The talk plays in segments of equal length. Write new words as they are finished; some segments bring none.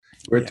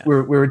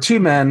We're a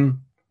two-man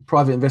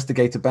private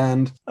investigator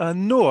band.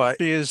 Nora,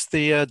 she is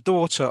the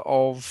daughter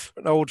of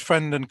an old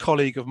friend and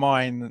colleague of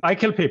mine. I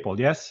kill people.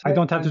 Yes, I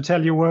don't have to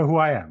tell you who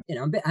I am.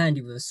 I'm a bit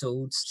handy with a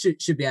sword.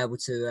 Should be able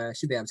to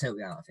help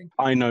you out, I think.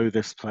 I know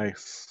this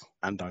place,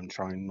 and I'm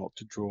trying not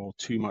to draw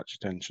too much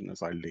attention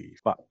as I leave,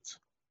 but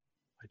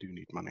I do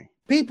need money.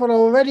 People are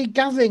already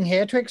gathering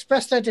here to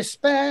express their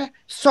despair,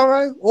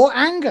 sorrow, or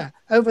anger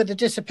over the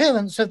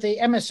disappearance of the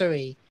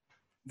emissary.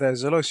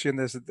 There's Zelosian,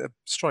 there's a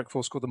strike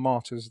force called the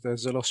Martyrs,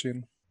 there's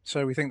Zelosian.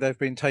 So we think they've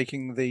been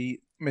taking the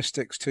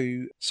mystics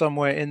to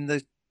somewhere in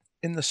the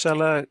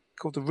cellar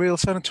called the Real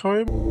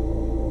Sanatorium.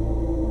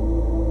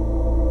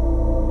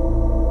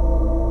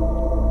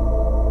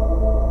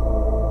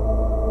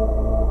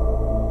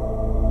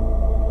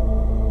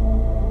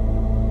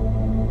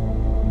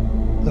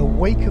 The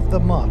Wake of the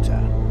Martyr,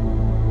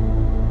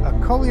 a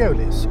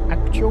Coriolis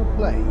actual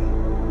play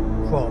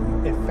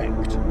from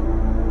Effect.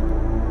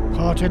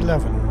 Part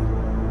 11.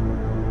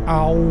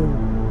 Ow.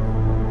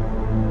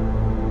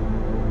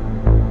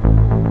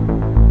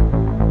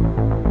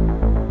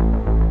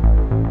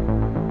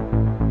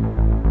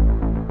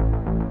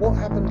 What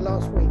happened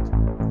last week?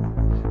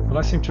 Well,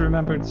 I seem to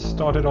remember it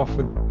started off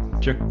with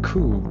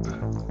Jakub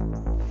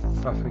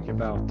fuffing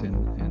about in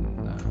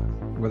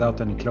without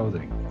any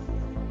clothing.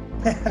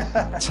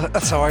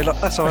 That's how I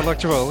like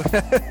to roll.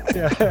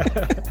 Yeah.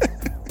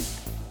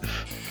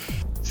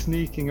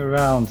 Sneaking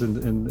around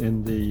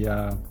in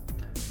the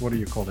what do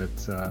you call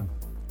it?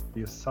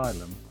 The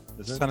asylum.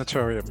 Is it?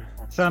 Sanatorium.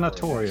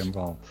 Sanatorium,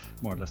 well,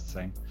 more or less the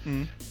same.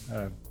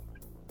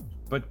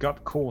 But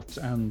got caught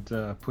and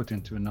put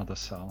into another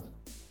cell.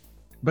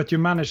 But you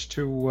managed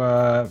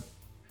to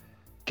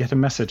get a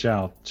message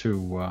out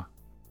to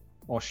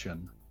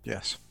Ocean.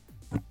 Yes.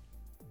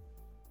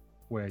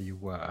 Where you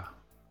were.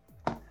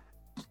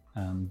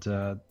 And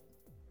then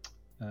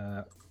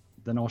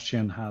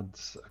Ocean had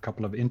a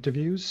couple of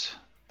interviews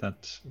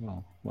that,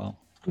 well,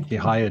 he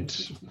hired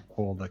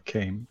all that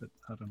came, but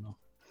I don't know.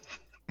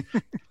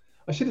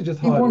 I should have just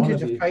He hired one wanted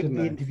of to you, fake shouldn't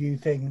the I? interview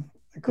thing.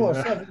 Of course,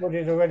 everybody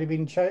had already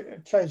been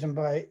chosen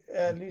by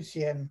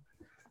Lucien,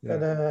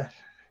 but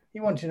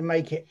he wanted to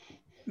make it,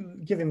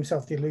 give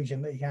himself the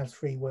illusion that he has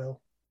free will.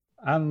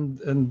 And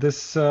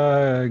this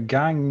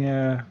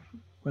gang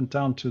went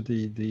down to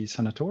the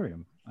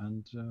sanatorium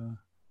and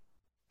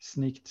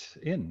sneaked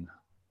in,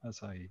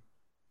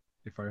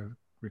 if I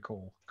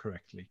recall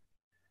correctly,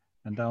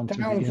 and down to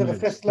the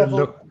fifth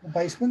level of the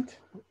basement.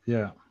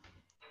 Yeah,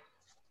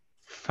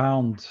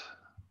 found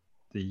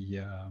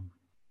the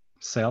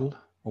cell,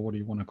 or what do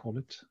you want to call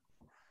it,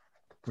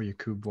 where your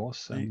cube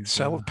was. The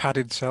cell,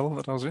 padded cell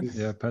that I was in.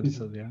 Yeah, padded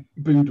cell. Yeah,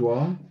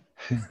 boudoir.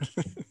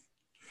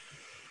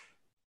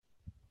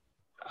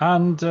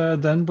 And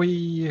then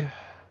we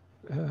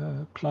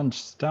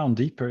plunged down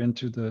deeper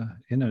into the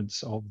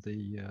innards of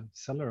the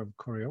cellar of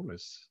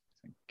Coriolis.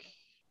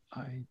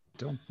 I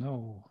don't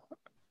know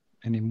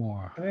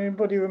anymore. Can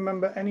anybody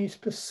remember any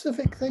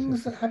specific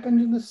things that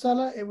happened in the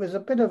cellar? It was a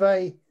bit of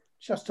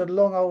just a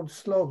long old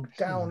slog,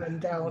 down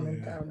and down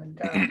and down and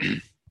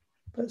down.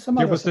 But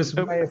there was this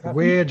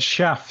weird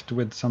shaft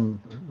with some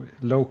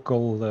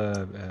local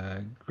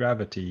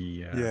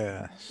gravity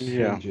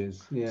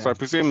changes. Yeah. So I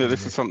presume that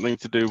this is something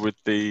to do with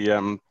the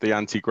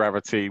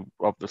anti-gravity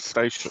of the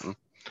station.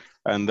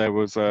 And there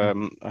was, I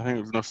think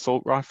it was an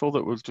assault rifle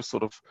that was just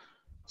sort of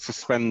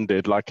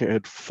suspended, like it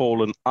had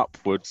fallen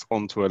upwards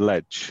onto a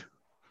ledge.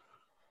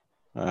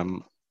 That's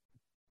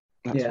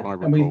what I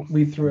recall. And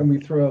we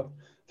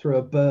threw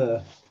a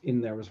burr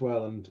in there as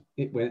well, and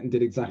it went and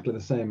did exactly the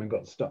same and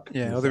got stuck.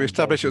 Yeah, although we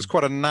established it was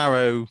quite a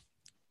narrow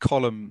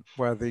column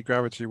where the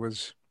gravity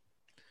was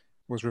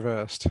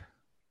reversed.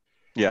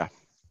 Yeah.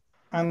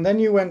 And then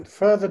you went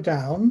further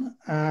down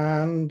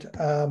and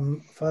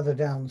further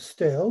down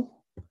still.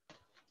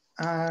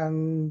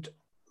 And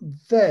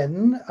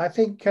then I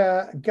think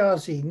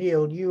Ghazi,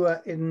 Neil, you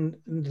were in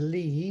the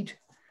lead,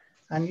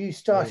 and you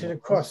started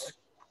across.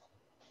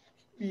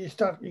 You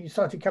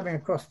started coming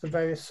across the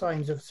various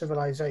signs of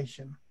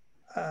civilization.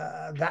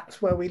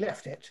 That's where we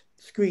left it.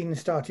 Screens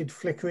started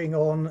flickering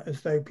on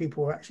as though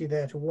people were actually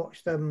there to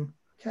watch them.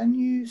 Can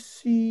you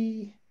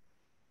see?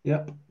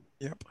 Yep.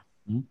 You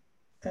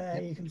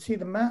can see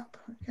the map,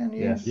 can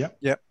you? Yes.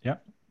 Yep.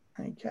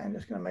 Okay, I'm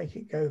just going to make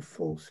it go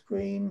full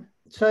screen.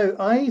 So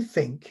I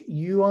think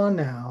you are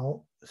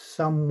now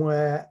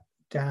somewhere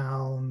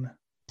down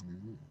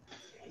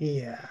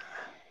here.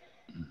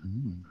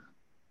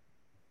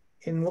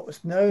 In what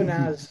was known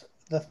as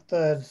the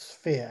third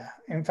sphere.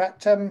 In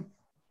fact, you're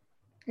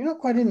not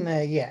quite in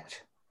there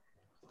yet.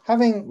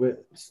 Having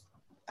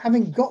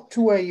got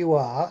to where you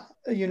are,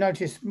 you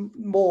notice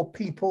more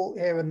people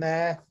here and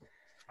there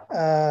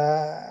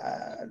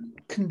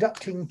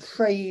conducting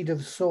trade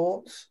of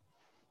sorts.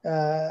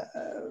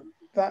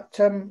 But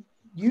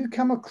you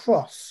come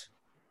across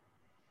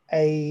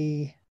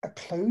a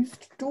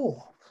closed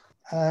door.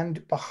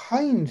 And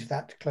behind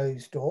that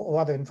closed door, or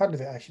rather in front of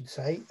it, I should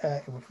say,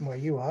 from where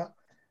you are,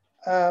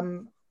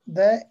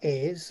 there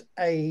is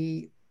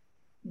a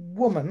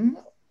woman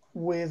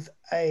with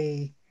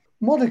a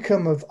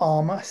modicum of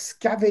armor,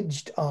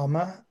 scavenged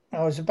armor.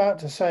 I was about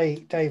to say,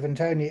 Dave and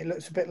Tony, it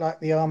looks a bit like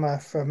the armor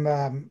from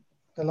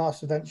the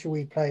last adventure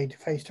we played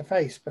face to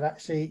face, but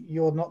actually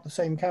you're not the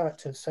same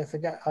characters, so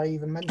forget I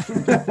even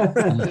mentioned it.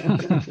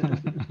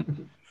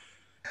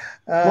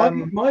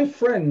 My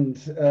friend,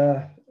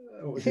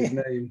 what was his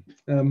name?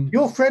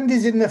 Your friend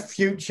is in the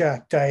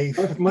future,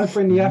 Dave. My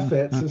friend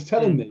Yafet is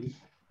telling me.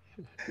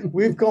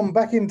 We've gone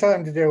back in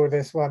time to deal with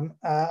this one.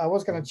 I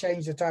was going to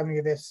change the timing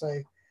of this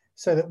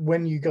so that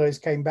when you guys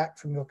came back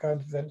from your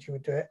current adventure,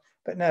 we'd do it.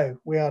 But no,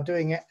 we are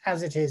doing it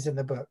as it is in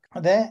the book.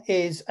 There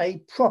is a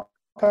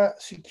proper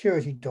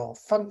security door,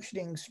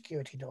 functioning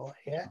security door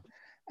here.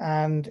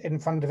 And in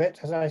front of it,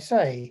 as I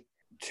say,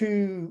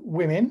 2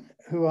 women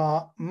who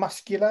are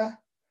muscular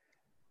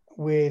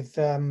with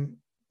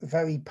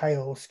very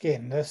pale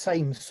skin, the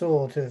same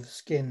sort of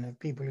skin of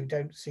people who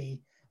don't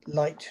see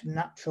light,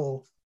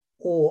 natural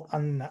or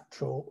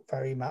unnatural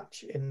very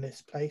much in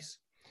this place.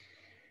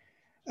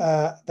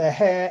 Their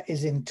hair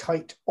is in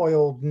tight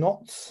oiled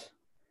knots,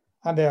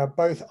 and they are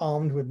both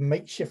armed with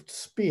makeshift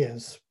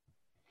spears.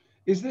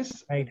 Is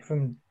this made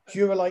from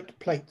duralite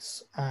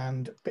plates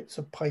and bits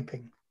of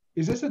piping?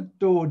 Is this a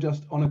door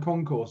just on a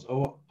concourse,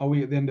 or are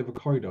we at the end of a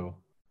corridor?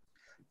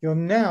 You're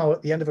now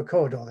at the end of a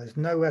corridor. There's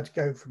nowhere to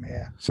go from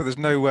here. So there's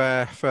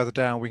nowhere further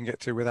down we can get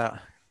to without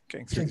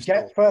getting through this door.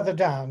 To get further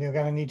down, you're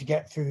going to need to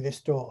get through this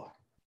door.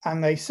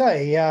 And they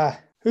say,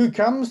 who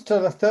comes to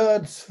the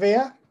 3rd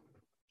sphere?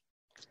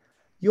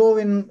 You're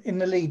in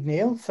the lead,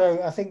 Neil,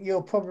 so I think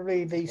you're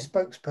probably the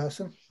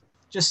spokesperson.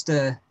 Just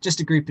a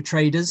group of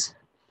traders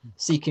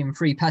seeking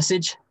free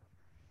passage.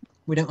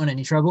 We don't want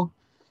any trouble.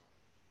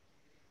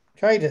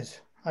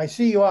 Traders, I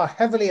see you are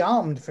heavily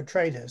armed for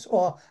traders,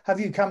 or have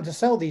you come to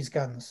sell these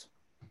guns?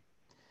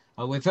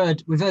 Oh, we've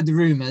heard the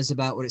rumours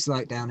about what it's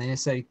like down here,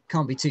 so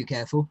can't be too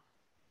careful.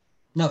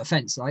 No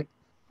offence, like.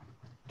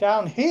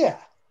 Down here,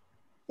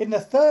 in the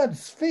 3rd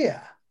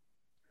sphere,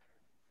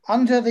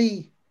 under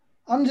the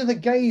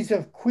gaze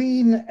of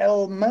Queen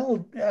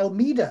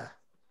Elmida,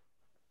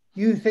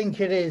 you think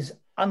it is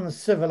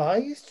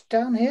uncivilized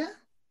down here?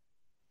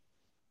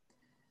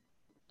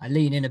 I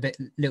lean in a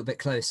little bit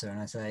closer, and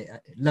I say,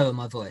 lower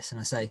my voice,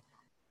 and I say,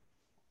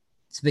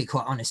 to be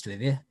quite honest with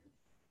you,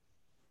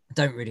 I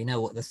don't really know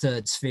what the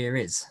 3rd sphere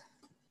is.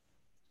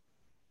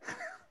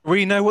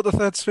 We know what the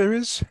 3rd sphere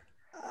is?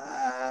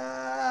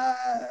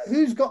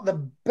 Who's got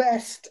the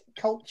best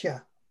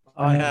culture?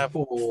 I have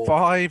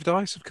 5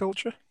 dice of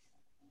culture.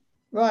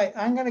 Right,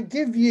 I'm going to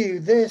give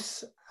you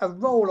a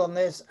roll on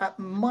this at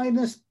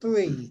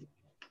 -3.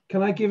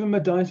 Can I give him a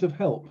dice of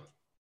help?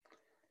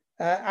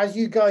 As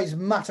you guys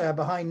mutter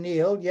behind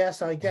Neil,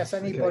 yes, I guess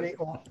anybody,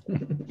 or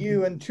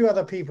you and 2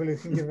 other people who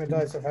can give him a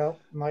dice of help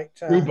might...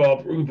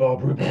 Rhubarb.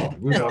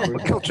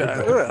 Culture,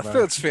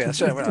 3rd sphere.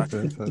 So,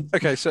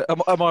 okay, so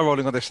am I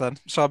rolling on this then?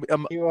 So I'm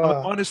at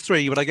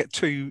 -3, but I get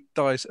 2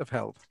 dice of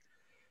help.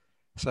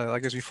 So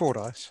that gives me 4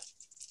 dice.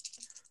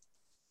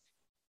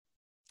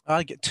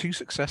 I get 2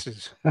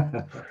 successes.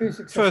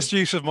 First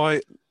use of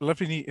my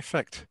lovely neat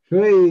effect.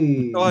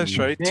 Dice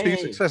trait, 2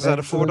 successes out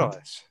of 4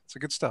 dice. It's a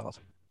good start.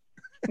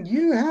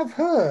 You have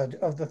heard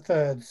of the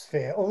 3rd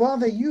sphere, or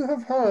rather you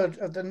have heard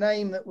of the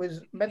name that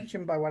was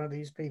mentioned by one of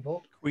these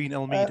people. Queen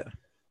Elmida.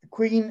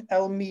 Queen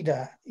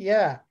Elmida,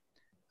 yeah.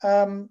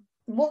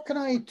 What can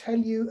I tell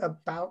you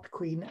about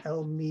Queen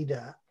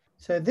Elmida?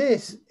 So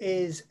this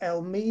is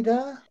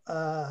Elmida,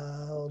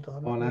 hold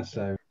on.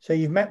 Parnasso. So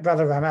you've met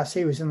Brother Ramas,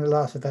 he was in the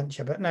last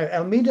adventure, but no,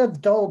 Elmida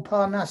Dol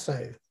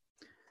Parnasso.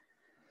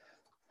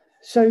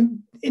 So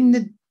in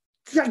the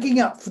dragging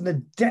up from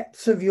the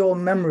depths of your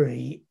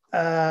memory,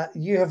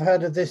 you have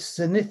heard of this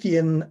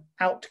Zenithian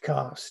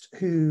outcast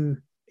who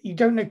you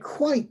don't know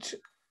quite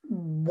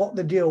what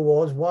the deal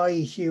was,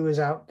 why she was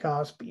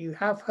outcast, but you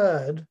have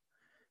heard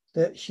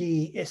that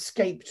she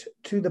escaped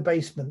to the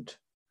basement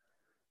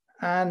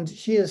and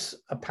she has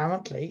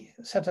apparently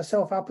set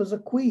herself up as a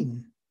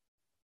queen.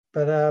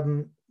 But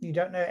you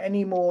don't know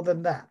any more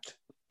than that,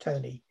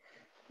 Tony.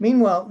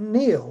 Meanwhile,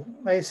 Neil,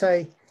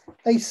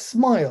 they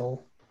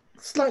smile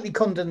slightly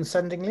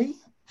condescendingly.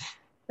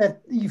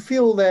 You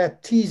feel they're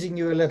teasing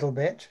you a little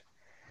bit.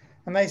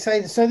 And they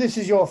say, so this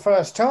is your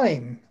first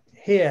time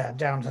here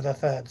down to the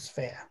 3rd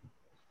sphere.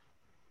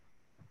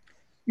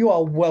 You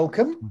are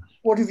welcome.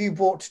 What have you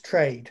brought to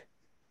trade?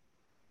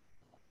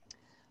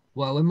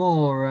 Well, we're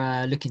more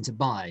looking to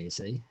buy, you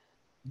see.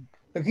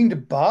 Looking to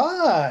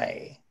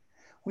buy?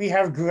 We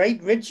have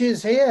great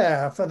riches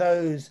here for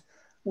those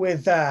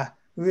with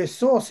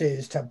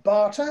resources to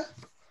barter.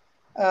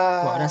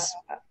 Well,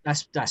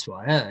 that's what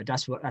I heard.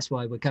 That's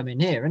why we're coming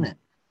here, isn't it?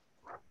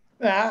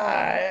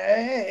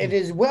 It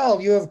is well.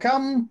 You have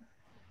come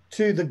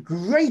to the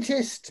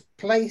greatest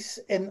place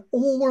in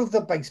all of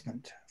the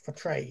basement for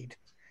trade.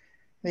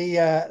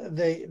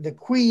 The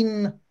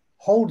Queen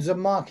holds a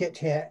market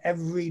here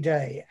every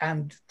day,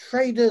 and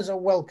traders are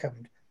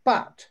welcomed.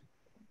 But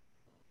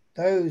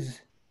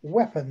those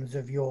weapons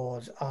of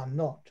yours are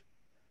not.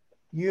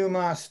 You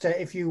must,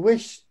 if you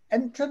wish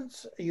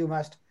entrance, you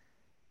must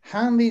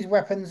Hand these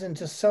weapons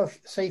into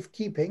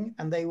safekeeping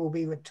and they will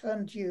be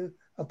returned to you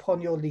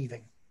upon your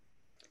leaving.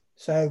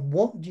 So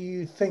what do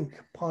you think,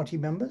 party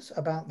members,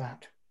 about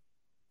that?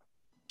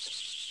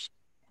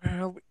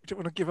 Well, we don't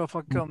want to give up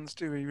our guns,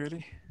 do we,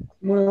 really?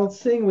 Well,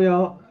 seeing we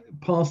are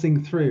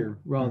passing through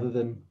rather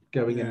than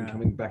going in and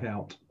coming back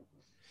out.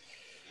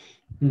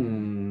 We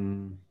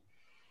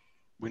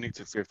need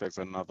to see if there's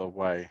another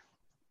way.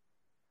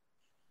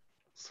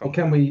 Or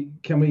can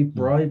we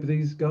bribe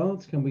these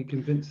guards? Can we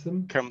convince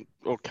them? Can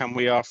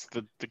we ask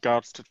the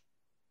guards to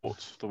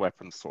port the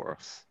weapons for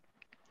us?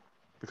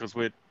 Because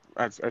we're,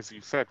 as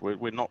you said,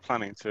 we're not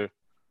planning to,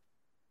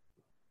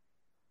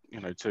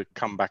 to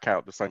come back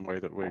out the same way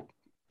that we're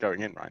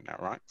going in right now,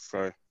 right?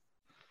 So,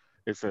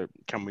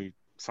 can we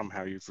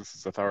somehow use this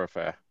as a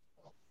thoroughfare?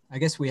 I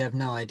guess we have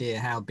no idea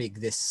how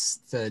big this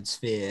third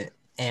sphere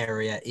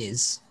area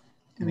is.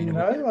 I mean,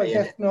 no, I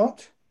guess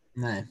not.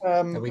 No.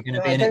 Are we going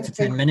to be in it for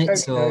 10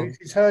 minutes? Or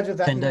he's heard of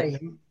that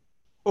name.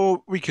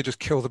 Or we could just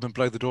kill them and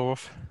blow the door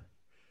off.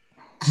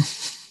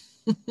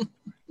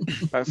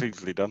 That's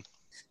easily done.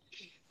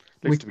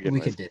 We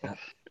could do that.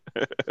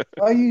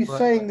 Are you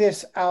saying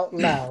this out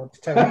loud,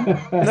 Tony?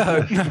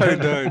 No.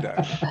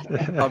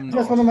 I'm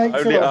just want to make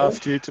only sure.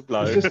 asked you to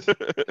blow.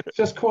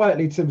 Just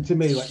quietly to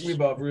me, like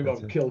rhubarb,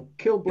 kill,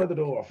 blow the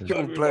door off.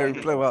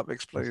 Blow up,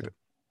 explode.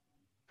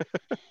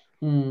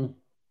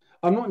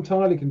 I'm not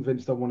entirely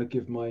convinced I want to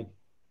give my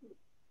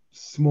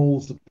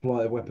small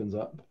supply of weapons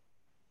up.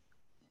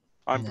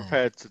 I'm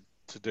prepared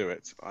to do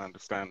it. I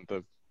understand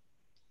the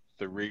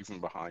reason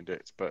behind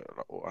it, but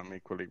I'm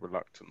equally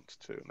reluctant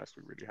to, unless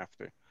we really have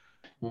to.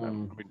 I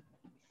mean,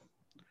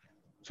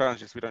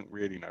 challenge is we don't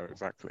really know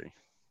exactly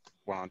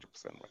 100%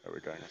 where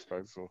we're going, I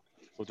suppose, or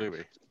do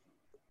we?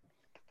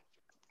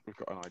 We've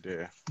got an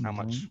idea how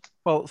much.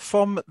 Well,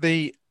 from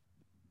the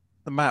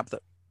map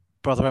that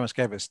Brother Amos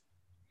gave us,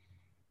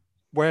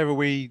 where do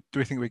we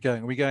think we're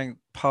going? Are we going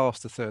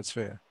past the third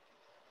sphere?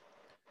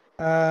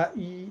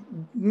 He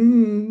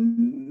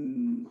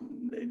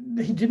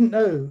didn't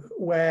know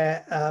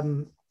where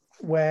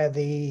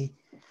the,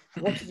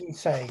 what did he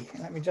say?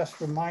 Let me just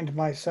remind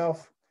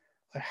myself.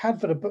 I had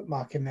put a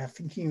bookmark in there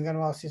thinking you were going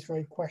to ask this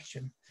very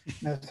question.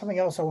 Now, something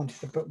else I wanted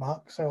to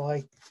bookmark, so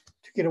I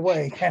took it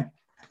away again.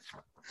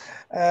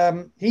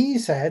 He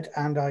said,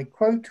 and I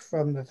quote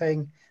from the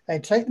thing, they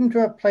take them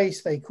to a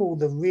place they call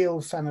the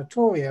Real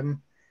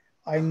Sanatorium.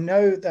 I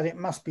know that it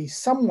must be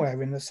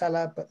somewhere in the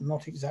cellar, but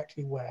not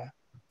exactly where.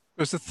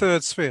 It's the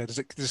third sphere. Does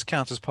this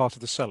count as part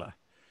of the cellar?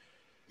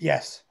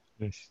 Yes.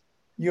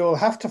 You'll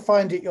have to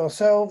find it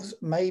yourselves.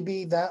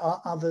 Maybe there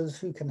are others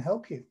who can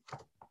help you.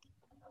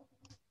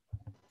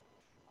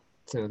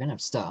 So we're going to have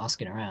to start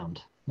asking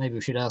around. Maybe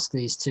we should ask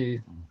these two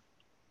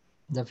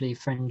lovely,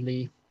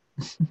 friendly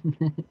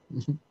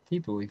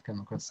people we've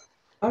come across.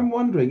 I'm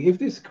wondering if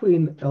this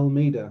Queen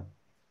Elmida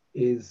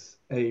is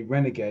a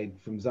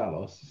renegade from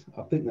Zalos.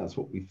 I think that's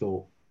what we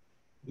thought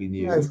we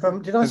knew. No,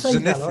 did I say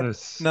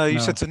Zalos? No, you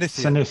said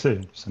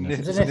Zenithian.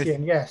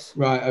 Zenithian, yes.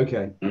 Right,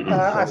 okay.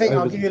 I think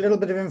I'll give you a little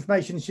bit of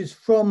information. She's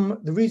from,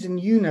 the reason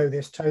you know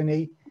this,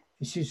 Tony,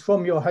 is she's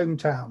from your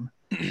hometown.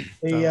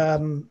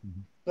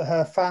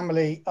 Her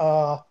family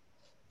are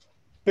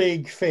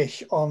big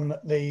fish on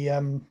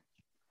the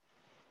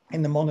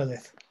in the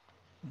monolith.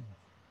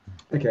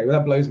 Okay, well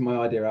that blows my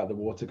idea out of the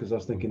water, because I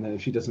was thinking that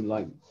if she doesn't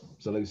like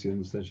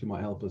Zalosians, then she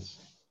might help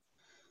us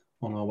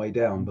on our way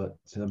down. But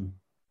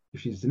if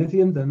she's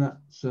Zenithian, then that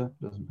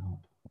doesn't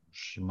help.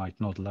 She might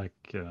not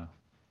like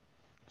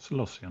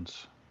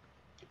Zalosians.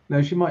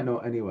 No, she might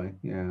not anyway.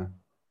 Yeah.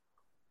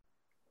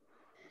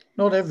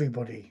 Not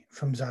everybody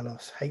from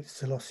Zalos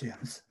hates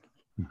Zalosians.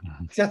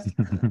 Just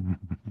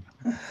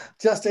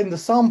in the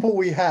sample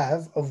we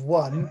have of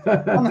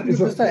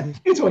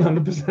 100%. It's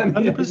 100%.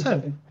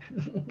 100%.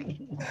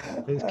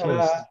 It's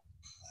close.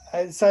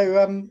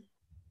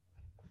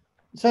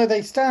 So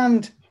they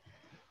stand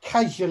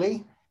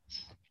casually,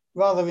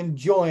 rather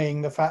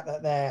enjoying the fact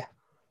that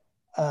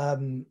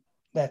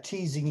they're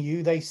teasing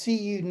you. They see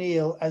you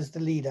kneel as the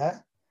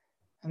leader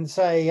and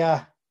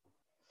say,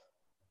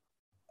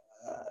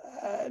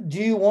 do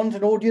you want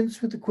an audience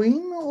with the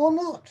Queen or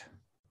not?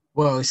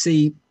 Well,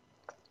 see,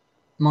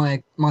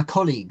 my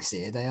colleagues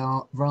here, they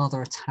are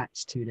rather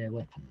attached to their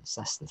weapons.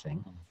 That's the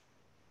thing.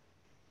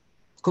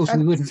 Of course,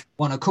 we wouldn't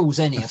want to cause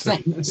any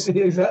offence.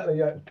 Exactly,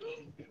 yeah.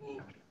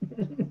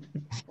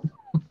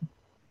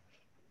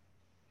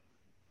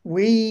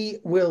 We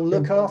will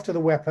look after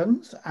the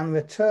weapons and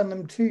return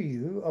them to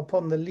you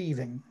upon the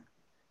leaving.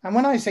 And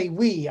when I say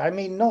we, I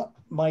mean not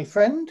my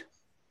friend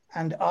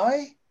and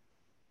I,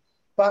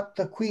 but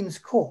the Queen's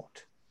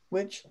Court,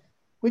 which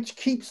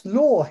keeps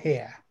law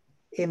here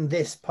in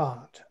this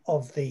part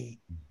of the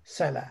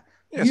cellar.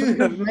 Yes, you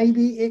have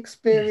maybe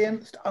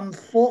experienced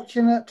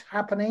unfortunate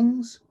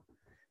happenings,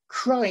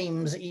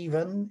 crimes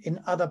even, in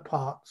other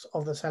parts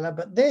of the cellar,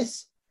 but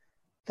this,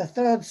 the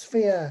third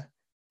sphere,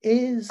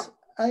 is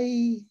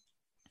a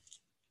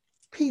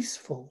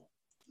peaceful,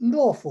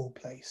 lawful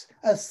place,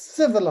 a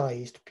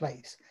civilized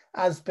place,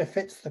 as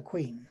befits the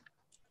Queen.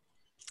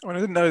 I mean, I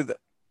didn't know that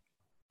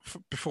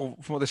before,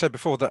 from what they said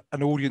before, that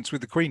an audience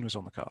with the Queen was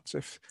on the cards.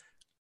 If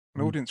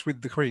an audience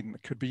with the Queen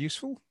could be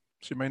useful,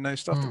 she may know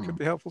stuff that could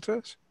be helpful to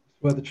us.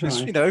 Worth a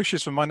try.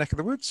 She's from my neck of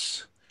the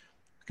woods.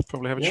 Could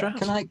probably have a chat.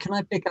 Can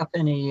I pick up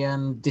any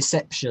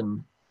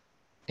deception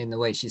in the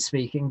way she's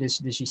speaking?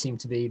 Does she seem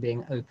to be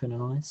being open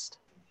and honest?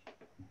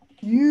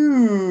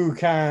 You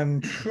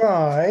can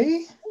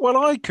try. Well,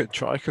 I could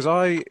try, because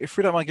if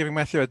we don't mind giving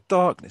Matthew a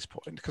darkness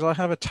point, because I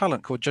have a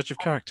talent called Judge of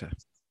Character.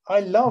 I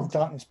love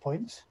darkness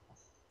points.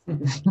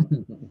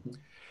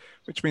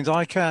 Which means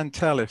I can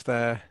tell if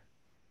they're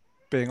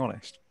being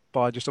honest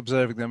by just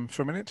observing them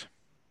for a minute.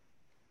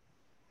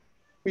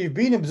 We've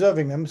been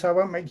observing them, so I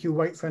won't make you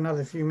wait for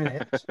another few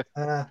minutes.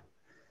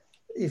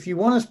 If you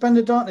want to spend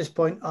a darkness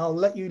point, I'll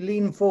let you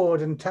lean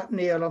forward and tap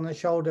Neil on the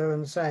shoulder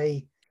and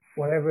say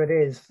whatever it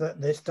is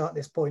that this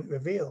darkness point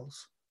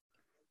reveals.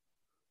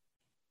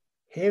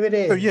 Here it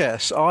is. Oh,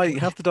 yes, I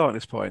have the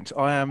darkness point.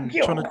 I am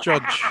trying to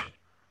judge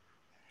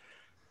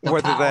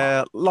whether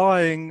they're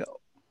lying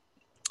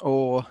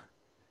or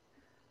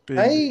being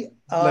they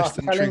are less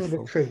than telling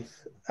truthful. the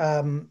truth.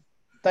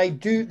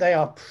 They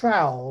are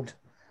proud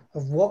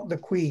of what the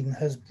Queen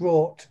has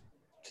brought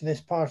to this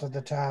part of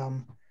the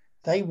town.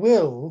 They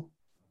will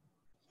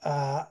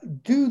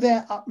do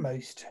their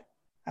utmost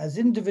as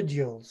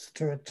individuals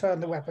to return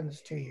the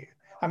weapons to you.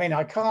 I mean,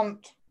 I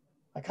can't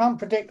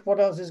predict what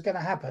else is going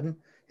to happen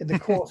in the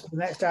course of the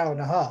next hour and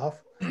a half.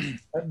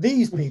 But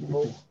these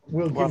people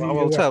will give you. I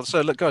will tell.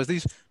 So look, guys,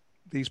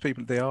 these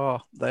people, they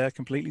are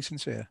completely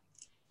sincere.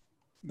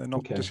 They're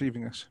not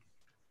deceiving us.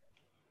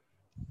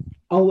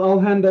 I'll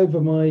hand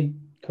over my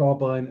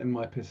carbine and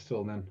my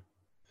pistol then,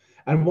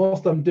 and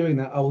whilst I'm doing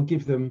that, I will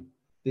give them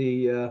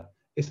the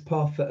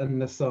Ispartha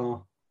and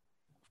Nassar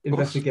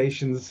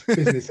investigations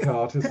business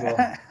card as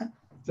well.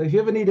 So if you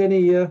ever need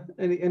any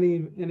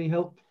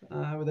help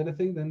with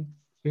anything, then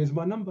here's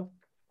my number.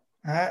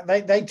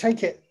 They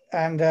take it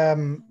and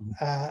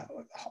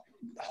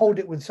hold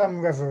it with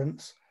some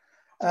reverence.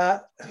 So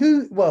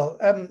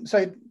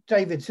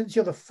David, since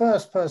you're the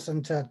first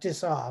person to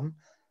disarm,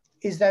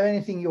 is there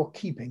anything you're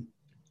keeping?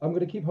 I'm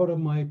going to keep hold of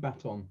my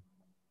baton.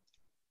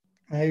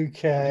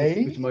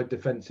 Okay. Which is my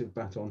defensive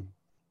baton.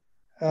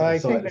 I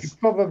think they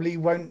probably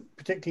won't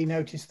particularly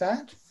notice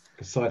that.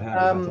 A side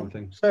handle or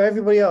something. So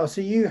everybody else,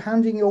 are you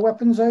handing your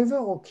weapons over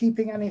or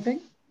keeping anything?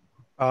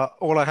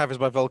 All I have is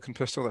my Vulcan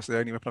pistol. That's the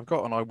only weapon I've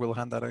got, and I will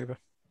hand that over.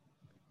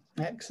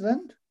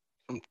 Excellent.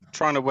 I'm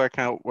trying to work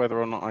out whether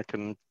or not I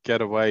can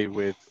get away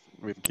with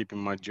keeping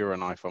my Dura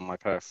knife on my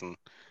person.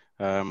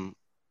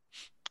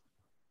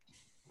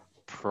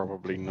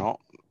 Probably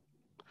not.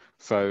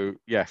 So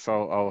yes,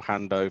 I'll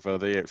hand over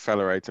the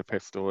accelerator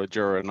pistol, a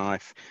Dura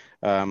knife,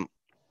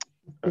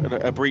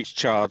 a breach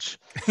charge,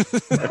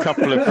 a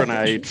couple of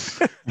grenades.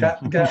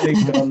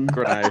 Gatling gun.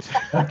 Grenade.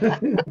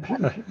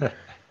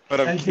 But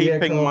I'm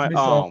keeping my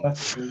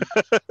arms.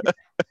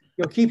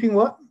 You're keeping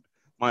what?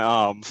 My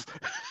arms.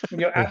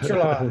 Your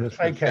actual arms.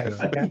 Okay.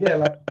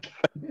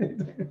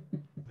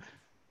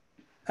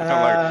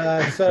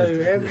 Yeah, so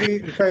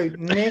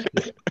Nick.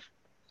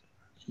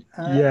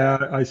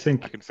 Yeah, I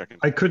think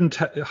I couldn't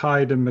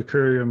hide a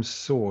Mercurium's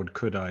sword,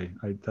 could I?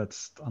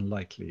 That's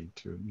unlikely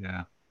to.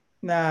 Yeah.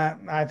 Nah,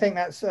 I think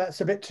that's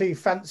a bit too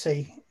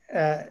fancy.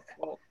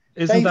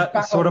 Isn't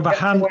that sort of a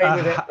hand?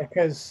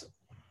 Because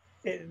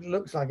it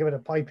looks like a bit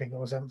of piping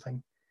or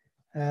something.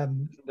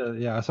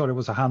 Yeah, I thought it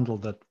was a handle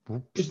that.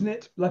 Isn't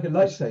it like a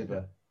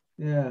lightsaber?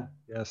 Yeah.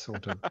 Yeah,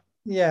 sort of.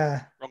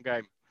 Yeah. Wrong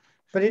game.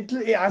 But I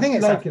think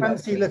it's like a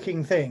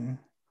fancy-looking thing.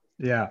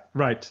 Yeah.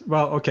 Right.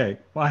 Well, okay.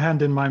 Well, I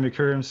hand in my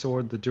Mercurium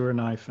sword, the Dura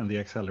knife, and the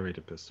accelerator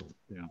pistol.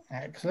 Yeah.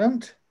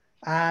 Excellent.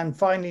 And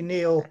finally,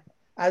 Neil,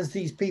 as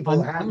these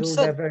people handle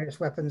their various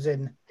weapons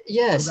in.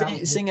 Yeah,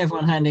 seeing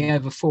everyone handing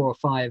over 4 or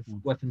 5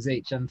 weapons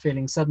each, I'm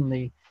feeling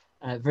suddenly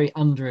very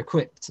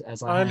under-equipped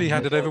as I only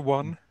handed over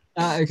 1.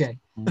 Okay.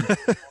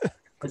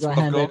 As I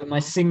hand over my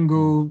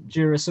single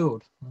Dura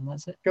sword, and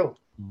that's it. Cool.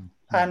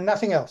 And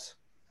nothing else.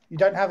 You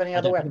don't have any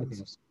other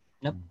weapons.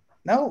 Nope.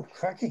 No,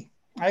 cracky.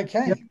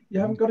 Okay. You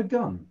haven't got a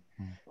gun.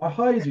 I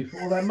hired you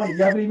for all that money.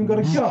 You haven't even got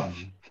a gun.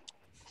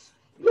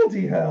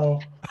 Bloody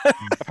hell.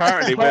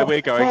 Apparently, where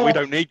we're going, we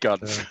don't need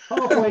guns.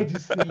 Halfway to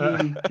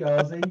see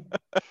Ghazi.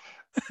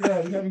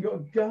 Yeah, you haven't got a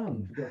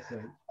gun, for God's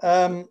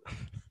sake.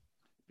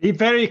 Be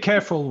very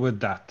careful with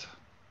that,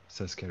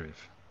 says Kerif.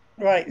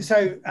 Right,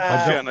 so...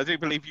 I do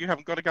believe you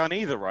haven't got a gun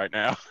either right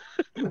now.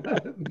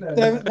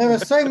 There are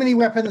so many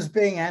weapons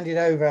being handed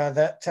over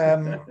that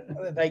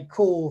they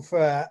call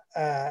for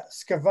a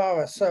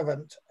Skavara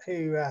servant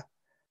who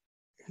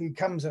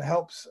comes and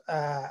helps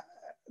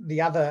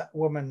the other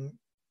woman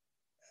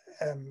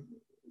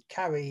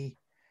carry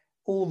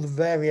all the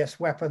various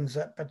weapons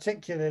that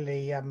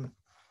particularly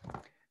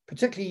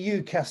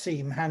you,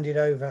 Kasim, handed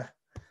over,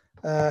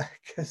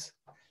 because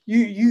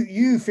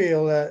you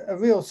feel a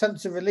real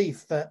sense of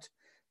relief that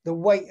the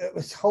weight that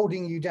was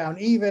holding you down,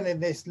 even in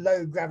this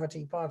low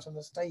gravity part of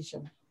the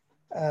station,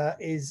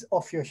 is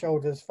off your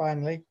shoulders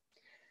finally.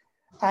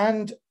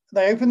 And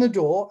they open the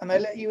door and they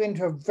let you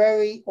into a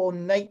very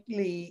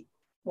ornately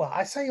well,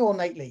 I say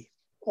ornately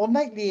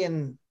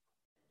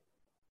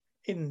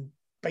in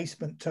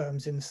basement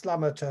terms, in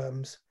slummer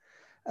terms.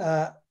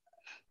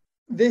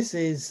 This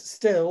is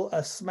still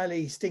a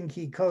smelly,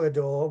 stinky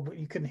corridor.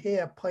 You can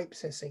hear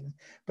pipes hissing,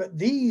 but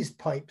these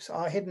pipes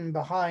are hidden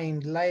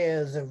behind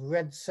layers of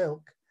red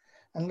silk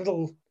and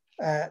little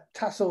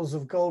tassels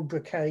of gold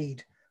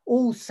brocade,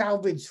 all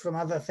salvaged from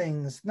other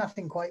things.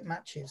 Nothing quite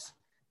matches,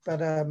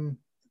 but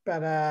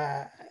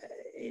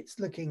it's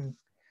looking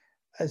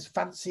as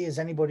fancy as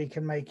anybody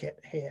can make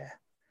it here.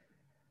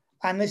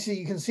 And this,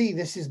 you can see,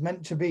 this is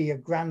meant to be a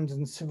grand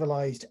and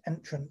civilized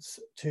entrance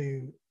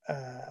to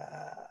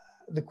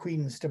the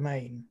Queen's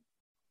domain.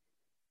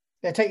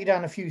 They take you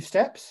down a few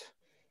steps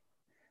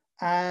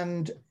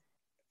and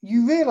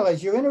you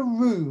realize you're in a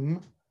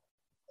room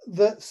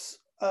that's,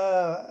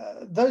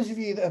 those of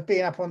you that have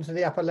been up onto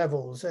the upper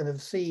levels and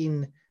have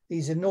seen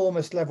these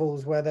enormous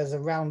levels where there's a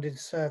rounded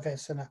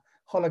surface and a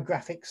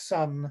holographic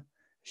sun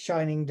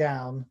shining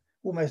down,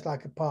 almost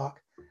like a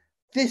park.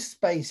 This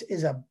space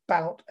is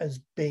about as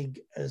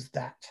big as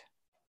that,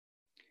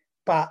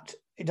 but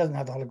it doesn't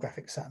have the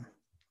holographic sun.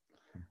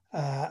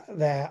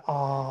 There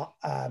are,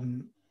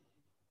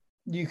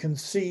 you can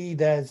see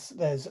there's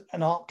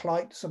an arc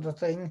light sort of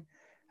thing,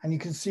 and you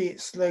can see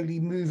it slowly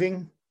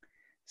moving.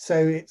 So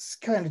it's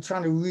kind of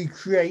trying to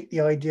recreate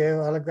the idea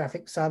of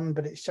holographic sun,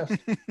 but it's just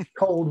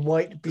cold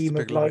white beam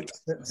of light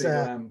that's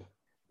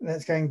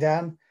going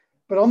down.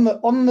 But on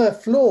the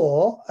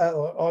floor,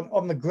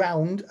 on the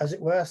ground, as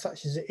it were,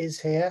 such as it is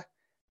here,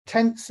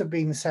 tents have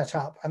been set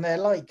up, and they're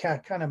like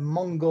kind of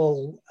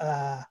Mongol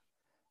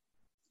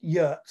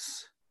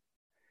yurts.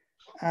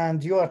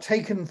 And you are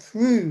taken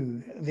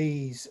through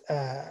these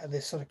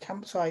this sort of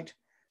campsite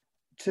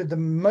to the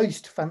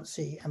most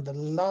fancy and the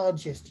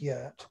largest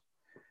yurt,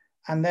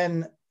 and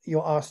then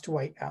you're asked to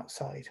wait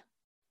outside.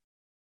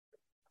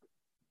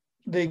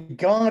 The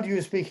guard you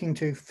were speaking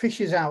to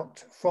fishes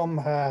out from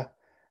her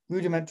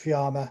rudimentary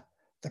armor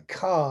the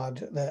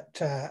card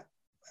that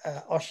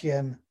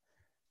Ossian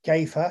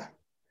gave her,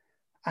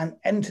 and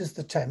enters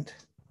the tent,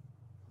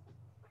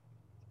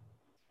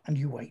 and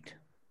you wait.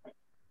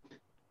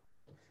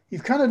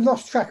 You've kind of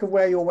lost track of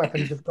where your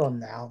weapons have gone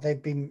now.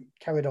 They've been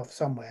carried off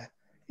somewhere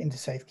into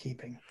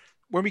safekeeping.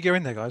 When we go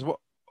in there, guys, what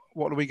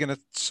are we going to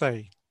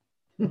say?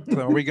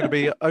 So are we going to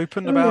be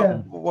open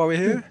about why we're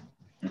here?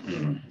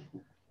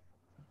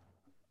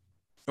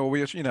 Or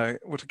we'll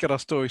to get our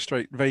story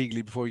straight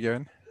vaguely before we go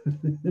in?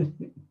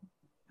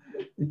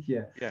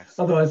 Yeah. Yes.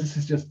 Otherwise, this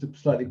is just a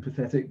slightly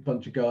pathetic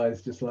bunch of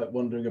guys just like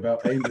wandering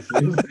about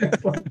aimlessly.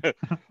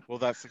 Well,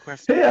 that's the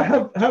question. Here,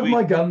 have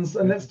my guns,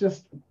 and let's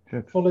just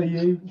follow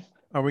you.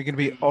 Are we going to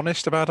be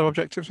honest about our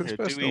objectives with this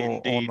person, do we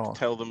indeed or not?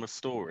 tell them a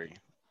story?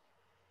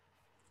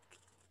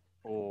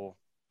 Or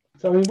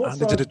so, I mean, what's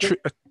is it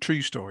a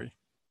true story?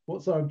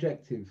 What's our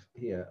objective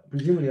here?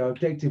 Presumably, our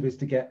objective is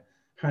to get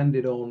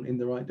handed on in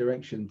the right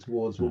direction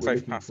towards what we're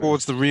looking for.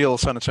 Towards the real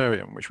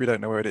sanitarium, which we don't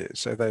know where it is.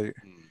 So I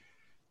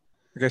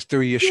guess, do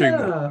we assume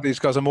that these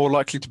guys are more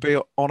likely to be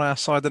on our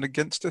side than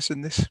against us in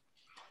this?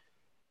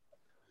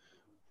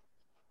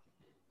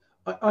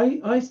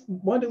 Why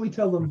don't we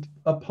tell them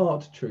a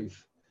part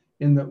truth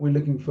in that we're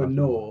looking for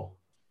Noor?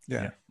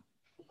 Yeah.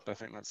 I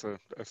think that's a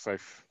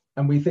safe.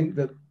 And we think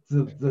that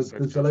the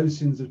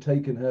Zalosians have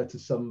taken her to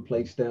some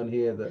place down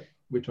here that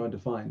we're trying to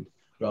find,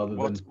 rather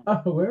than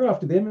we're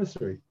after the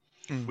emissary.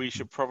 We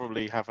should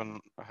probably have an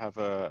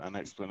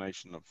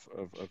explanation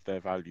of their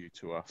value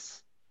to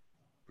us,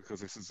 because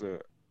this is a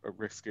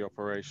risky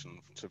operation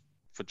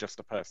for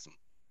just a person.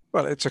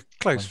 Well, it's a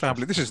close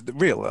family. This is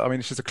real. I mean,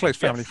 this is a close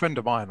family friend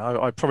of mine.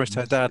 I promised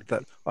her dad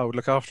that I would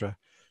look after her.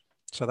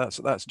 So that's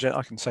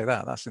I can say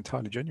that's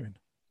entirely genuine.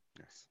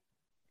 Yes.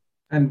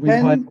 And we've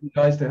hired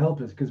guys to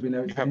help us because we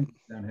know it's down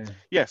here.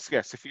 Yes.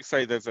 If you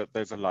say there's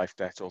a life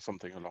debt or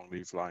something along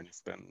these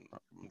lines, then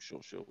I'm sure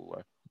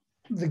she'll.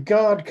 The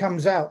guard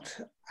comes out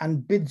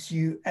and bids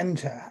you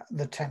enter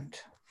the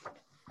tent,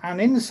 and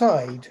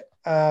inside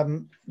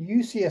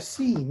you see a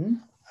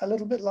scene a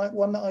little bit like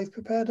one that I've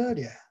prepared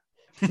earlier.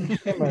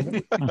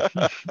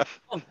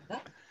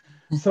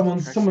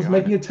 Someone's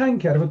making a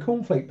tank out of a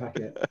cornflake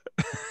packet.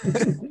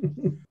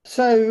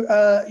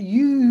 So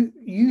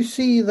you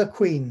see the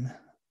Queen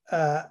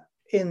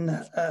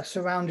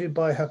surrounded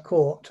by her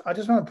court. I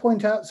just want to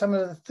point out some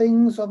of the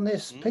things on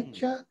this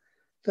picture.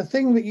 The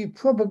thing that you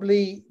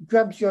probably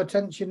grabs your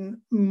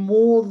attention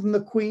more than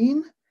the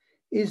Queen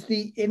is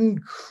the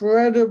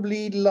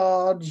incredibly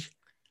large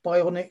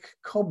bionic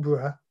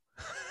cobra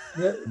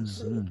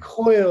that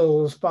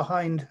coils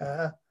behind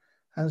her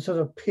and sort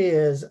of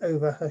peers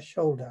over her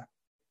shoulder.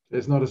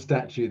 It's not a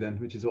statue then,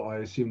 which is what I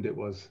assumed it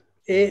was.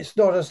 It's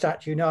not a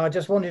statue. No, I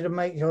just wanted to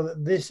make sure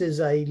that this is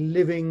a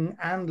living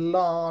and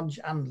large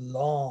and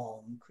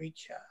long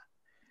creature.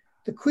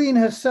 The Queen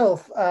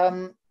herself,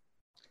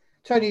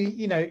 Tony,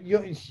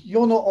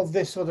 you're not of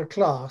this sort of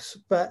class,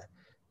 but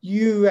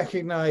you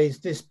recognize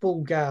this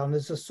bull gown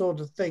as the sort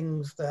of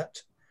things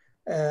that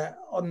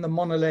in the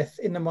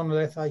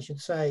monolith, I should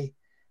say,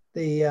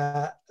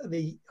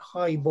 the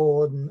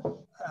highborn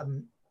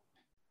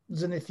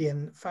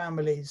Zenithian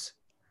families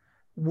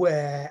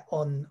wear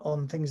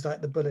on things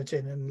like the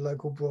bulletin and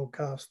local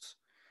broadcasts.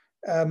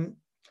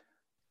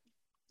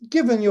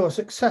 Given your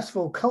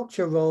successful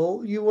culture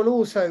role, you will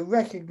also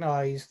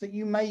recognize that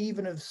you may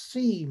even have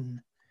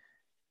seen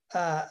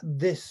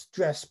this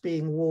dress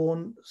being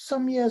worn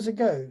some years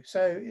ago,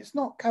 so it's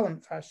not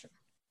current fashion.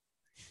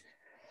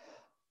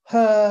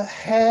 Her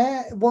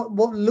hair, what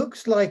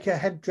looks like a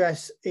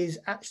headdress, is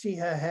actually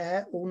her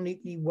hair, all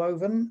neatly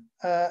woven.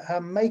 Her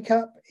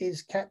makeup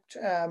is kept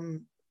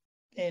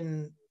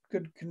in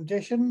good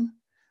condition.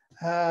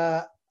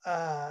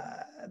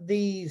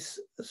 These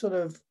sort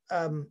of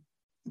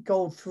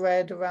gold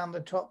thread around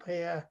the top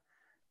here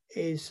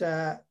is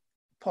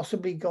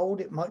possibly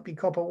gold. It might be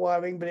copper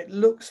wiring, but it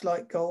looks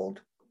like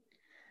gold.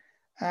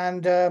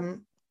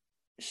 And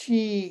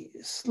she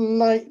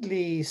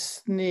slightly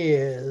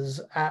sneers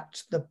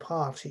at the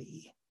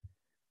party.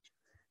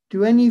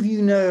 Do any of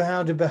you know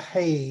how to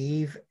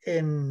behave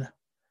in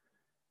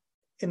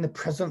the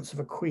presence of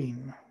a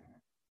queen?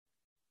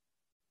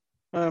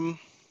 It's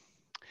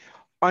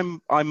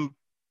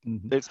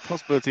a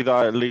possibility that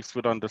I at least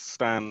would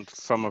understand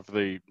some of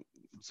the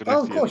Zenithian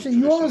Oh, of course,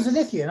 you are traditions.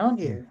 Zenithian, aren't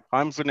you?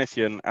 I'm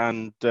Zenithian,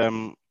 and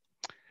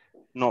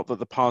not that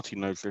the party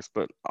knows this,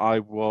 but I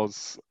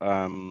was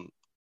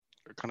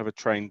kind of a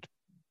trained,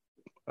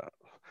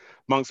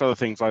 amongst other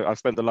things, I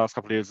spent the last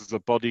couple of years as a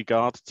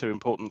bodyguard to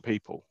important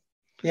people.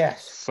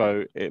 Yes.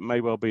 So it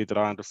may well be that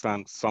I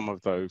understand some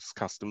of those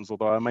customs,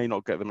 although I may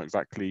not get them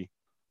exactly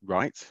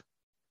right.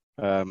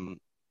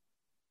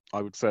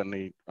 I would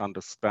certainly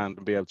understand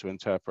and be able to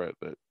interpret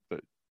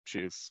that she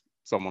is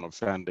someone of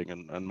standing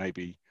and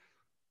maybe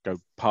go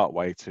part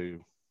way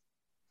to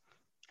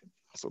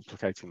sort of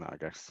placating that, I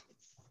guess.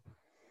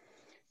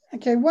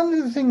 Okay, one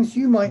of the things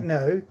you might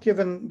know,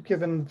 given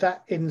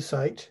that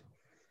insight,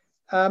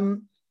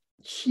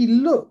 she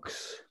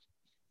looks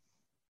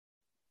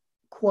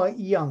quite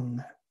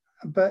young,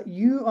 but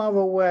you are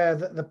aware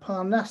that the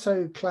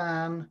Parnasso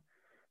clan,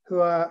 who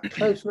are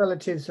close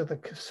relatives of the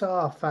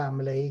Kassar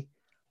family,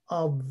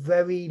 are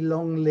very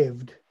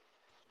long-lived.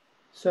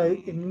 So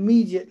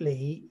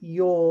immediately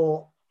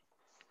you're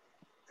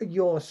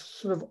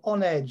sort of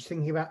on edge,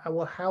 thinking about,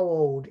 well, how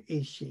old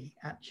is she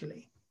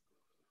actually?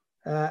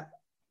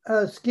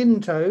 Her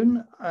skin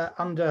tone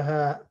under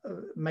her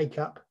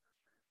makeup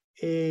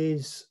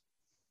is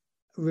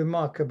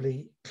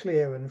remarkably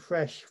clear and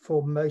fresh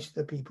for most of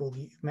the people that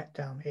you've met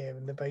down here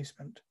in the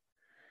basement.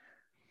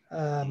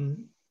 Are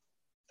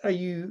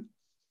you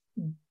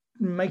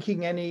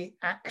making any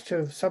act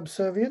of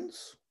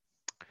subservience?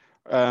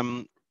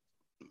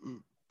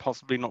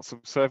 Possibly not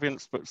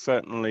subservience, but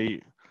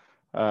certainly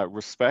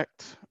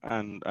respect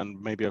and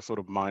maybe a sort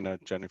of minor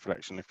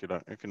genuflection, if you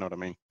know what I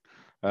mean.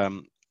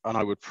 And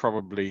I would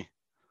probably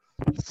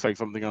say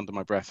something under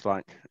my breath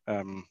like,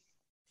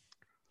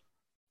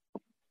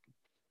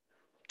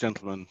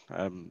 gentlemen,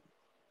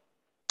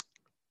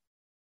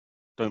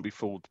 don't be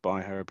fooled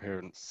by her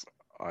appearance.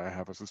 I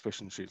have a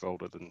suspicion she's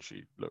older than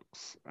she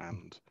looks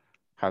and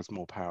has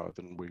more power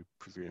than we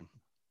presume.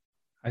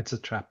 It's a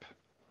trap.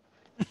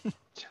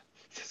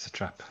 It's a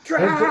trap.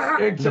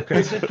 It's a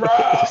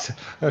trap.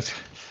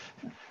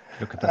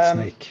 Look at that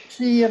snake.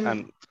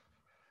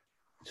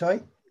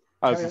 Sorry?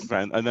 I was just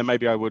saying, and then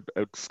maybe I would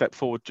step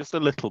forward just a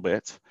little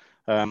bit.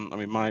 I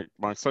mean, my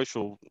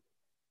social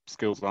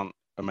skills aren't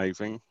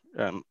amazing,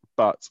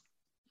 but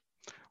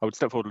I would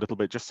step forward a little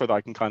bit just so that I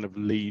can kind of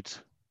lead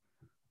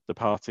the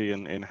party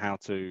in how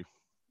to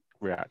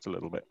react a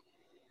little bit.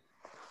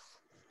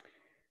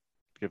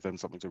 Give them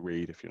something to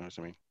read, if you know what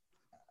I mean.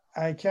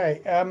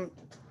 Okay.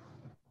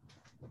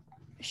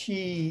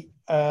 She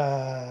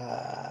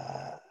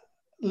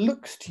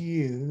looks to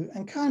you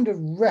and kind of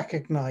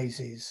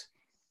recognizes,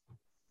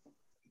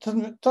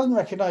 doesn't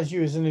recognize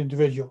you as an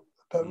individual,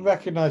 but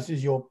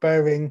recognizes your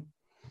bearing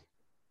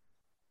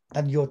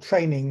and your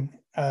training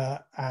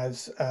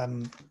as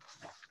a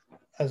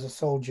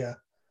soldier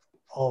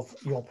of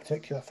your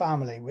particular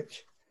family,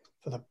 which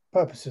for the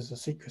purposes of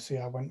secrecy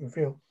I won't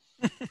reveal.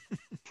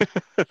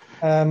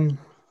 And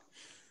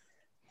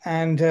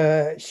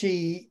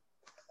she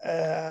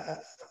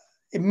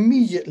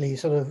immediately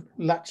sort of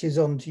latches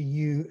onto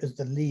you as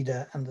the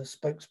leader and the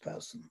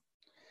spokesperson,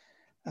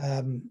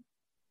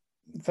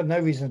 for no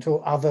reason at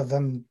all other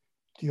than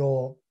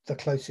you're the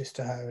closest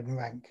to her in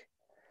rank.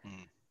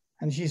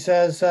 And she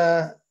says,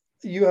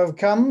 you have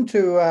come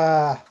to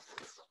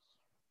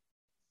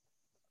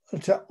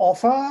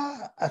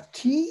offer a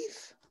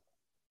teeth?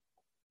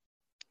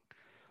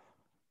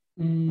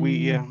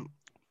 We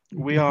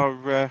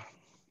are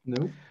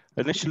No.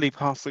 initially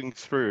passing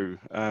through.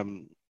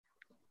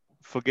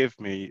 Forgive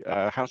me.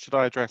 How should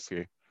I address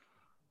you?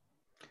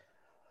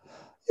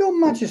 Your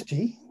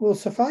Majesty will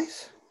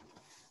suffice.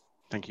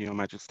 Thank you, Your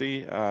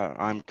Majesty.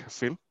 I'm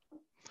Kasim,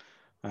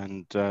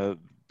 and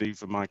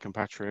these are my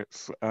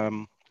compatriots.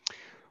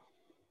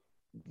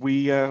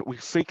 We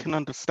seek an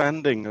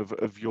understanding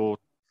of your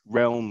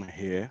realm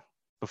here.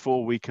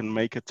 Before we can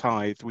make a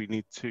tithe, we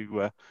need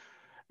to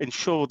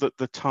ensure that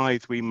the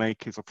tithe we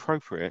make is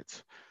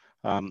appropriate.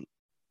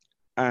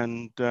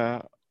 And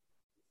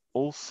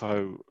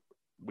also,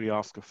 we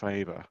ask a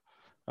favor.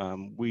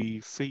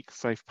 We seek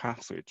safe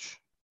passage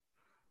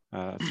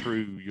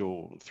through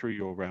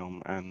your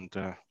realm,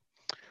 and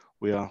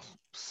we are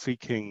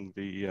seeking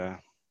the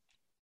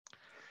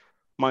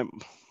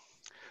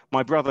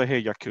my brother here,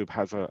 Yakub,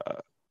 has a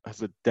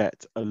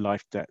debt, a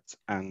life debt,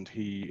 and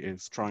he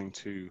is trying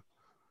to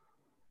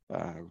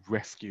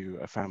rescue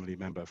a family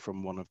member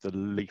from one of the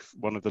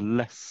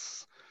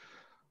less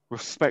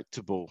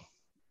respectable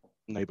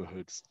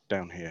neighborhoods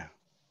down here.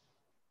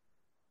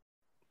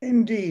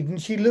 Indeed,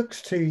 and she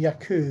looks to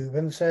Yakub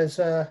and says,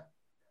 "A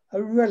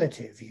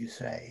relative, you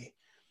say?"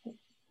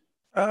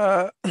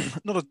 Not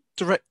a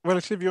direct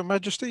relative, Your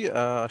Majesty.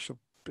 I shall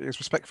be as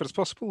respectful as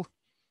possible.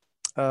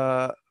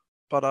 But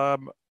I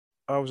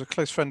was a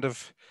close friend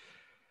of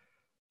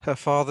her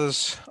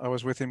father's. I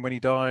was with him when he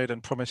died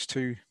and promised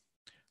to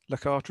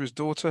look after his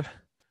daughter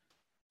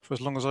for as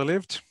long as I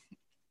lived.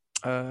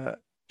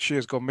 She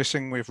has gone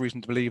missing. We have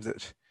reason to believe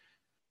that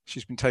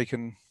she's been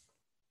taken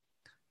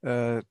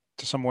to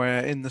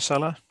somewhere in the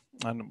cellar,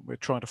 and we're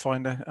trying to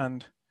find her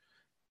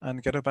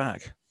and get her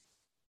back.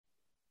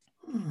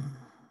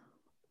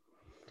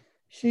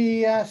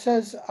 She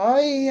says,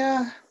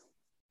 I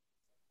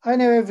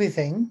know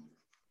everything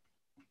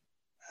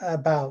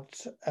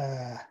about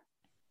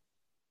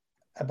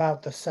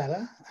the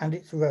cellar and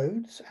its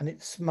roads and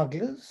its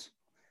smugglers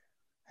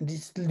and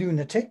its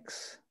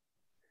lunatics.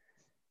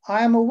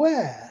 I am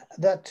aware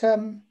that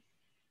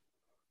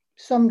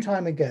some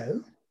time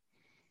ago,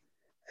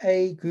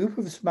 a group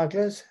of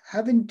smugglers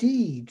have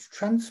indeed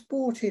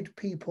transported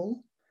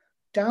people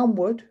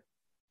downward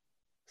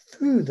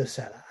through the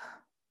cellar.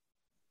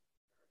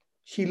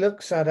 She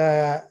looks at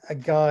a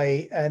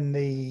guy and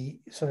the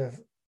sort of,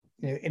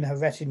 in her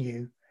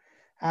retinue,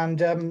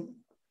 and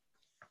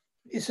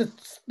it's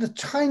the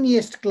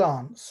tiniest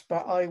glance,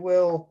 but I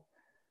will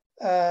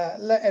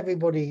let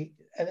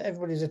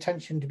everybody's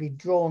attention to be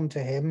drawn to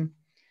him.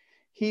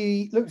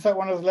 He looks like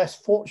one of the less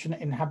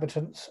fortunate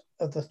inhabitants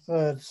of the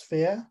third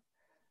sphere.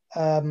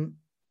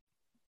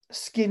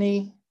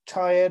 Skinny,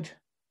 tired.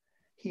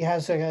 He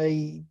has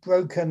a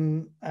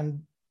broken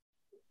and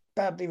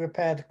badly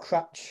repaired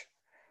crutch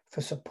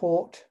for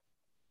support.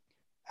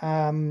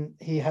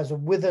 He has a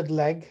withered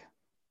leg,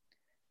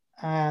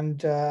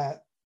 and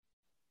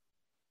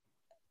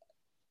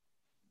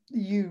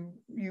you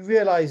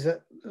realize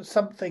that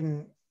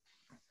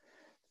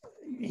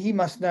he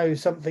must know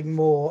something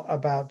more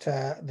about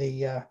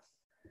the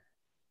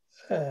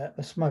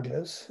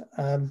smugglers.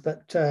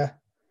 But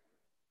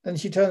then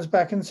she turns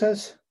back and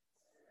says,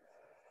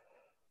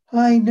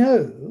 I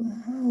know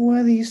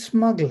where these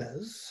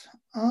smugglers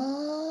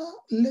are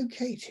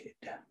located.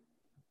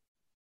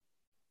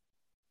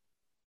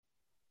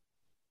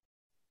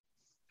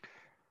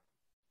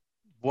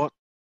 What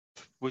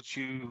would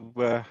you,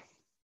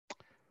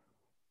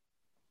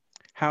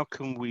 how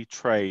can we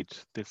trade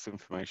this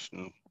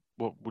information?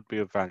 What would be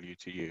of value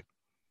to you?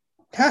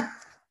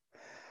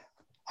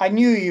 I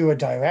knew you were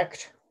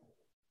direct.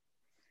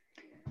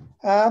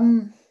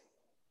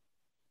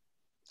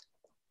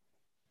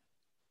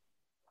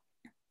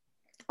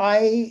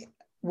 I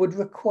would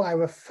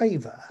require a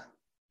favor,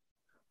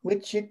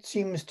 which it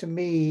seems to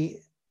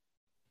me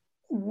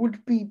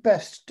would be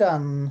best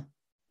done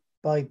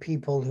by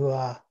people who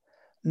are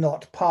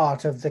not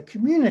part of the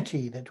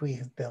community that we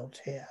have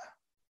built here.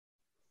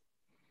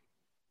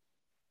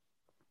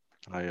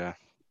 I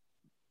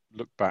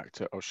look back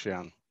to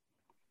Ocean,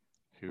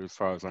 who, as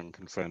far as I'm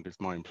concerned, is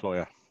my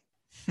employer,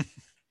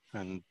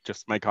 and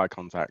just make eye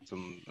contact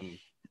and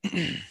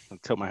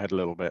tilt my head a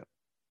little bit.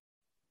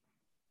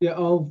 Yeah,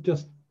 I'll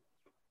just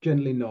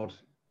gently nod.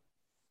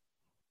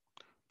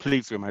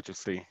 Please, Your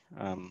Majesty,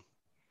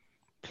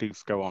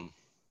 please go on.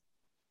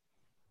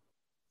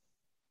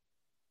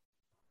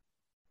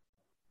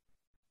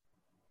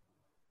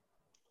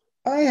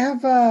 I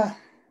have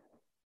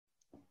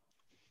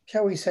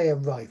shall we say, a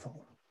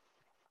rival?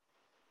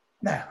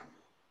 No,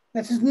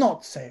 let us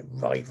not say a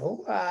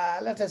rival.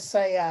 Let us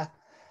say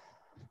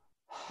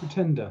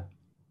pretender.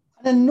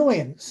 An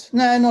annoyance.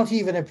 No, not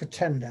even a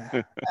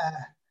pretender.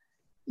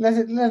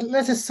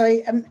 Let us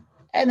say an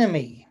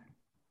enemy.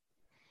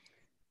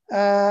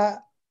 A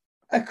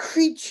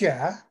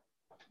creature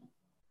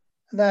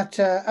that,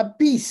 a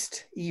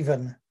beast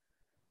even.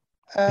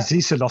 Is he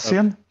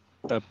Zelosian?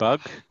 A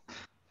bug?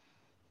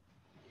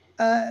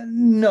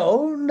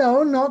 No,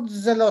 not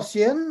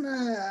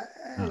Zelosian.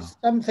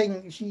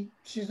 Something, she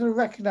sort of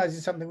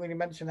recognizes something when you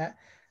mention that.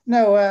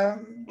 No, a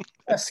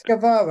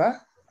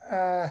Skavara.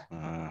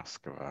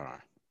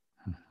 Skavara.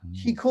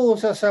 She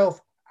calls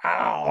herself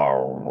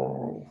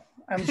Ow.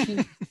 And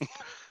she...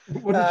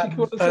 What did she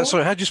call herself?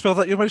 Sorry, how do you spell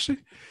that, Your Majesty?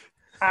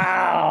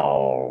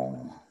 Ow.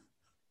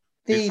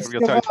 The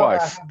Skavara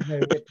have no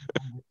wit,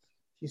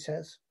 she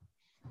says.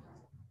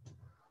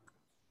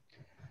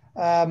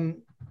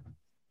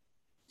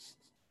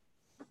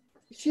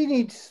 She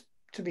needs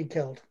to be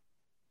killed.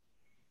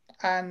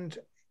 And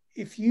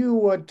if you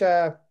would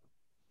go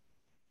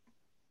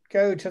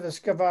to the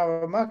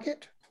Skavara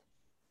market,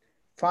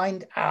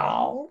 find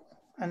Owl,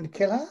 and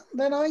kill her,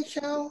 then I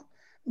shall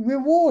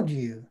reward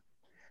you,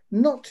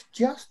 not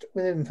just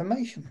with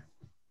information.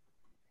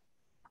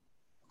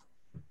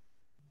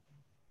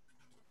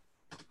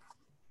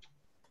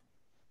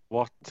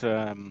 What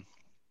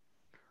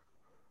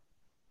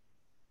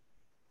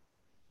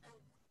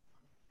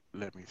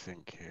let me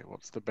think here.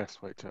 What's the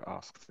best way to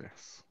ask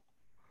this?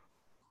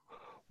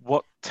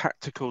 What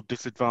tactical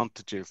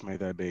disadvantages may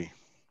there be?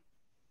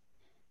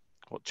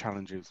 What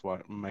challenges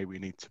may we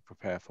need to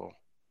prepare for?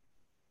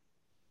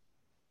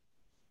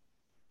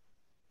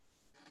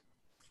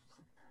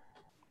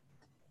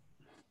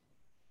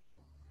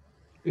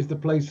 Is the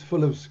place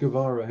full of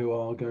Skavara who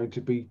are going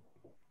to be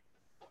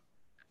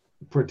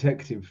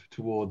protective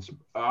towards?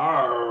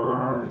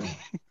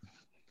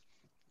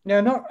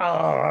 No, not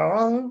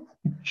oh.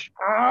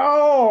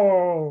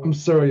 I'm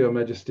sorry, Your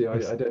Majesty.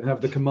 I don't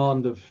have the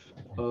command of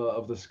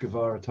the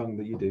Skavara tongue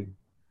that you do.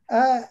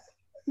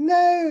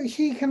 No,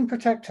 she can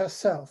protect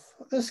herself.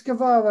 The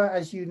Skavara,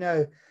 as you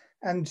know,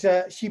 and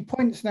she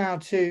points now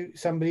to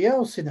somebody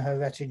else in her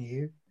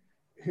retinue,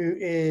 who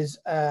is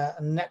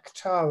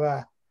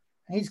Nectara.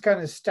 He's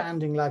kind of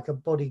standing like a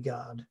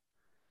bodyguard.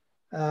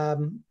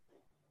 The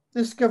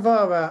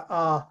Skavara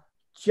are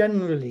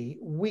generally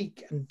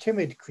weak and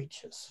timid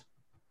creatures.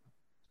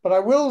 But I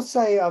will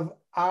say of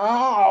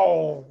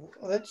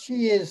that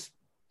she is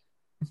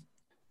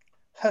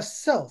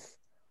herself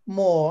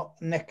more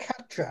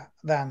Nekatra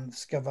than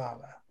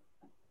Skavara.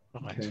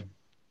 Okay.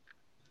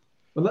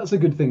 Well, that's a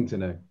good thing to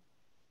know.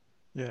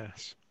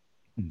 Yes.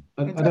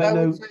 I don't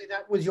know. Would say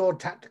that was your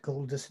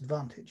tactical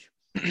disadvantage.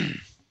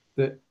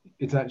 That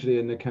it's actually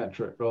a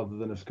Nekatra rather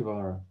than a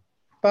Skavara.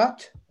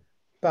 But,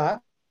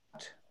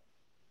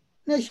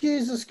 no, she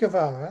is a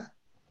Skavara,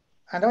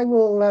 and I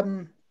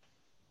will,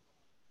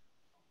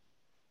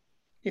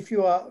 if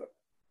you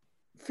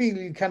feel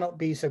you cannot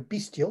be so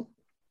bestial,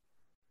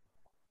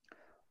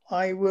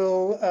 I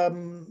will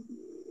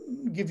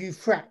give you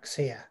Frax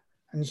here.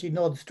 And she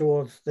nods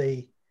towards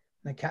the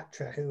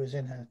Nekatra who was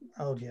in her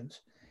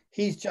audience.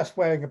 He's just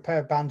wearing a pair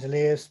of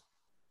bandoliers.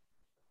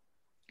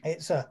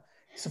 It's a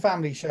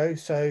family show,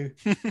 so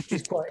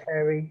he's quite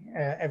hairy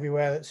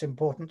everywhere that's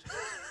important.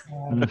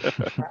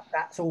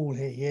 That's all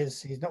he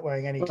is. He's not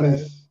wearing any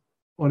clothes.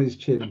 On his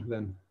chin,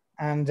 then.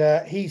 And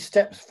he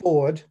steps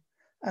forward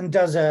and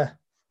does a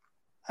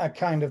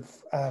kind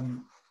of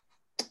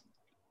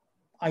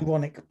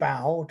ironic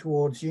bow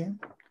towards you.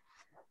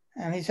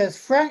 And he says,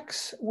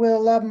 Frax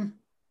will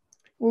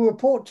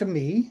report to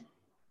me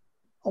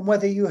on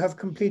whether you have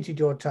completed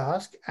your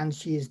task and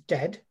she is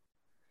dead.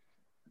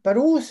 But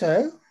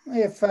also,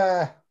 if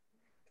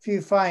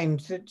you find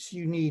that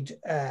you need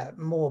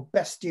more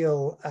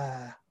bestial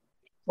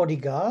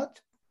bodyguard,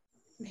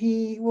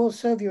 he will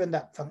serve you in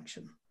that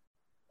function.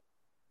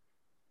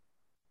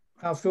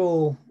 After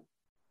all,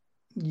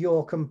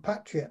 your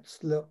compatriots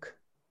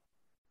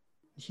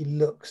she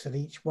looks at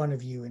each one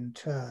of you in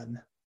turn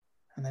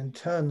and then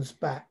turns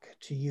back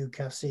to you,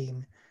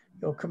 Kasim.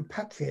 Your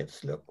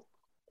compatriots look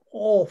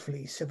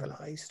awfully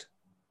civilized.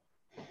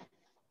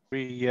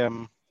 We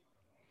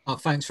Oh,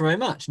 thanks very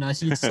much.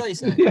 Nice of you to say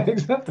so. Yeah,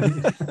 exactly.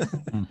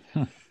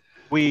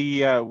 we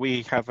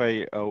have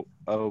a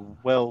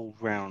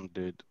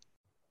well-rounded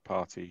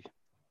party,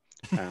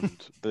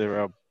 and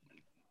there are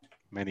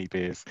many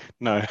beers.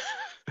 No,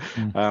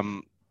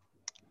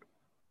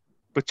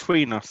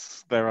 between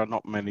us, there are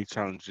not many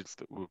challenges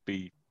that would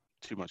be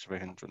too much of a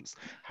hindrance.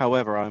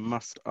 However, I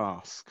must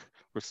ask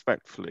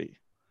respectfully,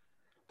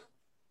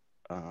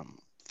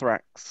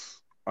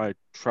 Thrax, I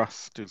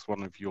trust, is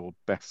one of your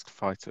best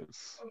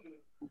fighters,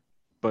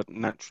 but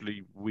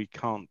naturally we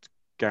can't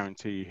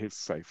guarantee his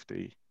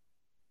safety.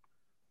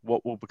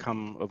 What will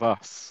become of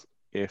us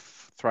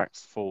if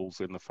Thrax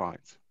falls in the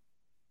fight?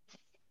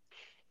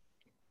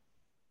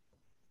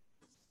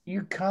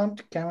 You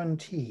can't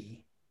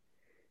guarantee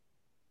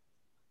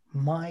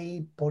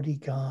my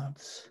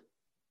bodyguard's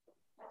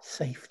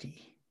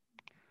safety.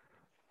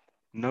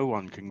 No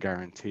one can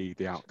guarantee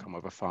the outcome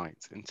of a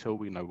fight until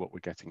we know what we're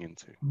getting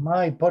into.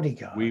 My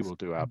bodyguard. We will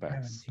do our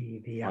best.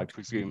 I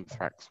presume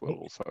Thrax will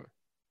also.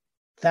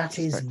 That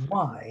is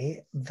why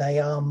they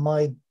are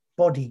my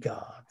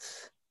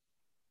bodyguards.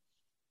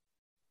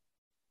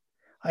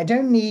 I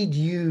don't need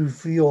you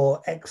for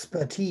your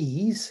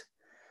expertise.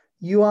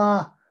 You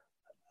are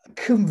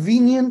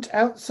convenient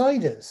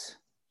outsiders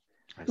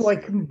who I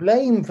can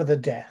blame for the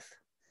death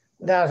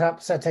without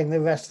upsetting the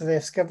rest of the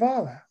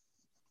Skavara.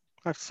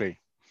 I see.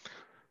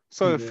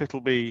 So if it'll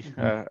be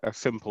a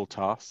simple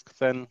task,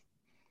 then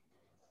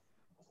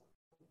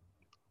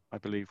I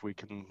believe we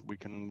can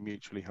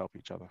mutually help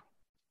each other.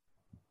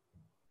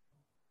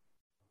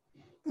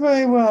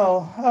 Very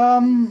well.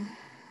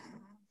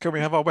 Can we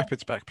have our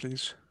weapons back,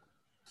 please?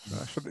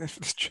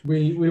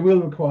 We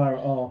will require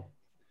our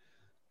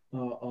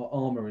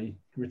armory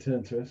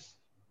returned to us.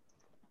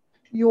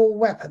 Your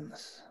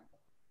weapons.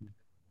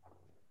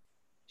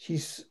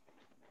 She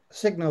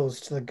signals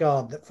to the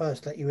guard that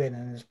first let you in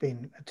and has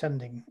been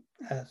attending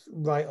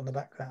right on the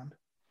background.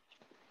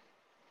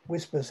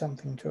 Whispers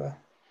something to her.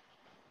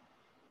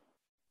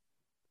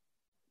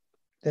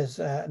 There's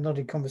a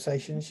nodded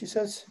conversation. She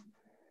says,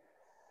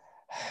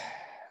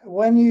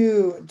 when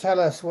you tell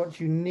us what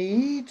you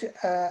need,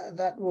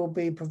 that will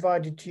be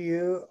provided to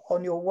you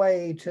on your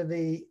way to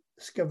the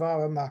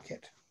Skavara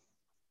market.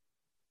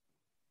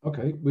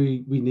 Okay,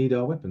 we need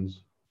our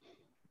weapons.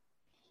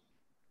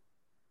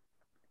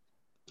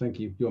 Thank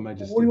you, Your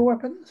Majesty. All your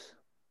weapons?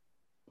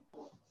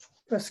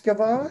 For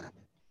Skavara?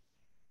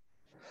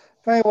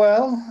 Very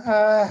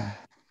well.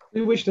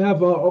 We wish to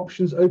have our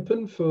options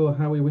open for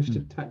how we wish to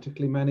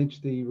tactically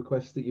manage the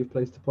requests that you've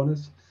placed upon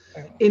us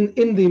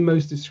in the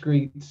most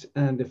discreet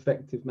and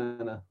effective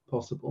manner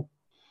possible.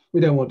 We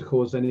don't want to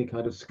cause any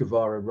kind of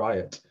Skavara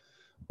riot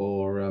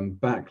or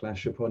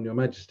backlash upon Your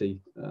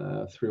Majesty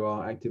through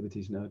our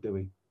activities now, do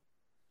we?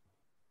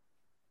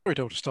 We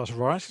don't want to start a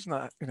riot, isn't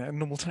that a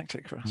normal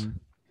tactic for us?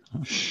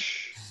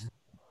 Shh.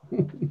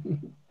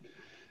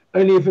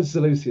 Only if it's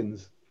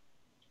Seleucians.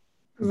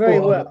 Very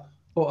well.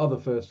 Or other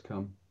first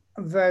come.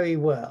 Very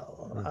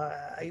well.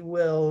 I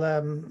will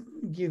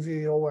give you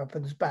your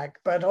weapons back.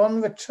 But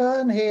on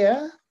return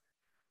here,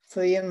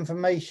 for the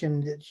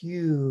information that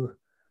you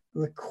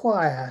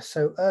require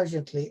so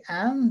urgently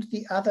and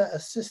the other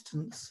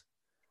assistance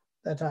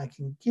that I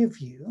can give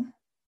you,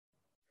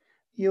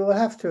 you will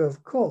have to,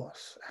 of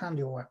course, hand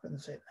your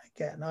weapons in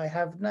again. I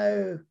have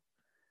no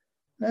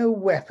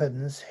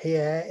weapons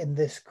here in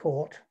this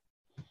court.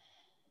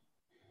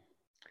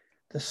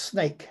 The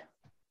snake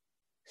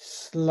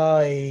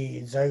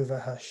slides over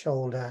her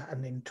shoulder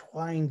and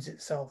entwines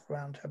itself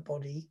around her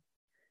body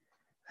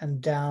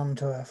and down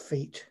to her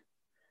feet,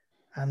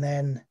 and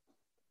then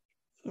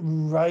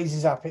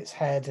rises up its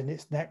head and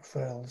its neck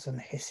frills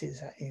and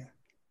hisses at you.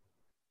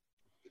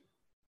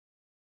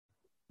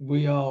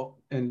 We are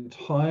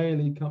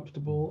entirely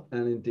comfortable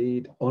and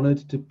indeed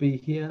honoured to be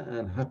here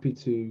and happy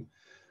to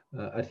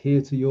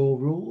adhere to your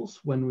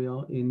rules when we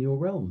are in your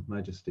realm,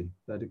 Majesty.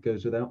 That it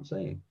goes without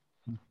saying.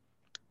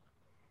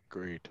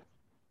 Agreed.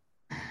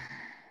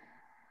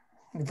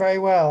 Very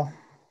well.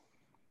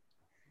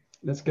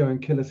 Let's go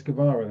and kill a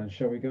Skavara then,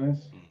 shall we,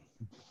 guys?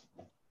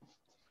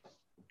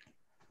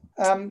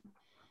 Do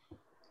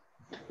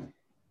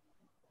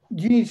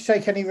you need to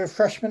take any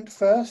refreshment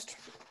first?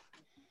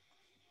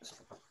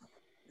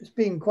 It's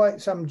been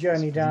quite some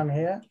journey down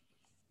here.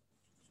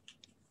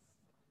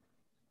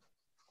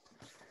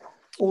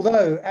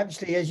 Although,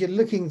 actually, as you're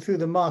looking through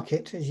the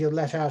market, as you're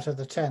let out of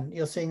the tent,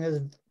 you're seeing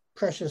there's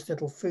precious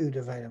little food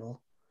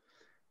available.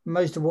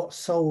 Most of what's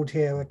sold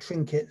here are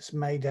trinkets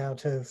made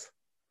out of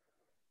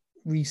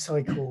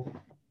recycled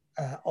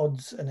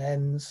odds and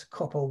ends,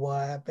 copper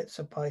wire, bits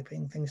of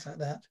piping, things like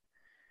that.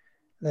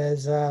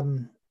 There's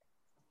the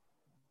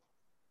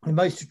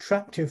most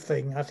attractive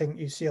thing I think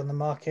you see on the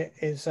market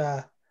is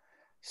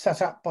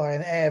set up by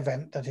an air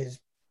vent that is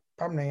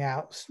pumping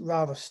out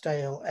rather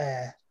stale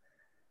air.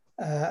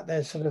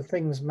 There's sort of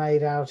things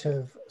made out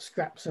of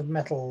scraps of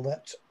metal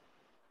that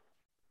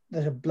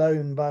are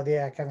blown by the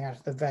air coming out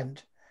of the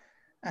vent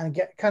and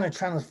get kind of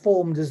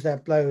transformed as they're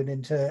blown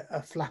into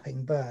a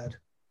flapping bird.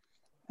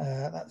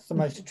 That's the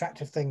most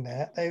attractive thing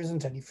there. There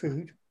isn't any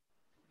food.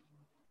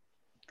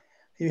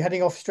 Are you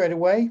heading off straight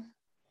away?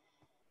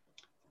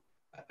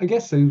 I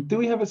guess so. Do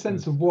we have a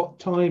sense of what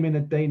time in a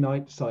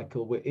day-night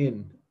cycle we're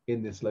in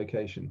this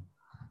location?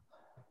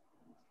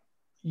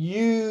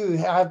 You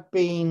have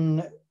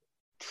been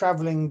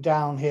traveling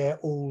down here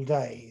all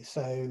day,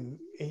 so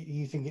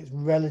you think it's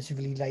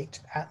relatively late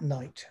at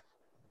night.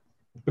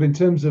 But in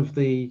terms of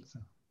the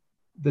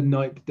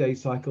night-day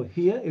cycle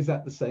here, is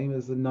that the same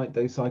as the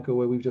night-day cycle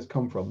where we've just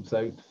come from?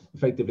 So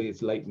effectively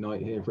it's late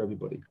night here for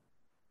everybody.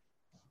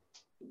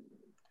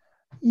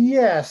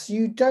 Yes,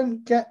 you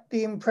don't get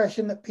the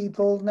impression that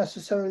people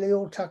necessarily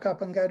all tuck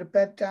up and go to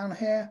bed down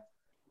here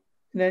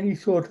in any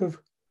sort of,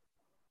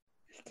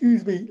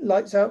 excuse me,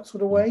 lights out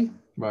sort of way.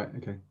 Right,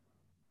 okay.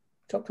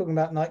 Stop talking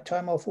about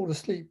nighttime, I'll fall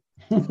asleep.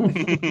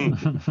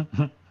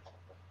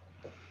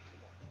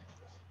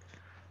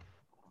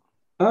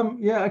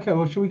 Yeah, okay,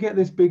 well, shall we get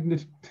this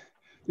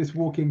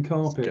walking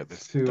carpet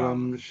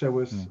to show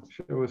us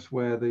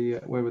where the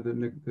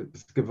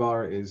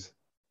Skavara is?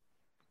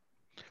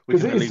 We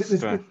can at least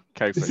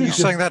You're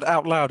saying that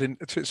out loud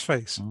to its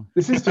face.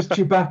 This is just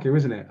Chewbacca,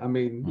 isn't it? I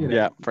mean, you know,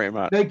 yeah, pretty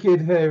much.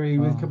 Naked, hairy,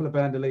 with a couple of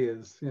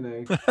bandoliers, you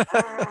know.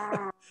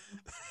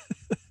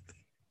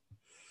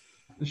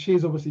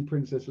 She's obviously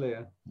Princess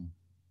Leia.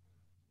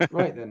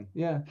 Right then,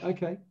 yeah,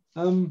 okay.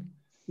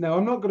 No,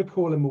 I'm not going to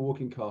call him a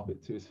walking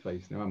carpet to his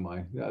face now, am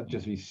I? That'd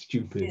just be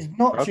stupid. He's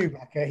not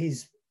Chewbacca.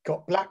 He's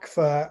got black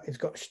fur. He's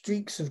got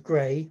streaks of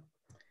grey.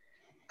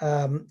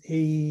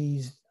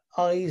 His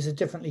eyes are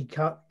differently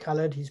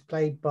coloured. He's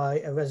played by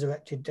a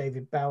resurrected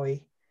David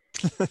Bowie.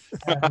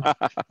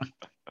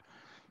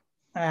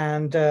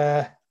 And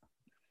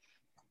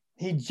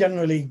he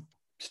generally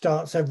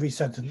starts every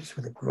sentence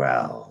with a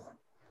growl.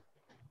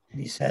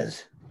 And he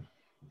says,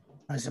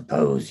 I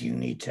suppose you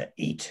need to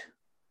eat,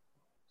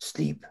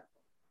 sleep.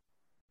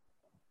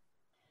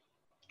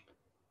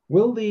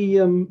 Will the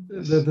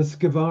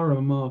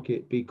Skavara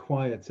market be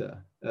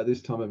quieter at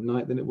this time of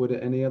night than it would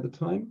at any other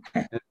time.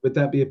 And would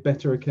that be a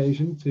better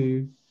occasion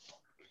to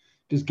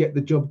just get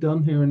the job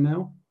done here and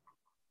now?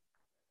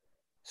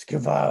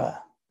 Skavara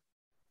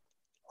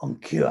on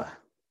Kua,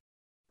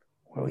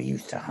 where we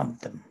used to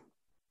hunt them.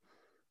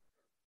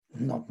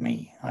 Not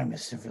me. I'm a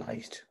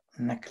civilized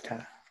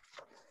Nectar.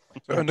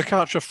 So a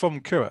Nakatra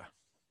from Kua,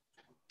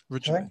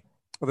 originally. Sorry?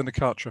 Or the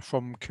Nakatra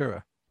from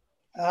Kua.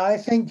 I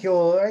think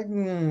I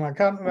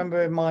can't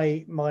remember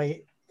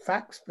my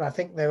facts, but I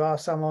think there are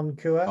some on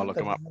Kua. I'll look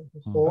them up.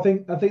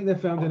 I think they're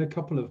found in a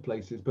couple of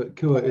places, but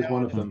Kua is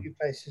one of them. A few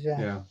places,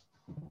 yeah.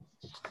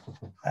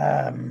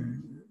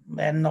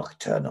 They're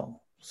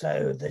nocturnal,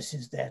 so this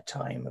is their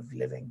time of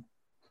living.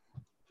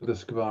 For the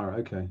Skavara,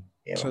 okay.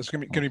 Yeah, So it's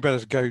going to be better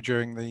to go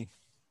during the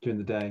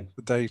Day.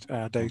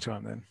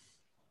 daytime then.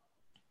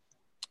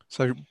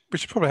 So we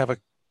should probably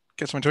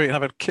get something to eat and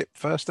have a kip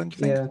first, then. Do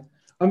you think? Yeah,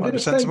 I'm going to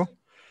say. sensible.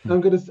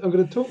 I'm going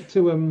to talk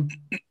to what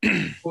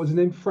was his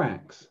name?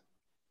 Frax.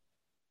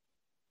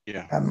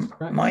 Yeah.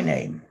 my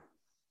name.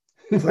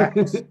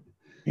 Frax.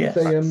 Yes.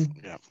 Say,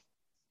 Yeah.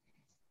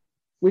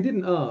 we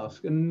didn't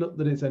ask, and not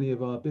that it's any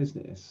of our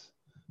business,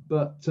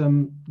 but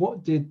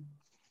what did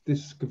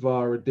this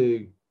Skavara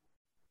do?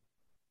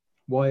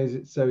 Why is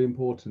it so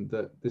important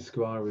that this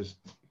Skavara is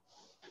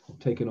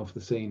taken off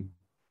the scene?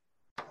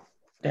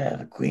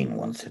 The Queen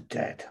wants her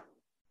dead.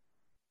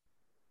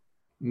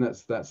 And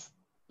that's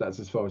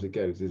as far as it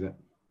goes, is it?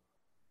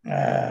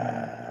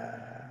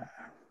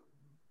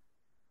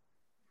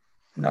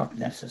 Not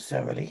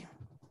necessarily.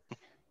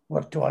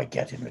 What do I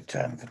get in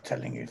return for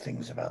telling you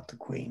things about the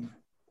Queen?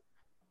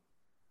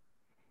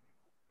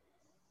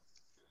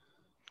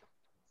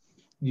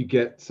 You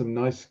get some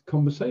nice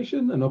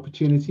conversation, an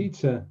opportunity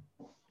to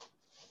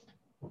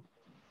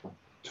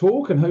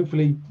talk and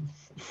hopefully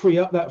free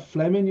up that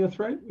phlegm in your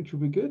throat, which will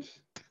be good.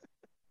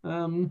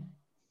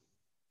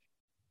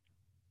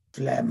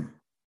 Phlegm.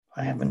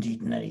 I haven't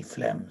eaten any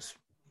phlegms.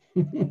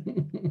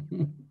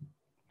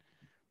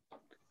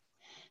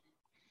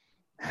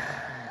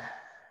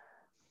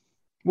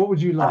 What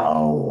would you like?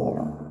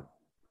 Oh,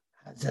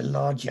 has a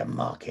larger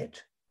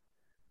market.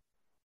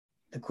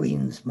 The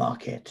Queen's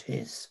market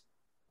is,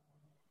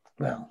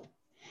 well,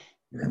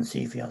 you can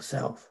see for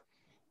yourself.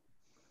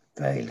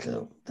 Very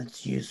little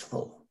that's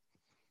useful.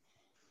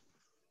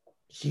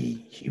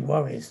 She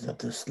worries that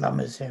the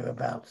slummers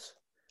hereabouts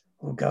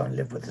will go and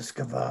live with the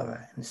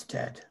Skavara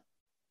instead.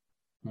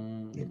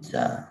 It's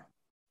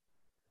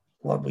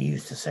what we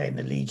used to say in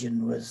the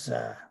Legion was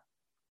a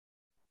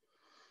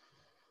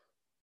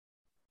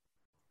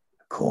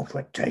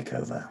corporate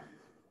takeover.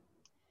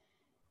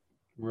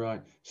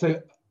 Right.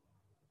 So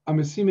I'm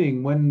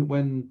assuming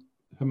when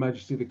Her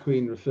Majesty the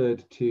Queen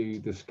referred to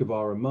the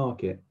Skavara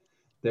market,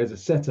 there's a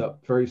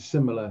setup very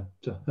similar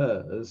to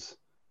hers,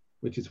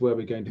 which is where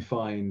we're going to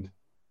find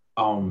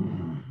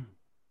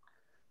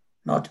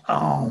Not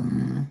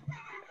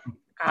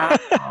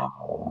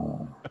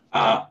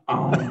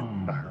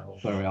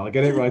Sorry, I'll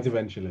get it right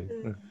eventually.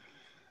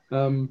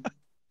 And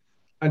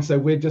so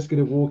we're just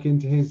going to walk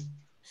into his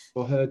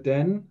or her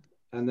den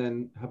and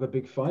then have a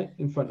big fight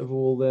in front of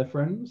all their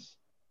friends.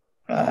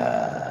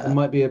 There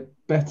might be a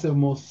better,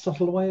 more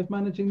subtle way of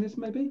managing this,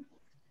 maybe.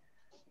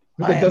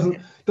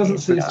 It doesn't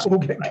see us all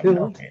get killed.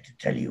 I'm not here to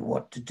tell you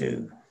what to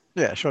do.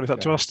 Yeah, surely it's up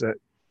to us to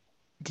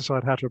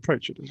decide how to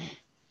approach it, isn't it?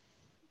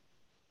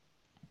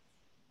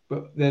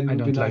 But then I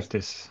don't like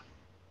this.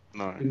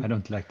 No. I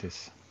don't like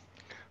this.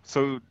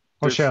 So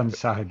Hoshan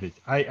Sahibit,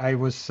 I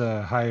was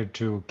hired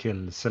to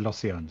kill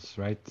Selosians,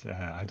 right?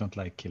 I don't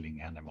like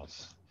killing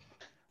animals.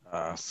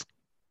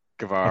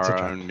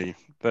 Skavara only.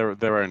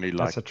 They're only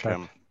like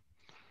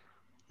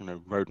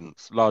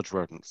rodents, large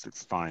rodents.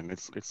 It's fine.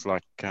 It's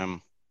like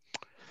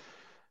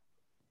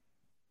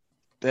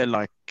they're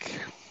like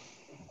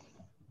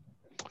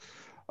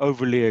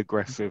overly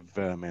aggressive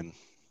vermin.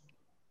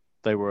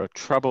 They were a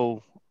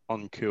trouble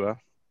on Kua.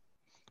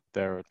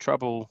 They're a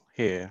trouble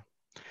here.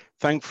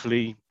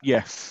 Thankfully,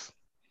 yes,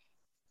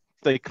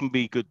 they can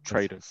be good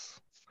traders.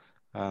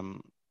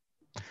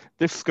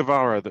 This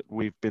Skavara that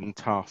we've been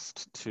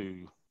tasked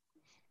to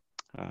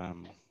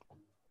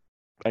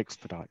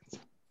expedite,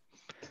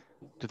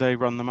 do they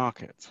run the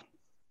market?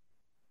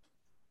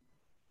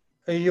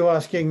 Are you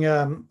asking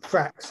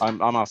Frax?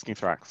 I'm asking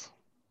Thrax.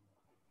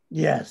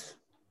 Yes.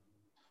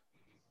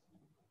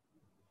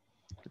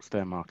 It's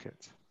their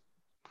market.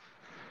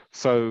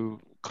 So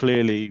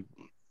clearly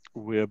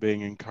we're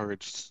being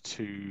encouraged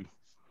to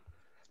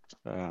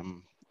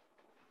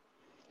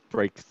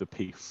break the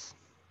peace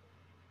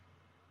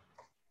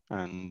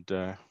and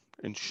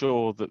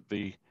ensure that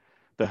the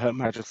Her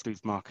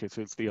Majesty's market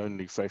is the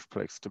only safe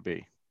place to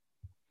be.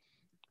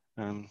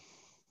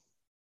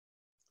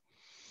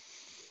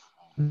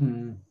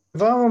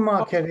 Skavara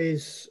market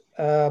is,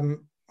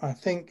 I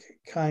think,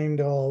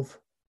 kind of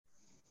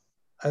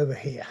over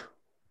here.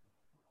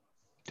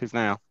 It is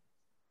now.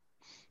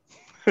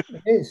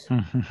 It is.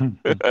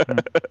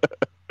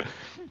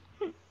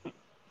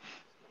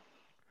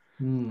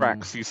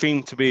 Thrax, you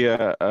seem to be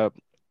a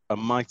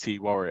mighty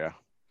warrior.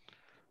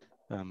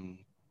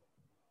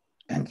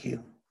 Thank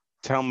you.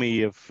 tell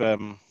me of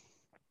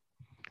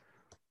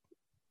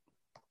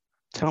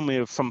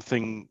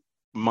something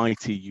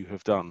mighty you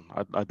have done.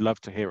 I'd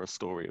love to hear a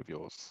story of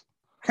yours.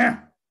 Huh.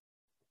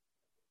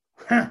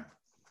 Huh.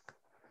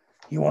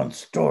 You want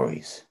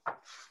stories?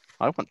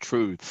 I want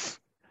truths.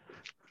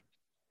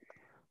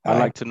 I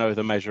like to know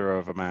the measure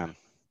of a man.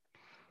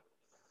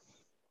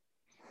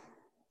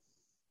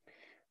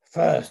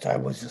 First, I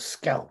was a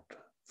scout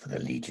for the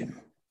Legion.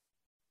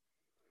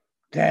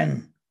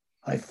 Then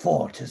I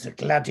fought as a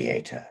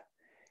gladiator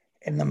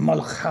in the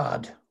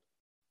Mulkhad.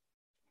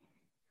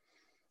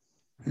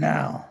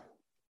 Now,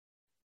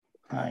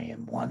 I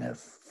am one of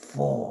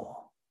 4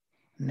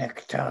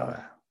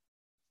 Nekatra.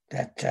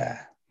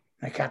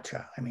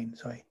 Nekatra, I mean,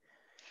 sorry.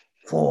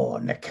 4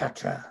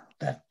 Nekatra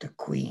that the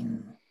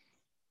Queen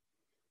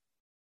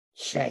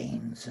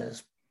chains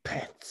as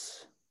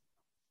pets.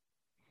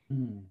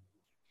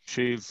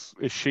 Is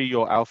she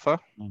your alpha?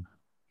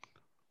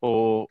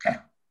 Or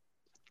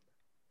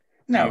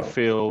no, do you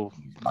feel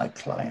my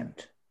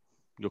client?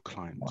 Your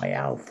client. My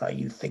alpha,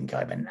 you think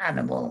I'm an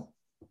animal?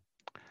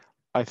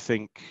 I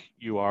think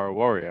you are a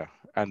warrior,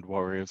 and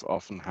warriors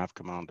often have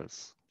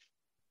commanders.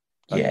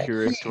 I'm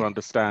curious to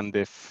understand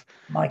if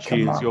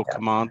she is your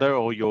commander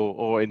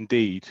or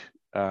indeed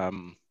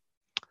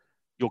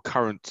your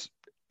current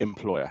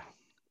employer.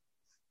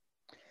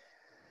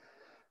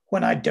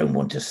 When I don't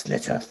want to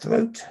slit her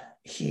throat,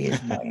 she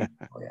is my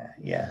employer,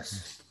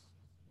 yes.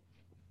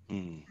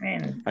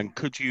 And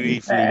could you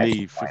easily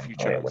leave if you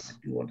chose?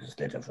 You want to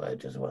slit her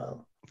throat as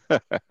well.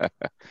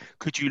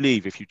 Could you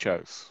leave if you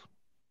chose?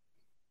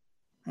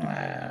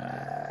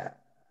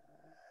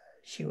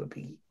 She would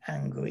be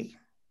angry.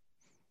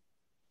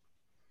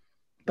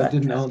 But I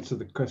didn't answer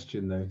the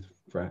question though,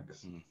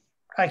 Frax.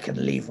 I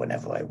can leave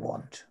whenever I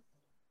want.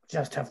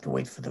 Just have to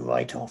wait for the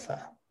right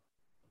offer.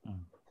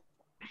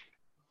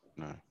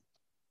 No.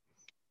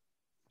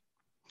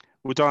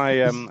 Would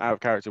I, out of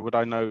character, would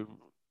I know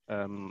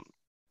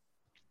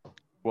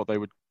what they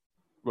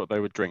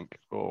would drink,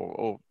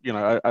 or you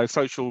know, a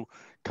social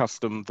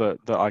custom that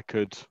I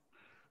could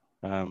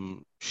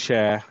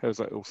share as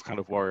also kind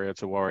of warrior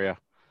to warrior?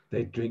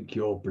 They drink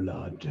your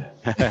blood.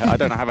 I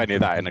don't have any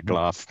of that in a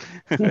glass.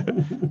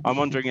 I'm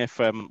wondering if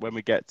when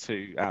we get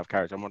to out of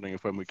character, I'm wondering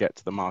if when we get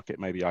to the market,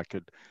 maybe I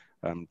could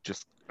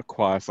just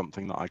acquire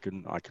something that I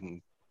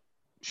can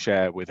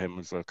share with him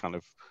as a kind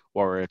of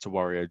warrior to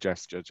warrior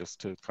gesture, just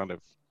to kind of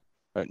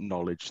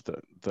acknowledge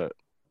that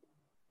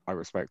I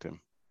respect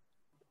him.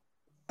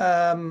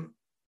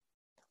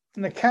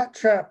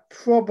 Nekatra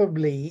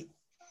probably,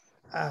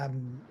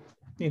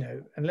 you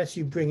know, unless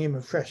you bring him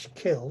a fresh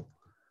kill,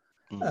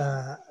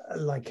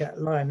 like a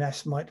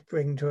lioness might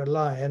bring to a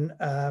lion,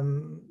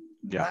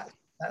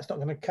 that's not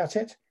going to cut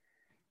it.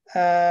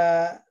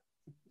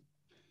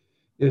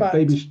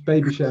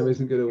 Baby shower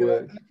isn't going to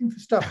work. Looking for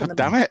stuff in the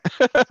Damn it!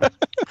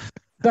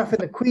 Stuff in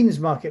the Queen's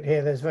market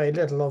here. There's very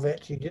little of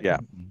it. You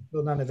didn't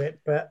feel none of it,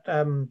 but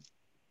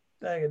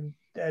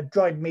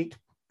dried meat,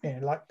 you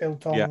know, like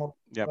biltong.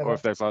 Or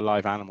if there's a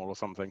live animal or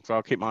something. So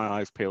I'll keep my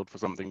eyes peeled for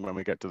something when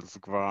we get to the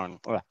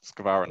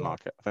Skavaran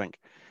market, I think.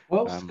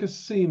 Whilst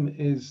Kasim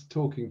is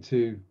talking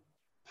to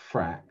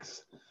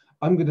Frax,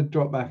 I'm going to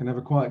drop back and have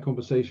a quiet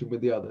conversation with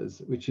the others,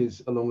 which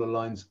is along the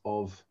lines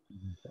of,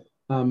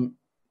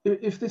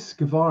 if this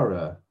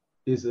Skavara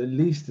is at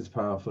least as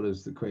powerful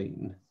as the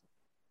Queen,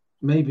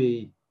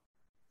 maybe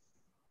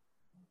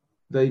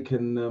they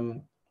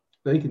can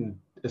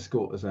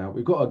escort us out.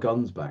 We've got our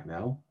guns back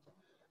now.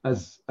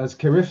 As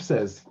Karif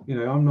says, you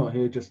know, I'm not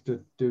here just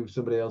to do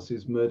somebody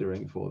else's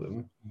murdering for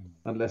them,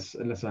 unless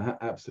I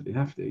absolutely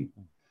have to.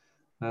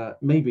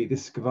 Maybe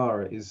this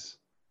Skavara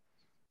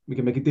we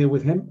can make a deal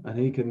with him and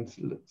he can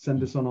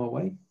send us on our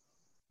way.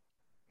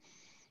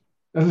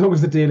 As long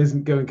as the deal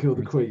isn't go and kill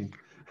the Queen.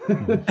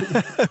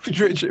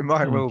 Which it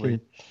might well be.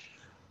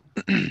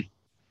 You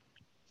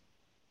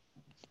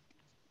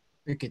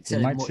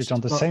might sit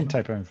on the same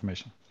type of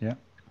information. Yeah.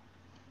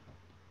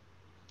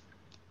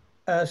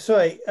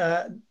 Sorry,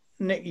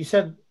 Nick, you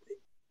said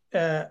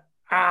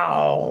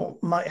owl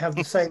might have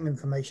the same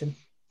information.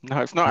 No,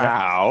 it's not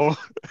owl.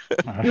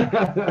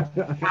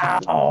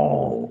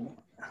 Ow.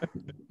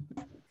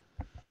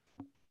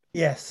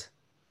 Yes.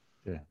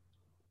 Yeah.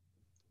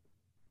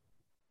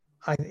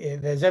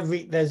 There's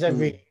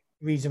every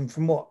reason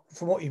from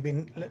what you've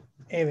been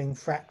hearing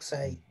Frax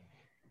say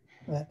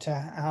that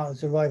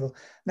ours arrival.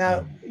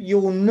 Now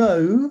you'll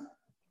know,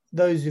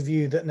 those of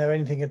you that know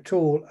anything at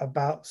all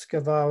about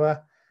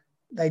Skavara,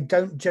 they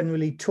don't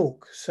generally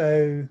talk,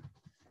 so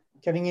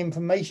getting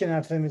information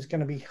out of them is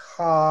going to be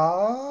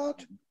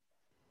hard.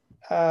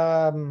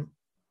 The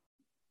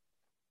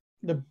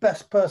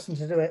best person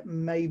to do it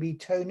may be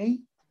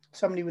Tony,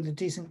 somebody with a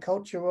decent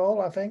culture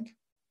roll, I think.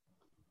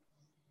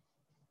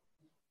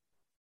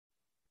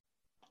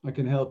 I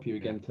can help you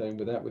again, Tone,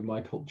 with that, with my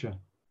culture.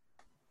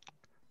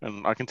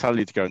 And I can tell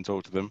you to go and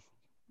talk to them,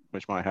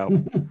 which might help.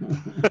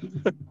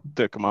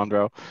 Do a command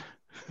roll.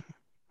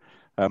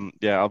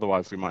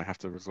 Otherwise we might have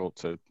to resort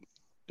to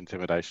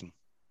intimidation.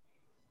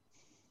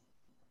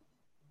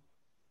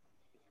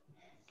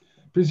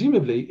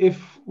 presumably,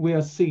 if we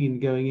are seen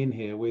going in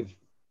here with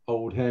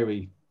old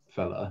hairy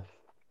fella,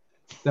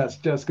 that's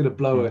just going to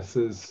blow us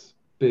as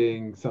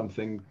being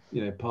something,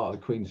 part of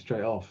the Queen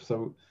straight off.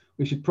 So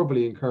we should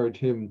probably encourage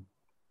him.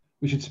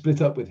 We should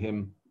split up with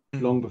him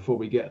long before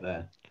we get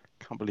there.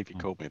 Can't believe you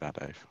called me that,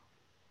 Dave.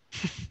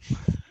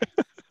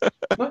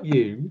 Not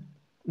you.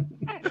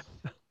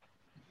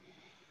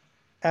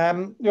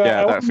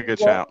 Yeah, that's a good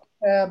shout.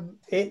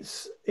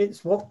 It's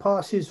what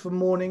passes for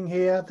morning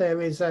here.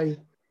 There is a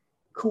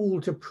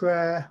call to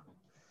prayer.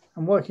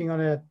 I'm working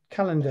on a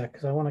calendar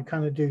because I want to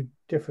kind of do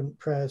different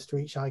prayers to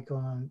each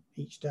icon on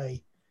each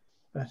day.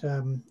 But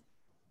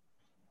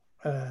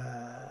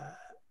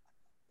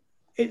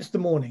it's the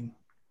morning.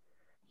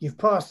 You've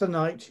passed the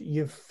night.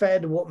 You've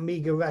fed what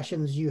meager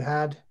rations you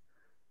had.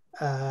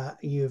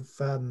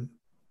 You've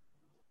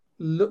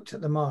looked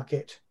at the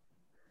market.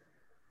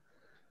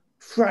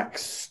 Frax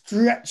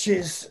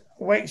stretches,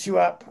 wakes you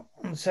up,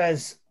 and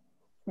says,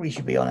 "We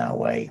should be on our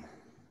way."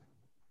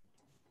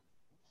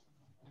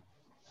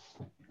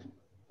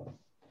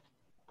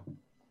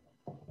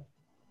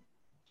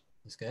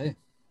 Let's go.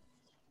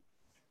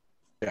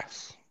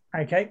 Yes.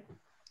 Okay.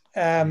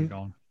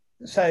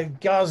 So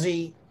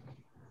Ghazi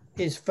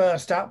is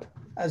first up,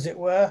 as it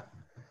were,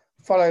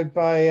 followed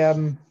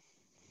by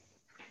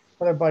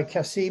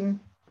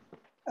Kasim.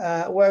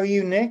 Where are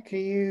you, Nick? Are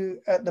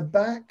you at the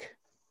back?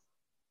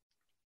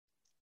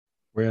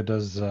 Where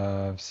does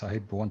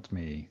Sahib want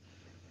me?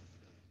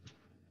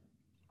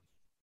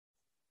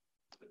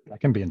 I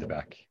can be in the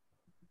back.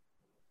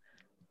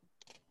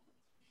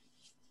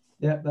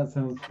 Yeah, that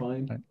sounds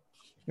fine.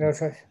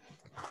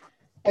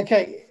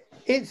 Okay,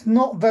 it's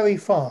not very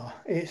far.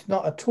 It's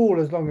not at all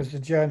as long as the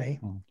journey.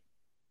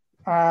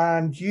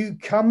 And you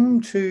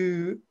come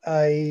to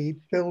a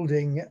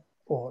building,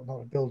 or not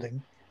a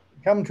building,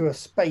 you come to a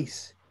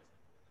space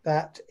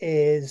that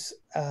is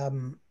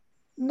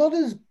not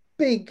as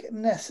big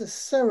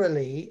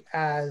necessarily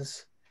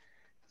as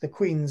the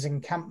Queen's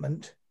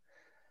encampment.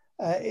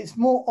 It's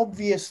more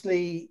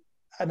obviously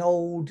an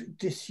old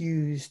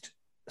disused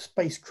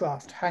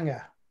spacecraft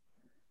hangar.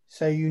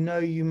 So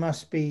you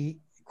must be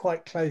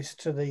quite close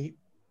to the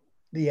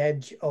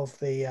edge of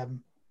the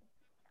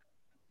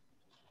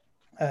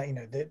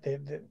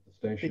the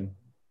station.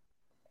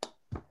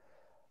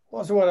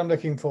 What's the word I'm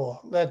looking for?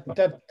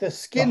 The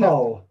skin the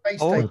of the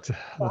space station.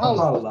 The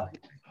hull.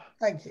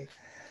 Thank you.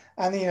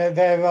 And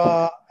there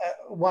are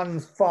at one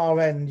far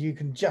end you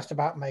can just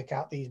about make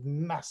out these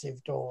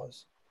massive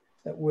doors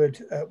that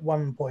would at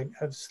one point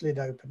have slid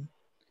open.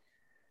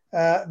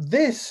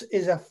 This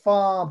is a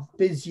far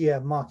busier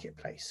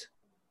marketplace,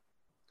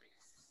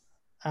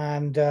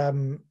 and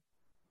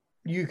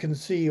you can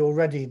see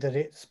already that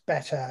it's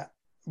better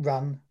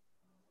run.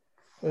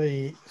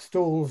 The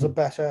stalls are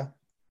better.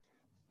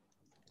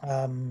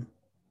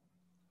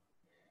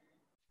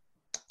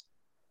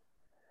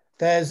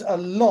 There's a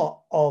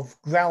lot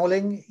of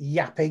growling,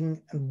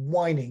 yapping, and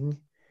whining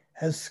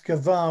as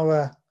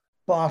Skavara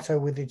barter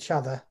with each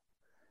other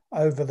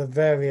over the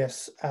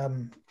various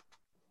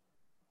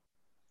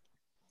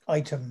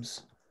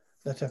items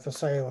that are for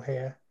sale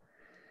here.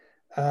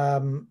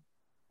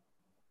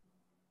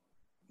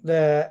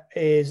 There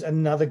is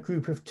another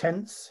group of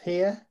tents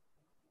here,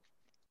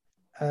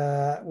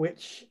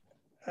 which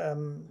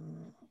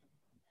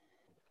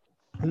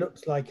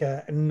looks like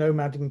a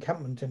nomad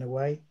encampment in a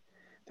way.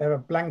 There are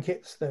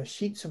blankets, there are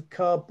sheets of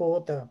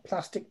cardboard, there are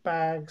plastic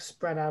bags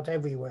spread out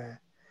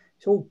everywhere.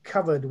 It's all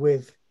covered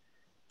with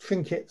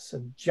trinkets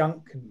and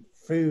junk and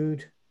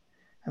food,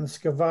 and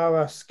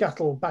Skavara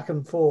scuttle back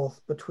and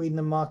forth between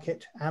the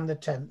market and the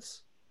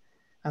tents.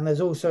 And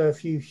there's also a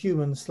few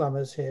human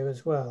slummers here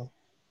as well.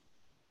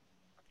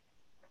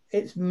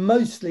 It's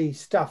mostly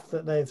stuff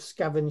that they've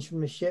scavenged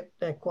from the ship.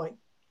 They're quite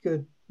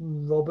good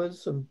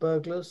robbers and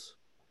burglars.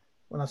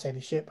 When I say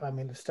the ship, I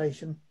mean the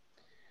station.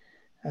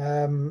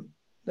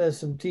 There's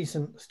some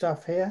decent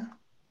stuff here.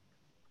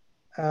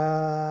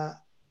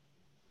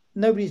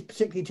 Nobody's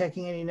particularly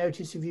taking any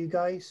notice of you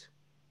guys.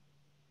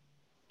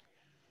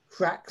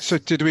 Frax. So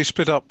did we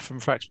split up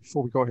from Frax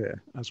before we got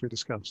here, as we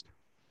discussed?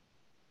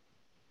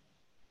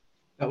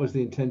 That was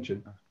the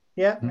intention.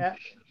 Yeah.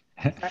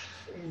 Frax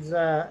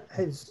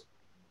is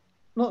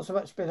not so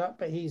much split up,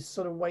 but he's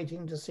sort of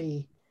waiting to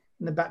see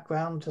in the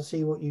background to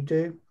see what you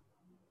do.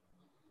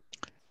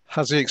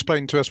 Has he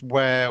explained to us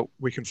where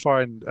we can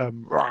find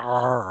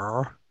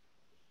how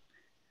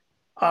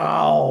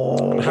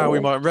we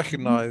might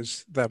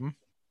recognise them?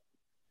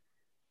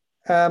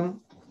 Well,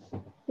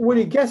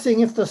 you're guessing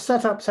if the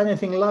setup's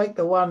anything like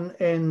the one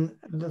in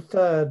the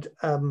third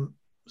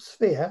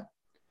sphere,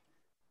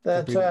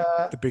 that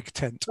the big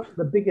tent,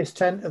 the biggest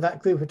tent of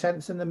that group of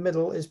tents in the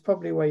middle is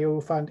probably where you'll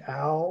find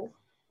Owl.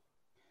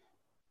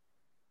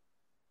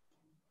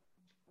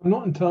 I'm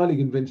not entirely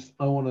convinced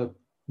I want to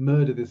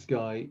murder this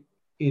guy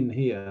in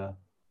here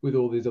with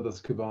all these other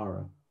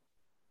Skavara.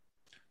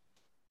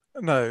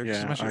 No,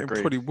 because it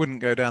probably wouldn't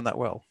go down that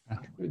well.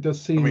 It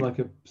does seem like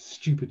a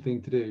stupid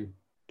thing to do.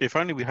 If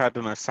only we had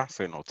an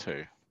assassin or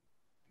two.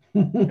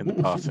 in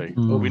the party.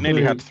 Or We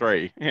nearly had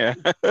 3. 3. Yeah.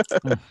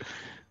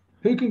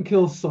 Who can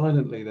kill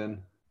silently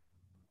then?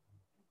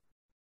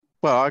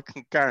 Well, I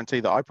can guarantee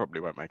that I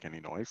probably won't make any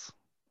noise.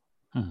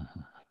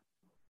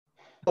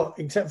 Oh,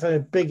 except for a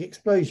big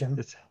explosion.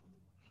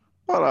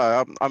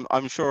 Well,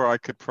 I'm sure I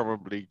could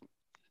probably,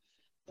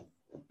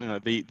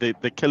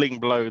 the killing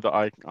blow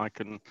that I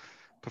can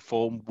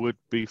perform would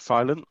be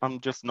silent. I'm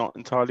just not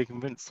entirely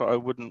convinced that I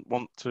wouldn't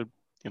want to,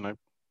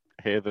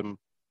 hear them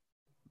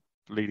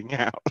bleeding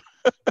out,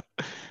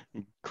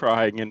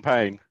 crying in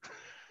pain.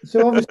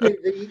 So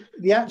obviously,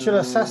 the actual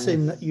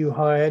assassin that you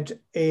hired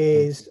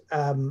is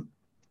a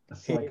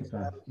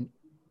psychopath.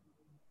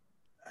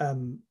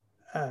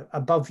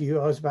 Above you.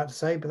 I was about to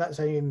say, but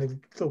that's only in the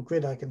little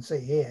grid I can see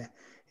here.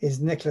 Is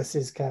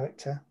Nicholas's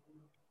character?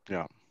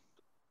 Yeah.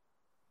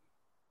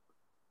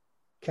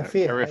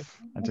 Kafir. Karif.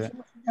 What's the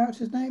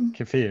character's name?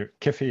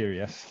 Kefir,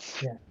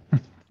 yes. Yeah.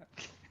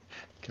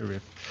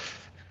 Karif.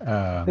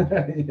 Yeah.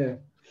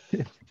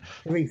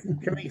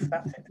 Karif,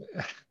 that's it.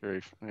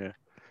 Karif, yeah.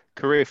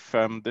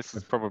 Karif, this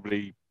is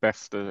probably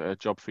best a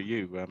job for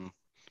you.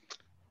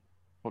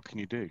 What can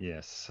you do?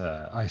 Yes,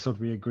 I thought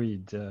we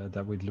agreed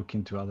that we'd look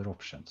into other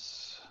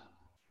options.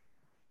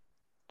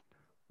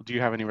 Do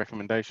you have any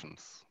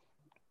recommendations?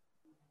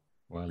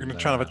 Well, We're going to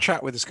try and have a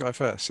chat with this guy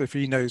first, see if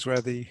he knows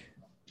where the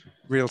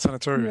real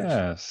sanatorium is.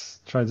 Yes,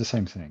 try the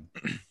same thing.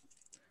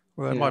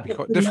 Well, that might be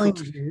quite Remind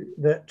difficult. you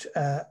that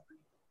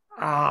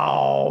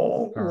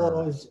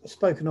was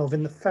spoken of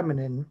in the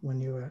feminine when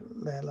you were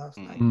there last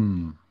night.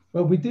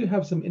 Well, we do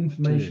have some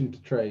information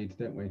to trade,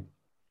 don't we?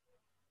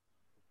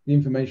 The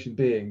information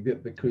being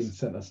that the Queen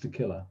sent us to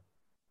kill her.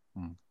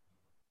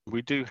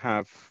 We do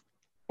have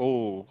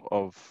all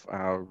of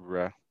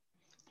our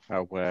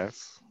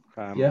wares.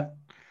 Yeah.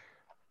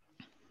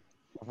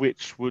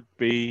 Which would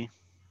be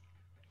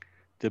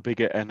the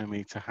bigger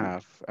enemy to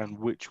have, and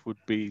which would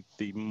be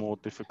the more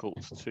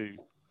difficult to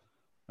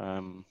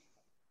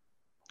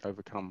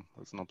overcome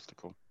as an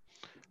obstacle?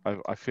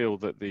 I feel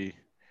that the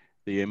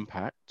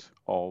impact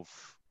of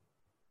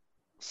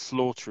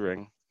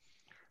slaughtering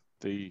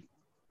the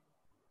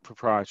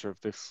proprietor of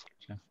this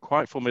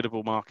quite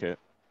formidable market,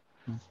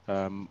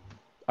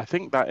 I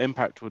think that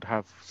impact would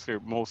have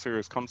more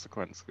serious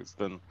consequences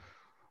than,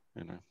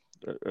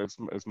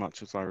 as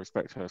much as I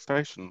respect her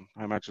station,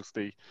 Her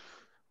Majesty,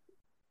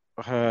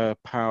 her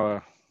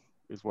power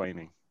is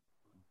waning,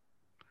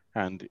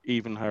 and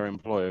even her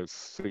employers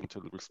seem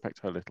to respect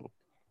her little.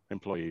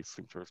 Employees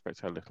seem to respect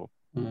her little.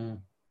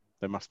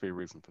 There must be a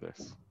reason for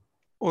this.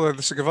 Although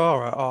the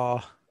Sagavara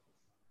are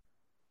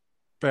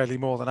barely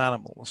more than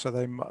animals, so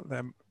they're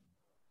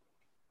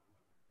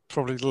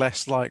probably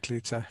less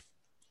likely to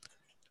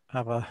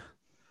have a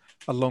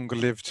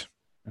longer-lived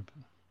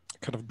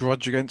kind of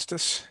grudge against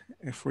us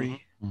if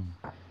we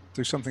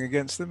do something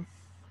against them.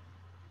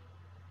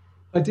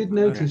 I did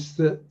notice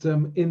that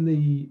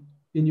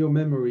in your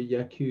memory,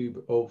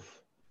 Yakub, of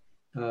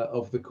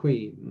the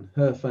Queen,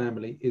 her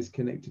family is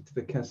connected to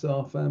the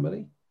Kassar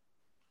family.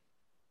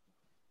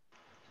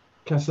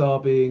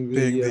 Kassar being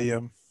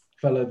the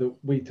fellow that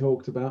we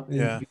talked about,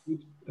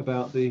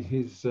 about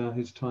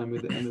his time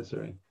with the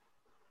emissary.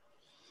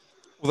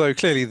 Although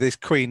clearly this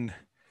Queen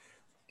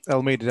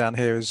Elmida down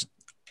here is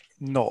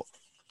not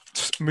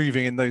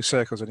moving in those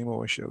circles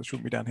anymore, she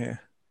wouldn't be down here.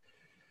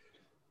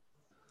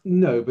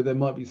 No, but there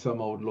might be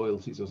some old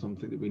loyalties or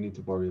something that we need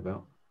to worry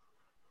about.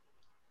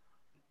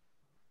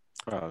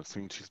 I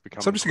think she's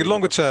become. So I'm just thinking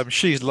longer term,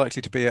 she's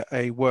likely to be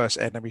a worse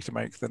enemy to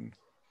make than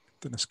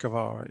a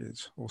Skavara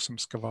is, or some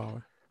Skavara,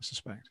 I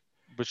suspect.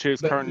 But she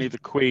is currently the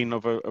queen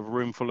of a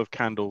room full of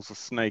candles, a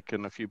snake,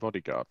 and a few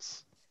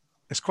bodyguards.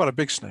 It's quite a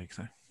big snake,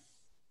 though.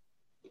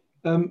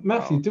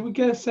 Matthew, do we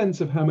get a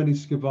sense of how many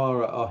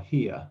Skavara are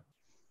here?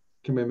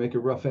 Can we make a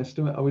rough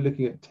estimate? Are we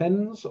looking at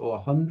tens or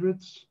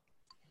hundreds?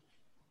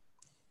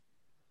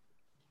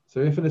 So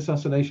if an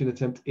assassination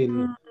attempt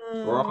in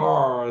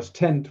Rahar's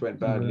tent went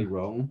badly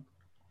wrong,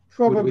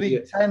 probably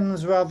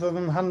tens rather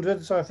than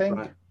hundreds, I think.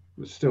 Right.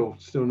 Still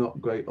not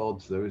great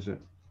odds, though, is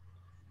it?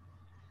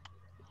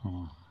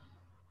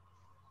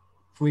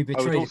 If we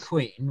betray the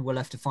Queen, we'll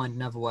have to find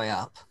another way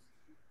up.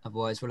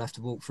 Otherwise, we'll have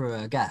to walk through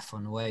a gaff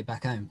on the way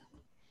back home.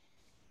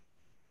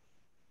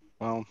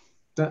 Well,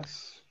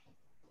 that's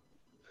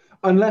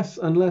unless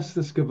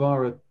the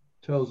Skavara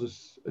tells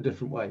us a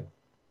different way.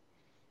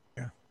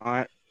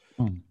 Yeah.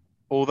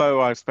 Although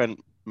I've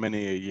spent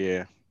many a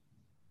year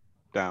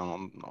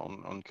down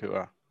on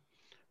Kua,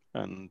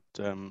 and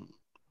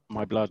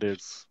my blood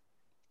is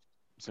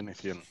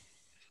Zenithian.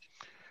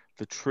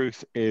 The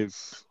truth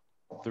is,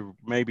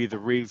 maybe the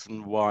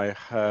reason why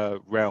her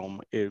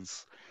realm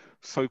is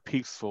so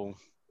peaceful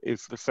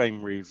is the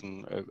same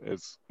reason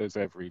as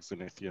every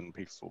Zenithian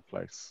peaceful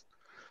place.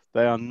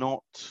 They are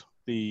not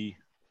the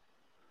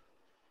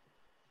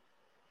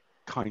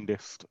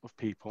kindest of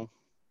people,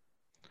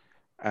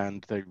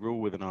 and they rule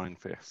with an iron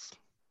fist.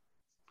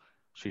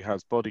 She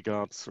has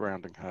bodyguards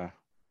surrounding her,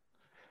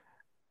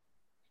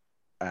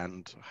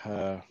 and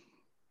her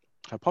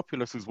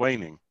populace is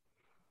waning.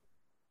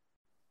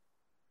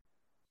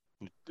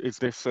 Is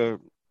this a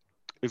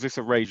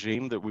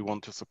regime that we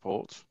want to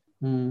support?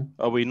 Mm.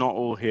 Are we not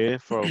all here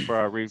for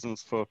our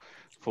reasons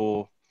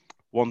for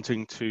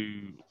wanting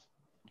to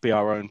be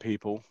our own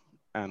people?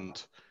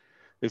 And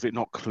is it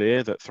not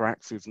clear that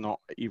Thrax is not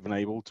even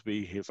able to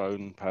be his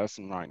own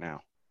person right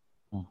now?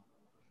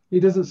 He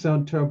doesn't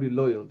sound terribly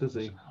loyal, does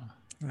he?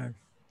 No.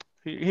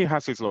 He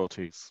has his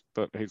loyalties,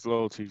 but his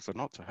loyalties are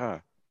not to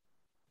her.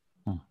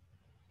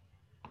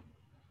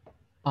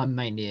 I'm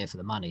mainly here for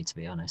the money, to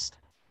be honest.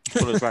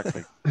 Well,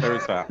 exactly. There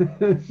is that.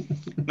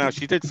 Now,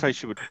 she did say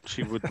she would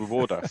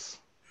reward us.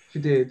 She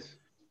did.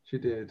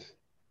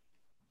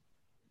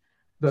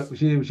 But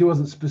she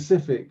wasn't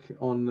specific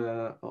on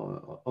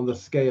the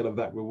scale of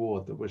that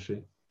reward, was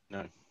she?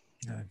 No.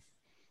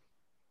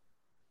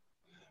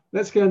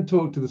 Let's go and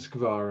talk to the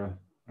Skvara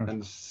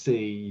and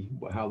see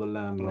how the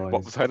land lies.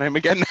 What was her name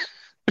again?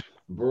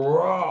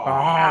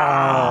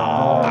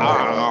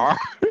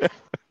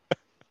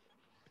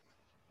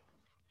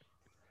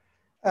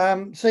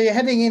 So you're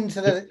heading into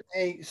the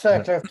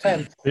Circle of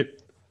 10.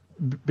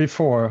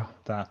 Before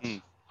that,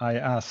 I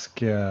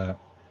ask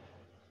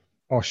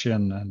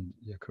Ocean and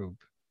Jakub,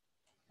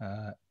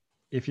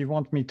 if you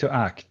want me to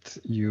act,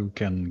 you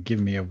can give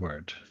me a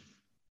word.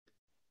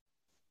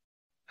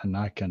 And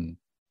I can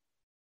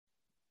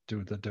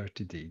do the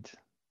dirty deed.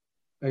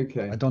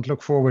 Okay. I don't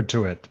look forward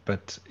to it,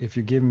 but if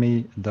you give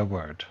me the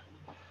word,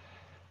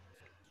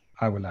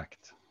 I will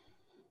act.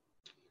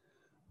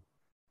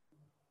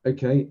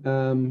 Okay.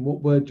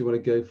 What word do you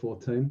want to go for,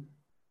 Tone?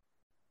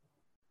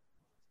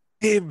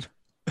 Him.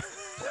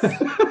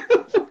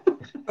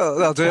 Oh,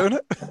 that'll do it, won't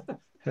it?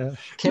 Yeah.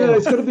 No,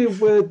 it's got to be a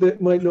word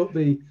that might not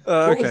be.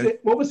 Okay.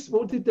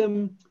 What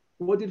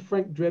did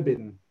Frank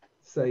Drebin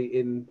say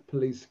in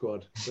Police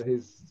Squad for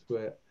his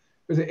swear?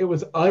 It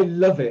was I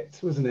love it,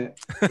 wasn't it?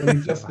 When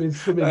he'd just been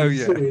swimming in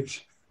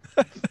sewage.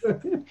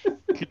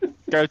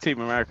 Go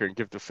Team America and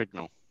give the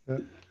signal.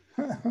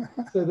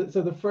 So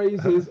the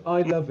phrase is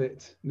I love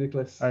it,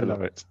 Nicholas. I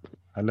love it.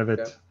 I love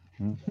it.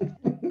 Yeah.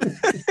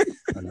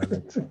 I love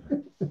it.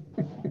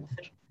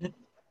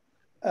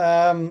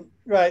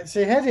 Right, so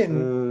you head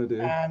in,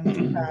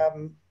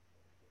 and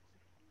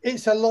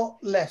it's a lot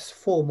less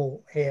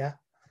formal here.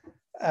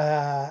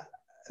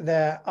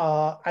 There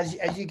are, as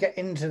you get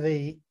into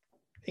the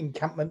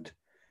encampment,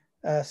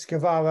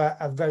 Skvara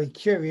are very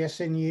curious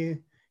in you.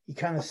 You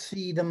kind of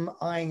see them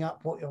eyeing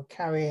up what you're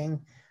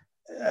carrying.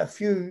 A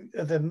few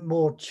of the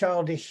more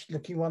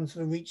childish-looking ones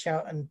will reach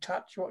out and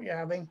touch what you're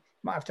having.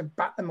 Might have to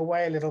bat them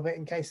away a little bit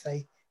in case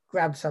they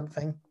grab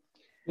something.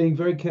 Being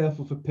very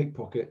careful for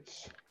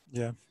pickpockets.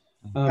 Yeah.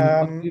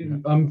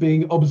 I'm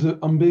being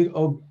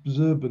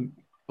observant.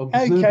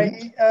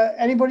 Okay.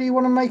 Anybody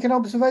want to make an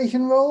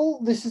observation roll?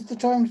 This is the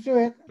time to do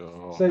it.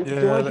 So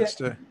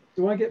Yeah,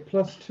 do I get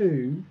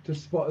 +2 to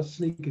spot a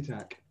sneak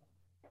attack?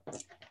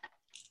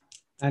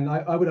 And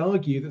I would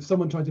argue that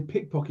someone trying to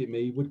pickpocket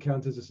me would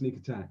count as a sneak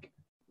attack.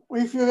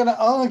 Well, if you're going to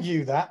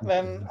argue that,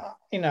 then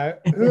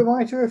who am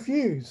I to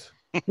refuse?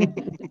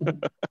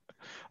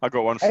 I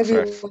got one success.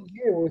 Everyone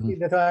here will see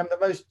that I am the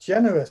most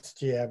generous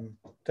GM,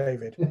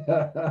 David.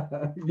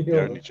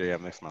 You're only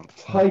GM this month.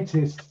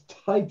 Tightest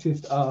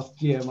ass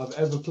GM I've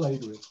ever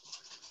played with.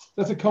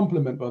 That's a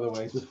compliment, by the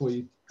way, before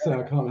you say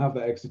I can't have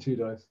that extra 2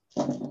 dice.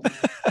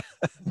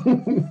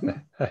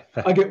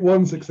 I get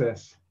 1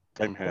 success.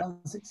 Same here.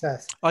 1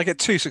 success. I get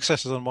 2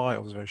 successes on my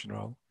observation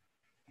roll.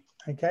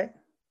 Okay.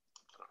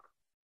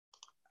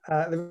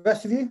 The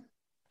rest of you?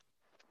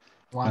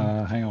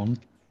 1. Hang on.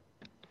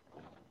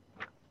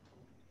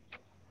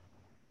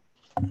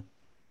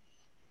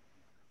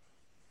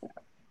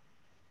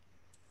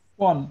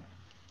 One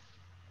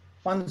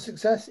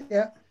success,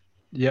 yeah.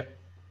 Yep.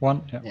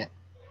 1. Yeah. Yeah.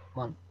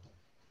 1.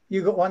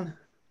 You got 1.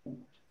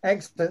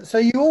 Excellent. So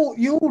you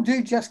all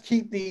do just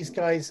keep these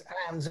guys'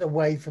 hands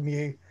away from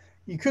you.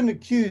 You couldn't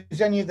accuse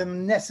any of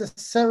them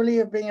necessarily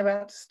of being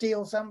about to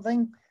steal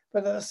something,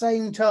 but at the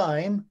same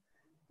time,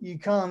 you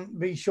can't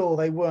be sure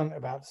they weren't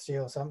about to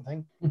steal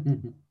something.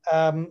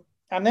 And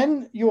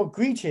then you're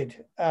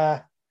greeted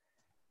by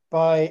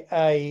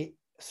a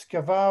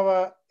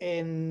Skvara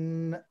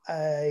in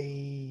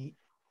a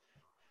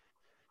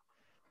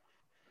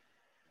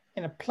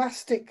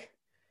plastic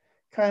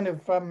kind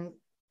of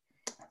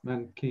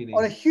Mankini.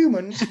 on a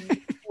human, you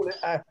call it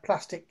a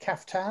plastic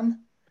kaftan.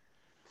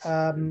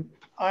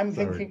 I'm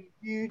thinking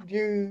you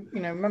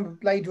remember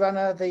Blade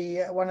Runner,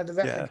 the one of the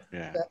replicas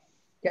that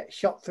get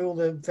shot through all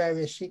the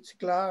various sheets of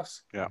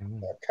glass. Yeah,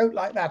 a coat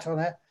like that on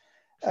her.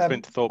 She's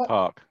been to Thorpe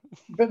Park,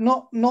 but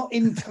not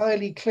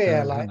entirely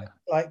clear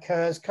like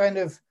hers, kind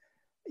of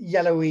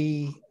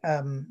yellowy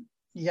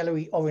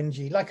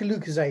orangey, like a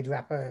Lucozade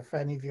wrapper. If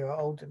any of you are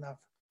old enough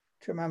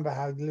to remember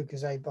how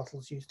Lucozade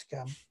bottles used to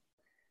come.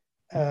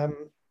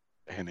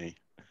 Henny.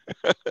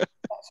 That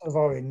sort of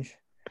orange.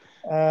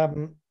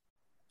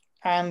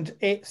 And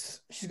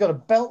she's got a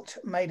belt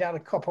made out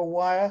of copper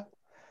wire.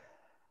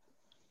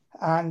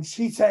 And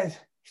she says,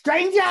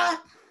 "Stranger,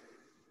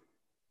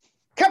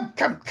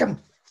 come.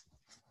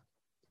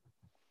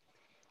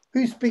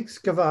 Who speaks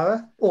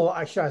Skvara?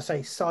 Or should I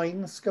say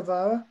sign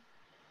Skvara?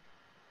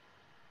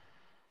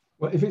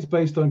 Well, if it's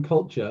based on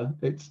culture,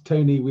 it's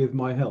Tony with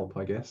my help,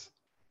 I guess.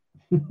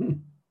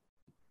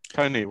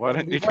 Tony, why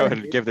don't you go ahead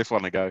and give this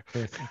one a go?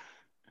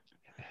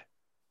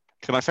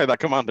 Can I say that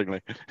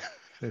commandingly?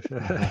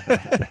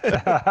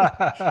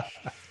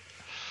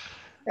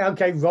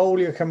 Okay, roll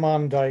your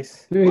command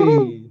dice.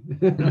 Hey.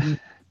 It's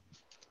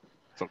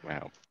not gonna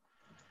help.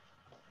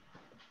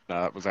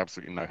 No, that was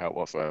absolutely no help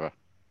whatsoever.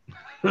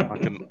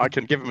 I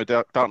can give him a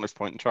darkness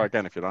point and try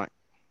again if you like.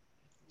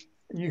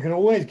 You can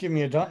always give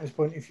me a darkness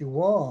point if you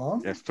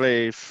want. Yes,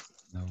 please.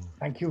 No.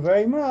 Thank you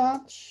very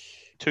much.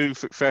 2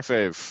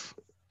 successes.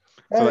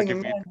 So that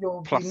gives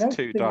you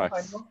 +2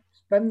 dice. I'm not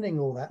spending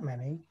all that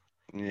many.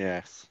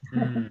 Yes.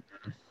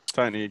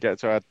 Tony, you get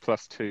to add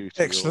 +2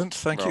 to Excellent, your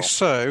thank you. roll.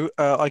 So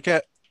I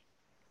get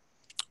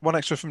 1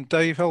 extra from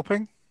Dave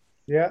helping,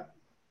 Yeah.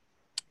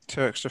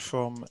 2 extra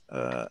from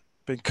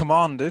being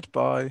commanded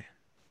by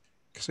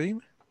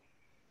Kasim,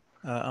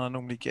 and I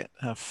normally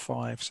have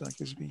 5, so that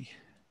gives me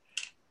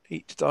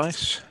 8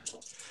 dice.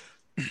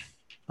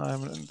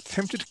 I'm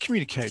attempting to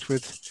communicate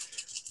with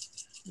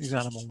these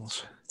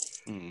animals.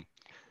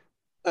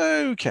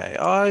 Okay,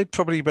 I'd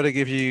probably better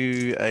give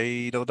you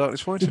another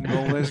darkness point and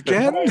roll those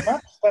again.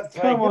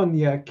 Come on,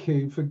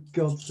 Yaku, for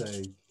God's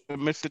sake.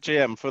 Mr.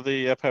 GM, for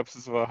the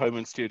purposes of our home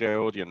and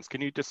studio audience,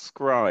 can you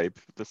describe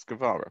the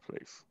Skavara,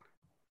 please?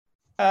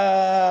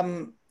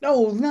 Oh,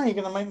 now you're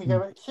going to make me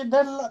go.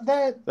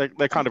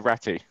 They're kind of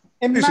ratty.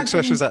 Two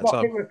successes that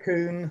Rocket time.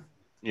 Raccoon,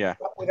 Yeah.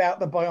 but without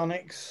the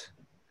bionics.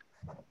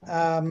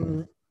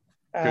 Raccoons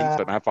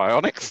don't have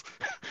bionics.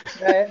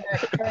 They're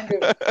kind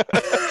of.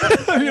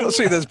 Have you not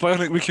seen those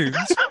bionic raccoons?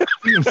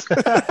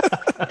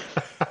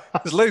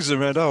 There's loads of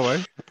them around our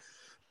way.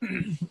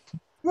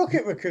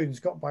 Rocket Raccoon's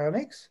got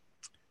bionics.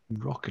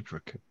 Rocket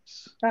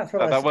raccoons. That's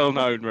what I That said.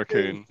 well-known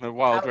raccoon, the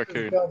wild Out of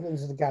raccoon.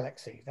 Guardians of the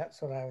Galaxy.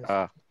 That's what I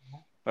was.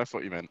 That's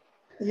what you meant.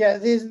 Yeah,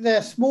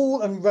 they're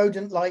small and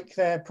rodent-like.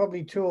 They're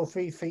probably 2 or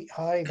 3 feet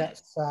high.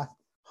 That's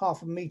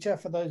half a meter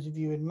for those of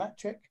you in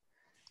metric.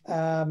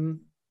 Half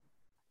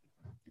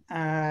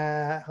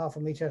a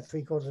meter,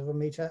 3/4 of a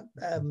meter.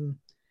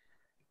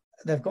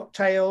 They've got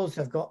tails.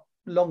 They've got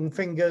long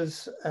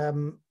fingers.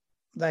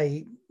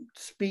 They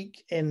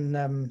speak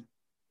in.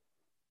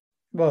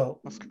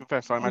 Well, Let's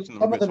confess, I imagine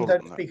some of them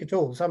don't that. speak at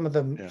all. Some of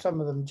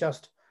them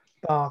just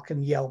bark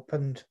and yelp,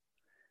 and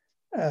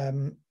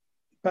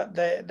but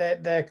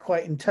they're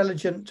quite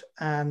intelligent,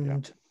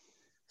 and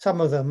some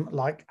of them,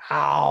 like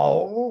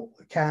owl,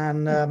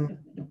 can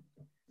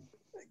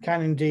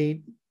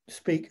indeed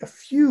speak a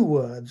few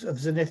words of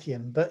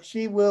Zenithian, but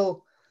she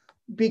will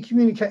be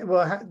communicating.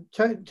 Well,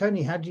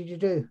 Tony, how did you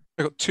do?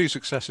 I got 2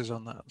 successes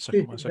on that.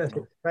 Second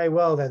roll. Very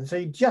well then. So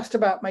you're just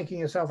about making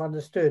yourself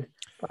understood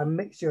by a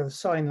mixture of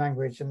sign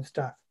language and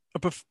stuff.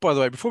 But by the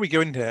way, before we go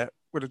in here,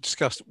 we'll have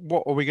discussed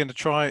what are we going to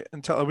try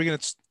and tell. Are we going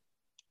to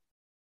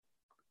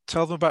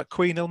tell them about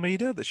Queen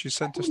Elmida that she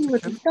sent us to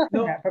kill?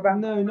 Not yet. Before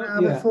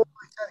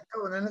I said,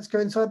 go on, then let's go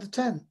inside the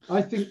tent.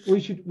 I think we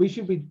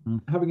should be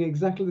having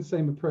exactly the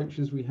same approach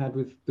as we had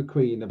with the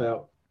Queen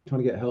about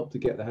trying to get help to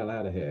get the hell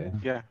out of here.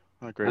 Yeah,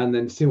 I agree. And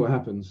then see what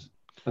happens.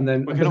 And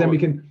then we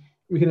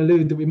can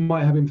allude that we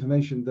might have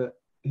information that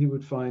she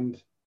would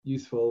find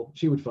useful,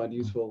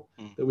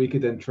 that we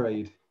could then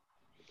trade.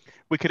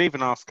 We could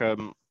even ask.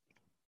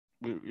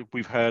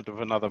 We've heard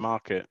of another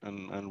market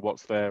and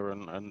what's there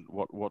and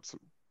what's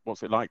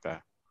it like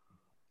there.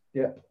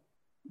 Yeah,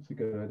 that's a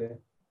good idea.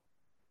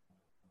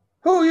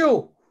 Who are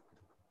you?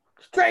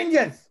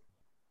 Strangers!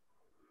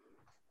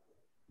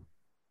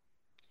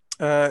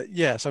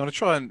 Yes, I'm going to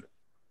try and,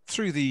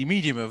 through the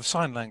medium of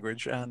sign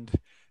language and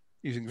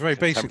using very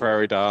basic...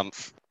 Temporary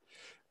dance.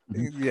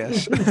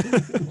 Yes.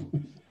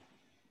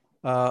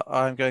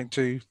 I'm going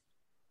to,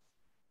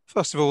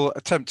 first of all,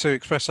 attempt to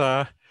express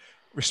our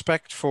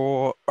respect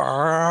for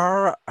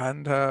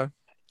and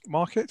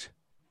market.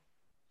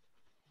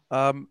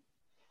 And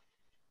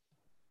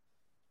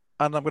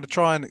I'm going to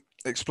try and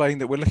explain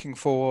that we're looking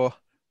for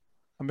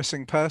a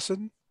missing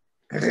person.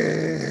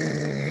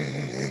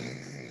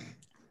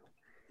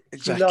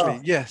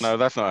 Exactly. Yes. No,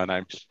 that's not her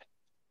name.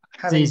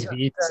 It's easy for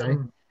you to say.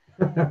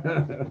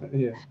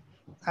 Yeah.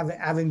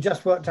 Having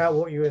just worked out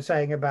what you were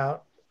saying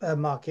about a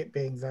market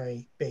being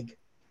very big.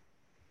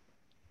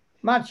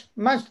 Much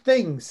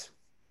things.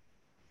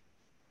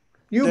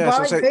 You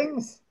buy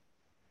things?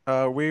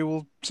 We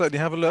will certainly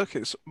have a look.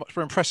 It's much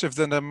more impressive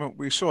than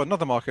we saw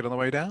another market on the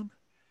way down.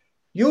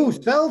 You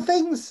sell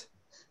things?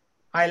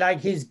 I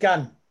like his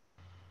gun.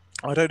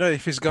 I don't know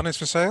if his gun is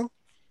for sale,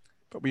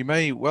 but we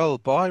may well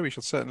buy. We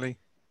shall certainly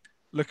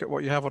look at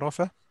what you have on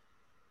offer.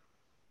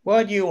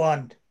 What do you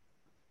want?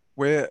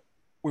 We're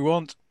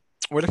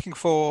looking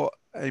for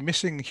a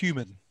missing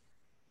human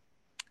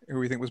who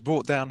we think was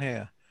brought down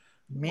here.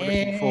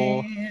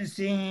 Missing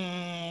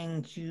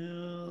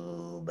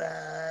human.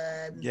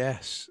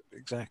 Yes,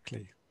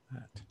 exactly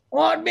that.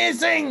 What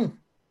missing?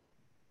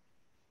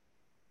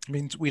 I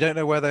mean, we don't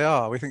know where they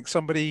are. We think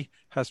somebody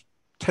has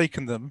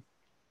taken them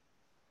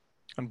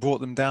and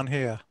brought them down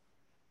here.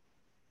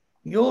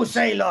 You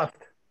say lost.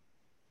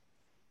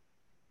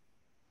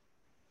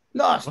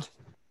 Lost. What?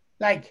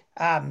 like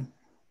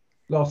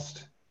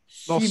Lost.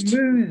 she Lost,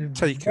 moves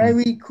taken.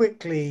 very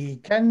quickly.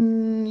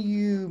 Can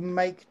you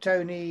make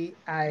Tony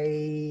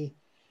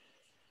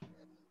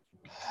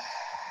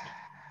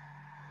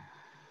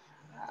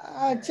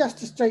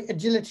just a straight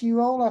agility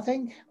roll, I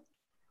think?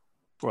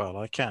 Well,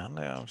 I can.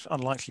 Yeah, it's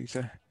unlikely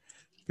to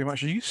be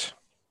much use.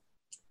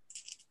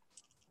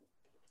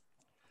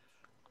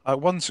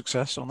 One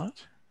success on that.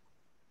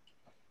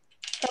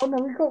 Oh no,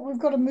 we've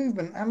got a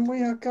movement, and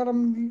we have got.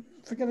 I'm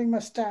forgetting my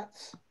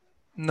stats.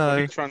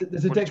 No,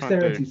 There's a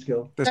dexterity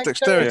skill. there's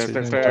Dexterity.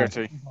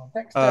 dexterity.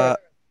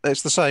 Dexterity.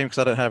 It's the same because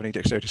I don't have any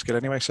dexterity skill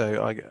anyway.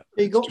 So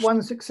You got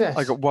one success.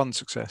 I got one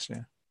success.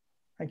 Yeah.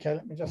 Okay,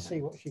 let me just see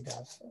what she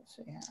does. Let's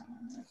see.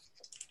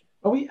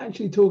 Are we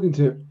actually talking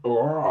to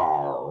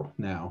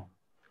now?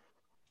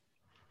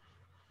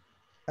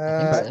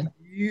 I think so.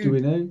 You Do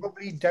we know?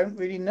 probably don't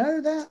really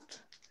know that.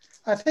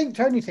 I think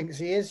Tony thinks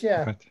he is.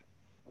 Yeah.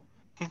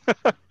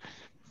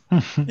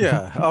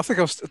 Yeah, I think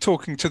I was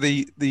talking to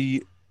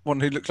the one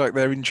who looked like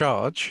they're in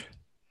charge.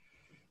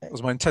 That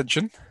was my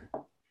intention.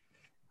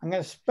 I'm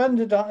going to spend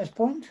a darkness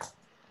point.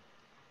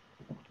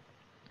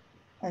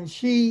 And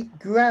she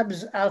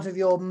grabs out of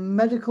your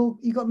medical.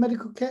 You got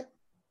medical kit?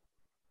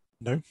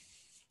 No,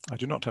 I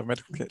do not have a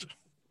medical kit.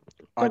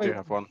 I do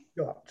have one.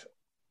 Got.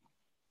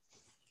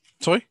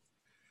 Sorry?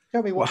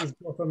 Tell me what you've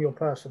got on your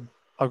person.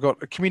 I've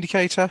got a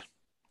communicator,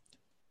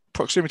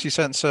 proximity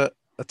sensor,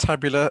 a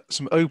tabula,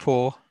 some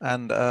opor,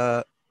 and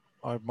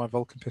my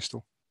Vulcan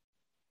pistol.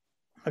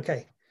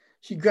 Okay.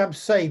 She grabs,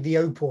 say, the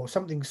opor,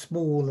 something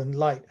small and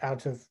light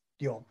out of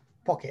your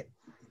pocket,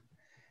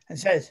 and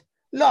says,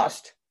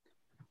 "Lost."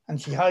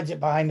 And she hides it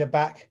behind her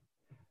back.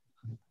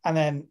 And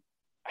then,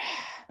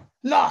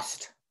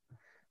 "Lost.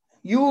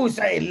 You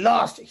say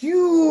lost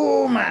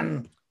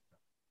human."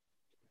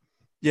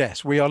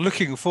 Yes, we are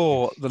looking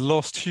for the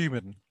lost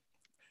human.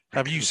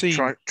 Have you seen?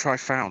 Try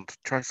found.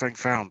 Try saying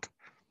found.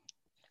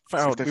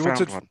 Found. See if they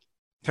found one.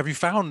 Have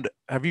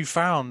you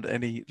found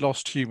any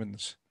lost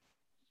humans?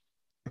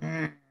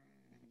 I'm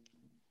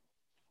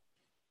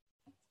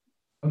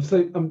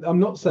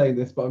not saying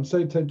this, but I'm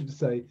so tempted to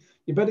say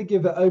you better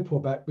give that opal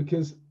back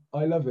because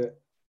I love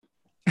it.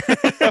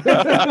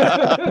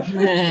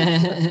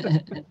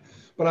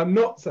 But I'm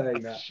not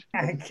saying that.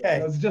 Okay.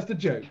 That was just a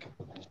joke.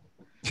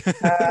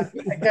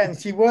 Again,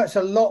 she works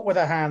a lot with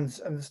her hands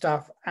and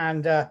stuff,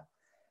 and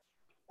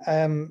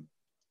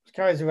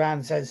carries around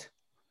and says,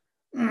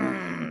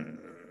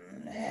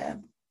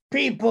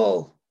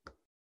 people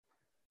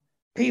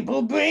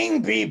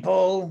bring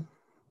people,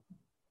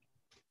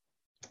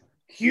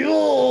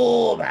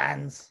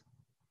 humans,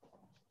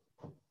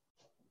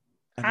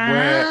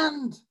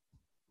 and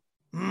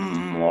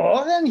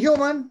more than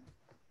human.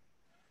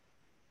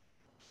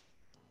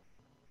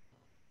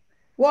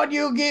 What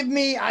you give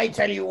me, I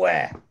tell you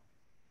where.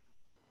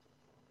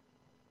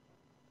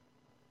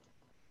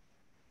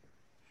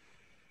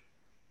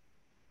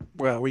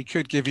 Well, we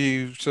could give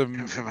you some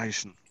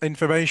information. Things.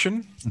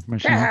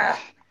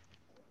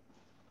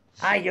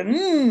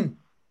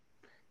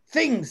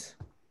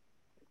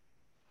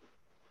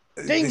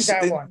 Things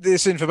I want.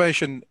 This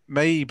information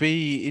may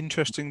be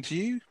interesting to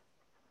you.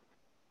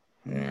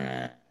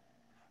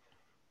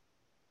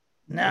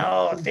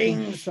 No,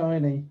 things.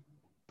 Shiny.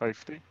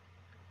 Safety.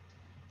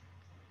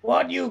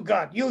 What you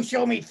got? You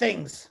show me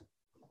things.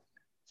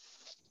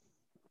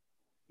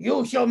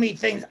 You show me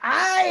things.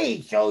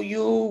 I show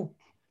you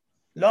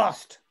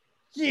lost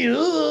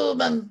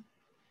human.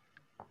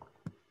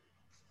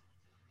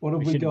 What have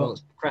we should have got?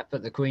 bought crap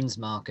at the Queen's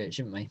Market,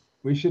 shouldn't we?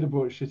 We should have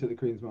bought shit at the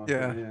Queen's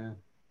Market.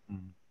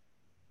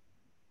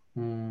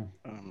 Yeah.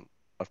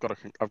 I've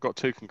got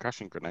 2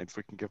 concussion grenades.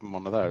 We can give them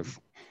one of those.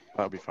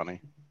 That'll be funny.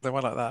 They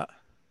went like that.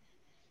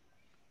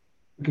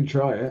 We can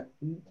try it.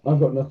 I've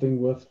got nothing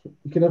worth.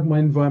 You can have my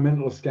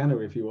environmental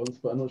scanner if you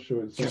want, but I'm not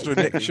sure it's. Should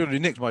have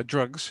nicked my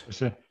drugs.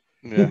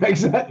 Yeah.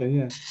 Exactly.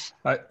 Yeah.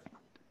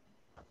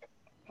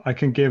 I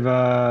can give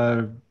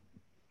a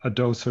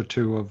dose or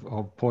 2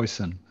 of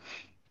poison.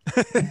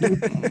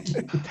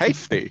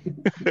 Tasty.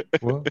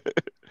 Well,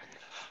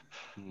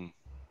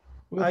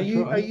 Are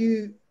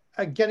you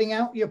getting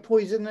out your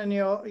poison and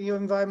your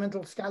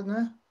environmental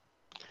scanner?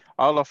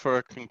 I'll offer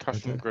a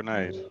concussion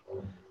grenade.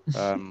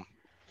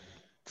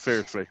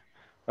 Seriously,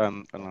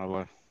 and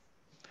I'll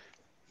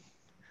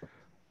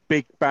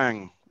big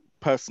bang,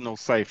 personal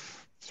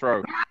safe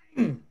throw.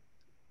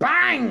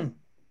 Bang!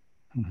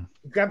 He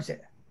grabs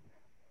it.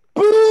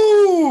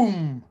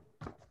 Boom!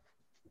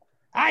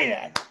 Aye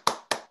then.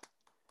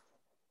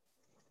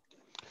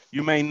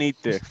 You may need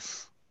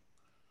this.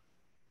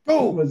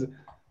 Go.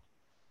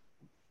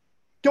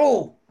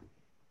 Go.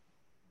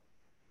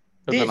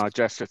 And then I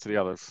gesture to the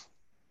others.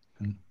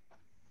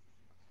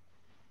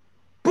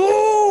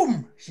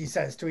 Boom! She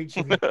says to each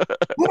of you.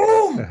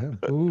 Boom!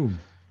 Boom.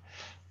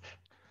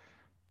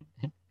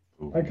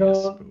 I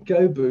can't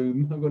go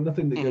boom. I've got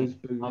nothing that goes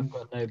boom. I've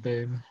got no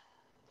boom.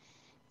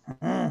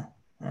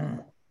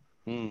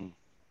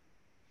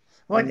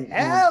 What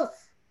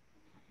else?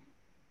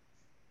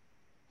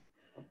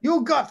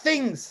 You got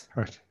things.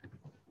 Right.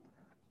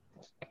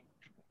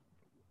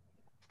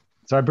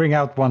 So I bring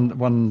out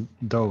one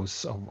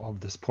dose of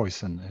this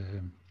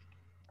poison.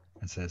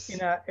 It says in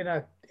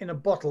a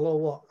bottle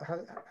or what?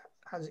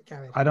 How's it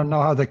carried? I don't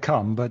know how they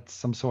come, but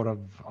some sort of.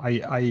 I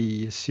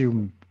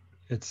assume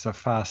it's a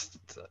fast.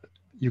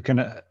 You can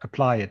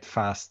apply it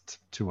fast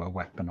to a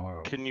weapon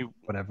or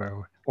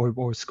whatever,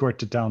 or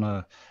squirt it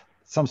down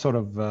some sort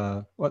of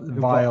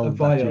vial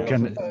that you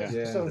can.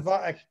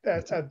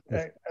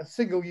 A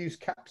single-use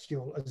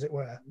capsule, as it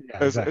were. Yeah,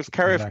 as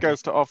Kerith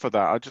goes to offer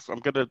that, I'm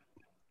going to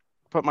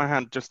put my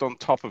hand just on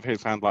top of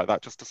his hand like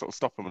that, just to sort of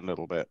stop him a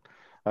little bit.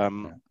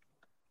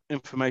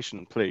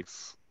 Information,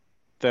 please.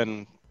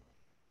 Then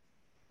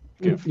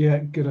give. Yeah,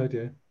 good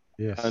idea.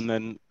 Yes. And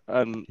then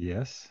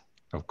yes,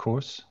 of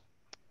course.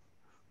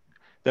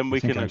 Then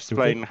we can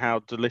explain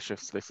how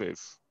delicious this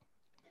is.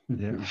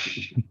 Yeah.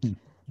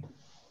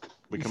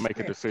 We can make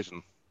a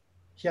decision.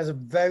 She has a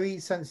very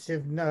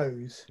sensitive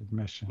nose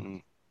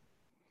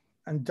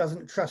and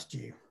doesn't trust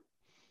you.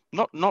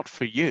 Not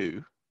for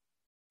you,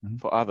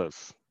 for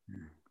others.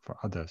 For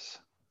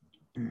others.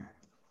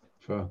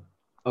 For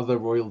other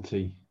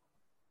royalty.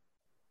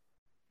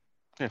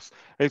 Yes.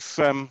 It's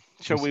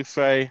shall we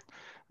say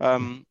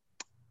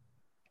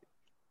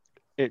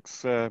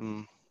it's a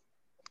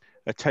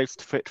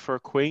taste fit for a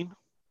queen.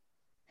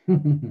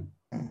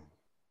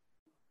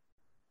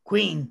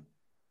 Queen.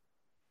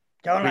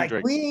 Don't like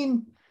drink.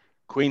 Queen.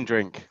 Queen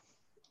drink.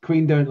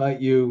 Queen don't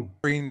like you.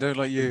 Queen don't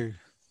like you.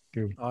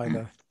 Good.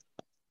 Either.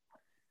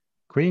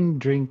 Queen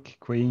drink,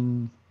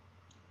 queen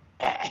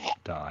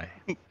die.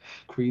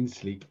 Queen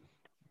sleep.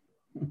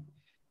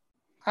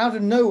 Out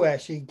of nowhere,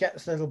 she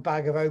gets a little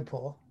bag of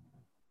opal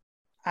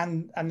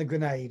and the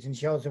grenade, and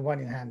she holds the one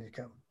in hand and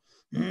goes,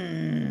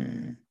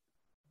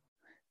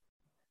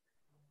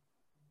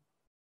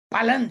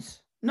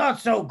 Balance, not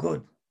so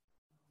good.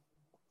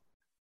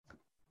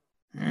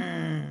 She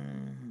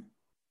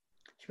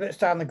puts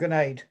down the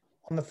grenade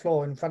on the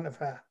floor in front of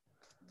her.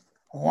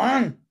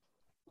 1.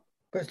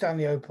 Puts down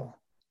the opal.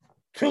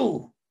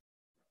 2.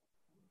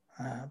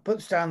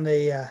 Puts down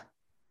the,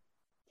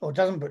 or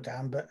doesn't put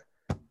down, but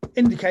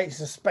indicates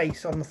a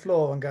space on the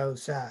floor and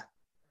goes,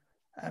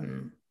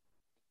 Friend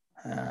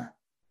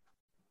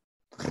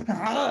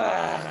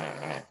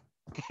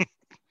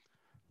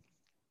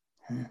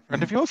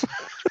of yours?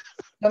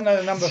 don't know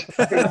the number.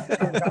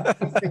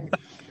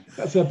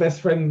 That's her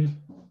best friend.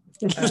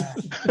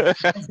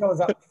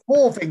 Goes up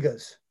 4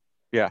 fingers.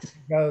 Yeah.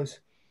 Goes,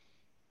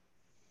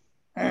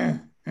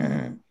 and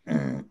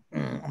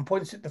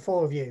points at the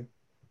 4 of you.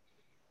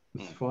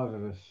 There's 5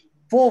 of us.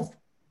 4.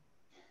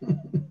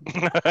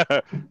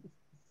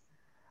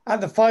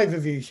 At the 5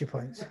 of you, she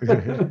points. 5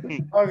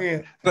 of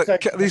you. Look, So,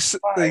 these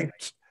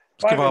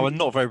Skavara are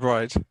not very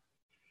bright.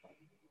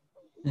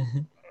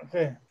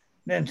 Okay.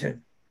 Then 2.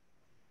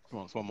 He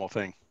wants one more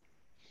thing.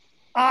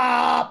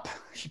 Up.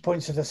 She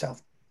points at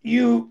herself.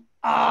 You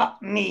are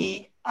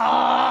me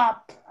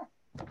up.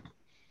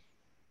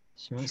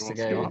 She wants She to wants to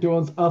go. go She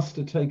wants us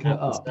to take her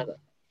up.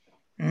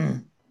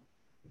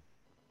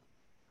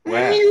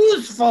 Where?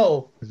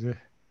 Useful.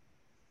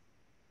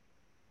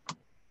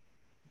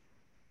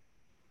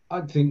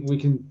 I think we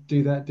can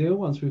do that deal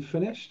once we've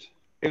finished.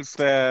 Is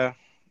there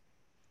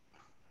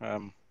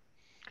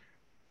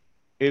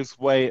is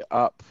way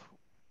up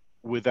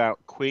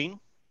without queen?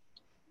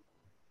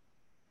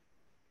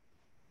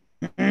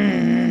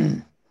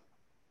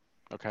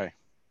 Okay.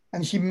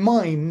 And she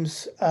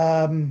mimes.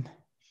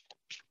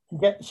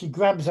 She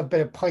grabs a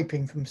bit of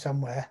piping from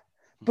somewhere,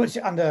 puts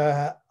it under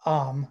her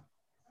arm,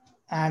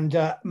 and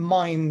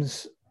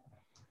mimes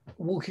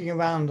walking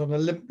around on a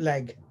limp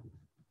leg.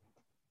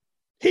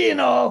 He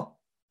no.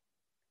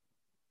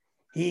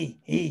 And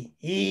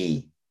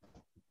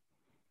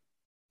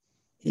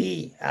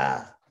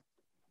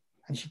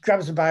she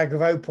grabs a bag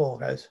of opal,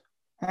 goes,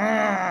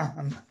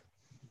 and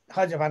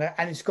hides it around her,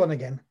 and it's gone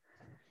again.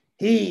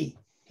 He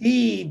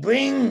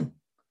bring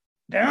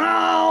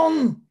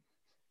down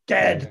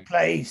dead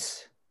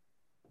place.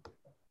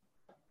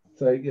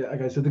 So yeah,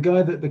 okay. So the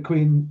guy that the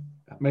Queen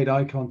made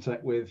eye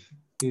contact with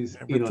is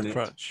in on it.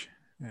 Crutch.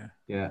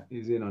 Yeah,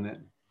 he's in on it.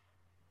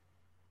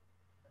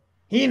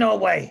 He no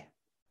way.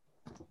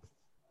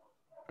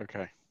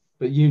 Okay.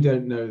 But you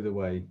don't know the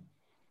way.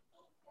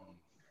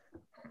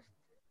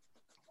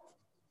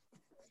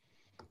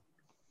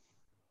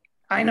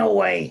 I know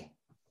way.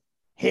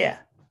 Here.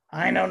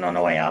 I know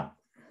no way up.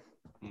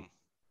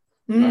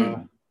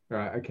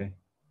 Right, okay.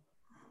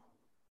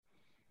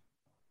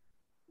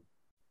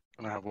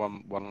 And I have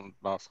one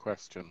last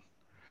question.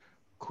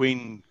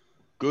 Queen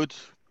good?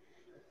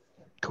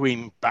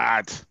 Queen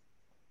bad?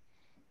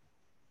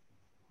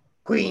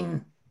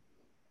 Queen.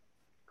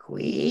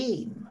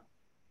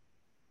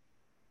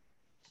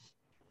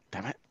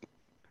 Damn it.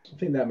 I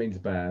think that means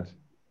bad.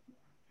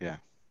 Yeah.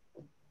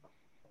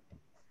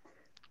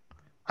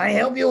 I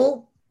help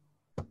you.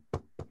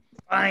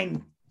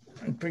 Fine.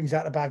 And brings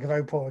out the bag of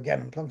opal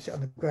again and plunks it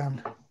on the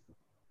ground.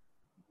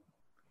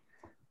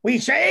 We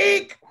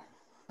shake.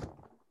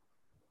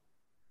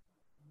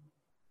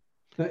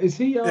 Now, is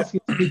he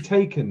asking to be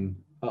taken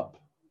up?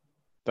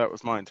 That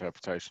was my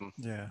interpretation.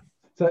 Yeah.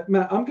 So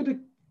Matt, I'm gonna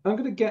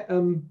get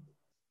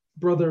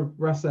Brother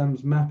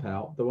Rassam's map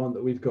out, the one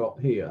that we've got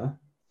here.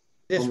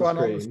 This one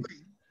on the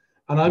screen.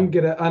 And I'm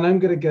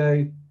gonna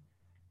go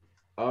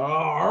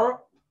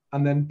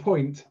and then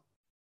point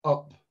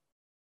up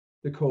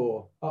the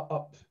core,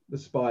 up the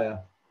spire,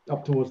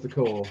 up towards the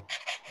core.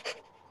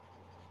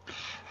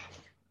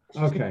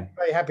 Okay.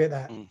 Very happy at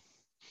that. Okay.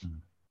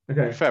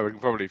 To be fair, we can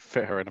probably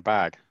fit her in a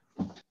bag.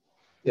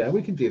 Yeah,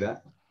 we can do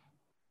that.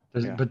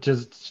 But you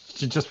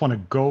just want to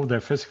go there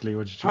physically,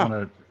 or do you want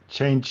to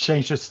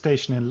change your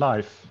station in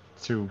life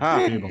to be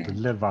able to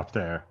live up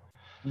there?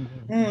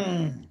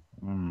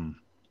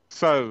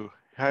 So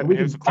We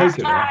here's can a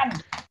take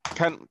question: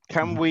 it.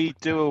 Can we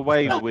do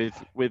away with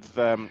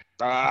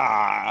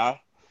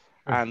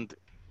and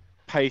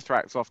pay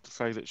Thrax off to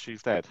say that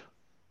she's dead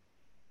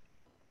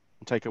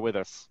and take her with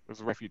us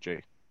as a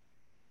refugee?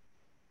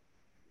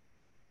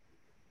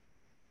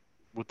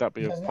 Would that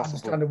be That's possible?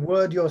 the kind of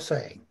word you're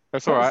saying.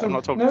 That's all right. I'm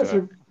not talking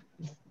to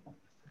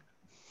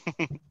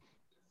her.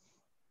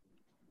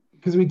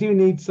 Because we do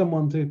need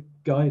someone to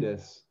guide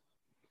us.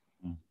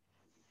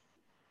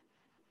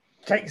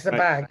 Takes the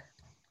bag.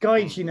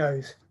 Guide, she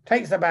knows.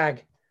 Takes the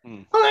bag.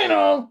 Mm. I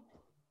know.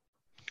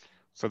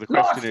 So the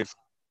question is,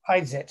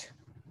 hides it.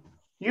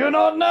 You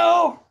don't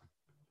know.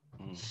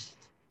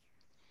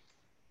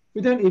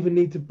 We don't even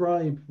need to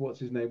bribe what's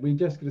his name. We're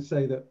just going to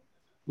say that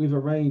we've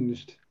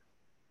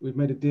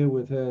made a deal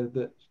with her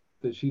that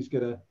she's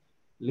going to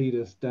lead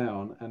us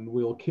down, and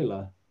we'll kill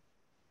her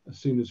as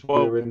soon as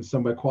we're in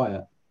somewhere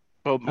quiet.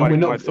 Well, we're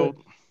not,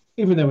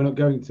 even though we're not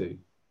going to.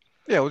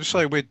 Yeah, we'll just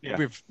say we've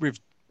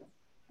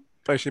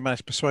basically managed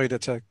to persuade her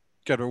to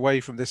get her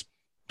away from this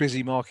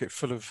busy market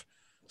full of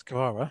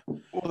Skavara.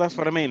 Well, that's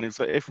what I mean, is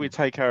that if we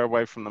take her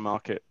away from the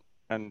market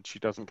and she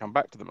doesn't come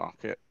back to the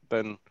market,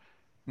 then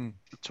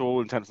to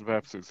all intents and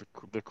purposes,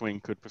 the Queen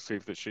could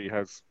perceive that she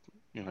has,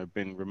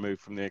 been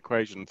removed from the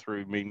equation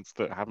through means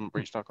that haven't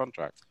breached our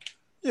contract.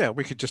 Yeah,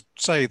 we could just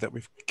say that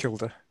we've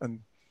killed her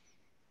and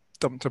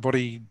dumped her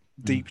body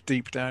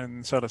deep down in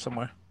the cellar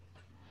somewhere.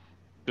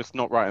 Just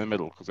not right in the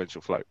middle, because then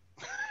she'll float.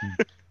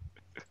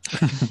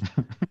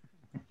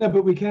 No,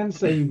 but we can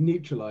say you've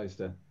neutralised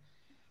her.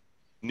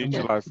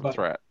 Neutralised the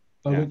threat.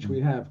 By which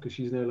we have, because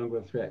she's no longer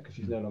a threat, because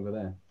she's no longer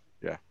there.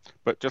 Yeah,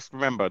 but just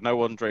remember, no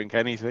one drink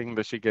anything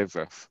that she gives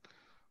us.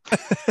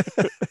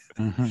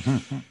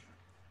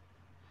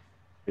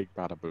 Big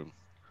bada boom.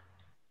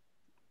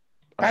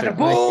 Bada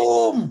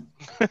boom!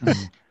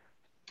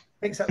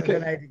 Picks up the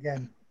grenade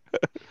again.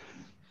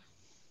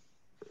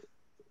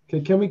 Okay,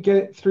 can we get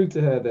it through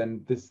to her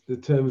then, the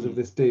terms of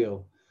this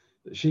deal?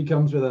 That she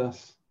comes with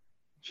us,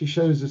 she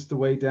shows us the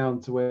way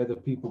down to where the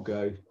people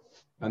go,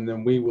 and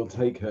then we will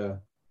take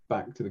her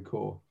back to the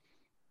core.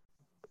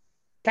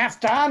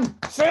 Kaftan!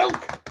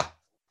 Silk!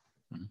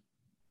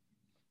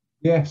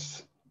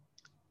 Yes.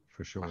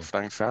 For sure.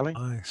 Thanks, Sally.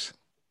 Nice.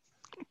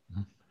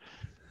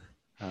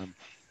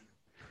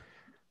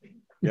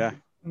 Yeah.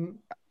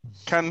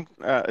 Can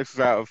this is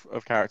out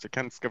of character.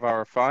 Can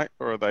Skavara fight,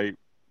 or are they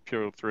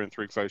pure through and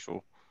through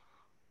social?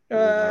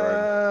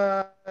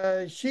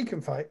 She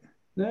can fight.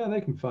 Yeah,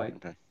 they can fight.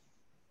 Okay.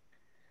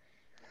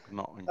 I've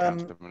not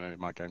encountered them in any of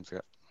my games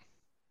yet.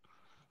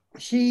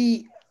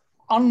 She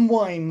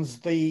unwinds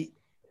the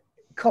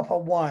copper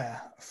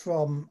wire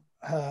from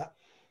her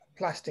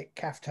plastic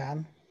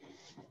kaftan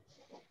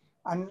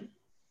and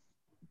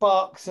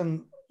barks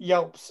and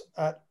yelps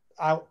at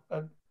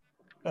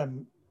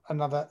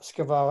another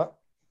Skavara.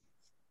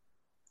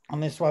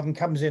 And this one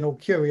comes in all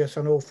curious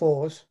on all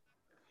fours.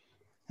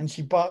 And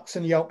she barks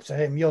and yelps at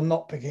him. You're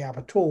not picking up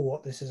at all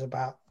what this is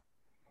about.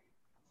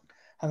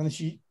 And then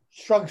she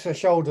shrugs her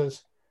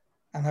shoulders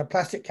and her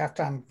plastic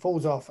kaftan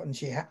falls off, and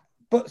she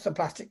puts the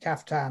plastic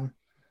kaftan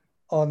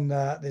on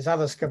this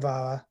other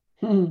Skavara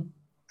and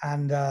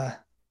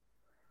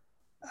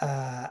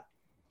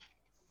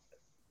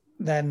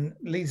then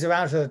leads her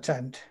out of the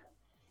tent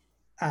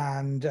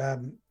and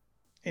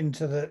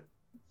into the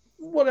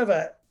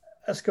whatever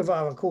a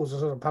Skavara calls a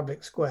sort of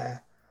public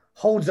square,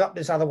 holds up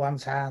this other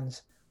one's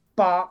hands,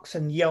 barks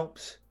and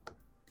yelps,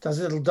 does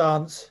a little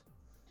dance,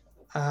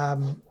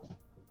 and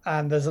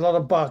there's a lot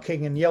of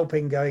barking and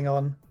yelping going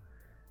on,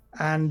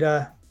 and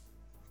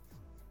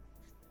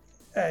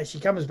she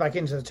comes back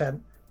into the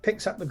tent,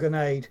 picks up the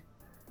grenade,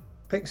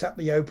 picks up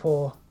the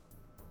Yopor,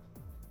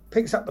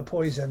 picks up the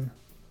poison,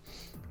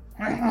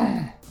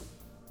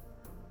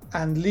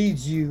 and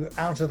leads you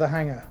out of the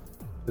hangar.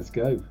 Let's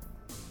go.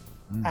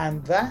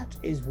 And that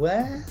is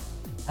where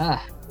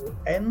we'll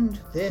end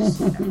this.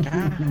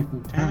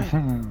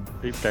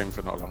 These games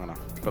are not long enough,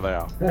 but they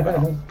are.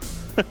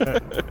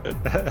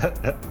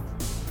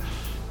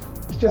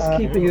 It's just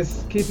keeping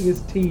us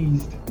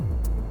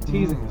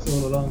teasing us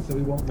all along, so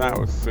we want. That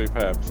was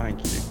superb.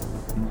 Thank you.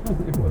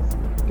 It was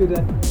good.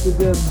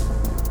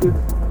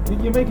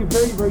 You make a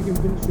very, very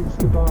convincing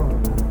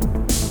Skavara.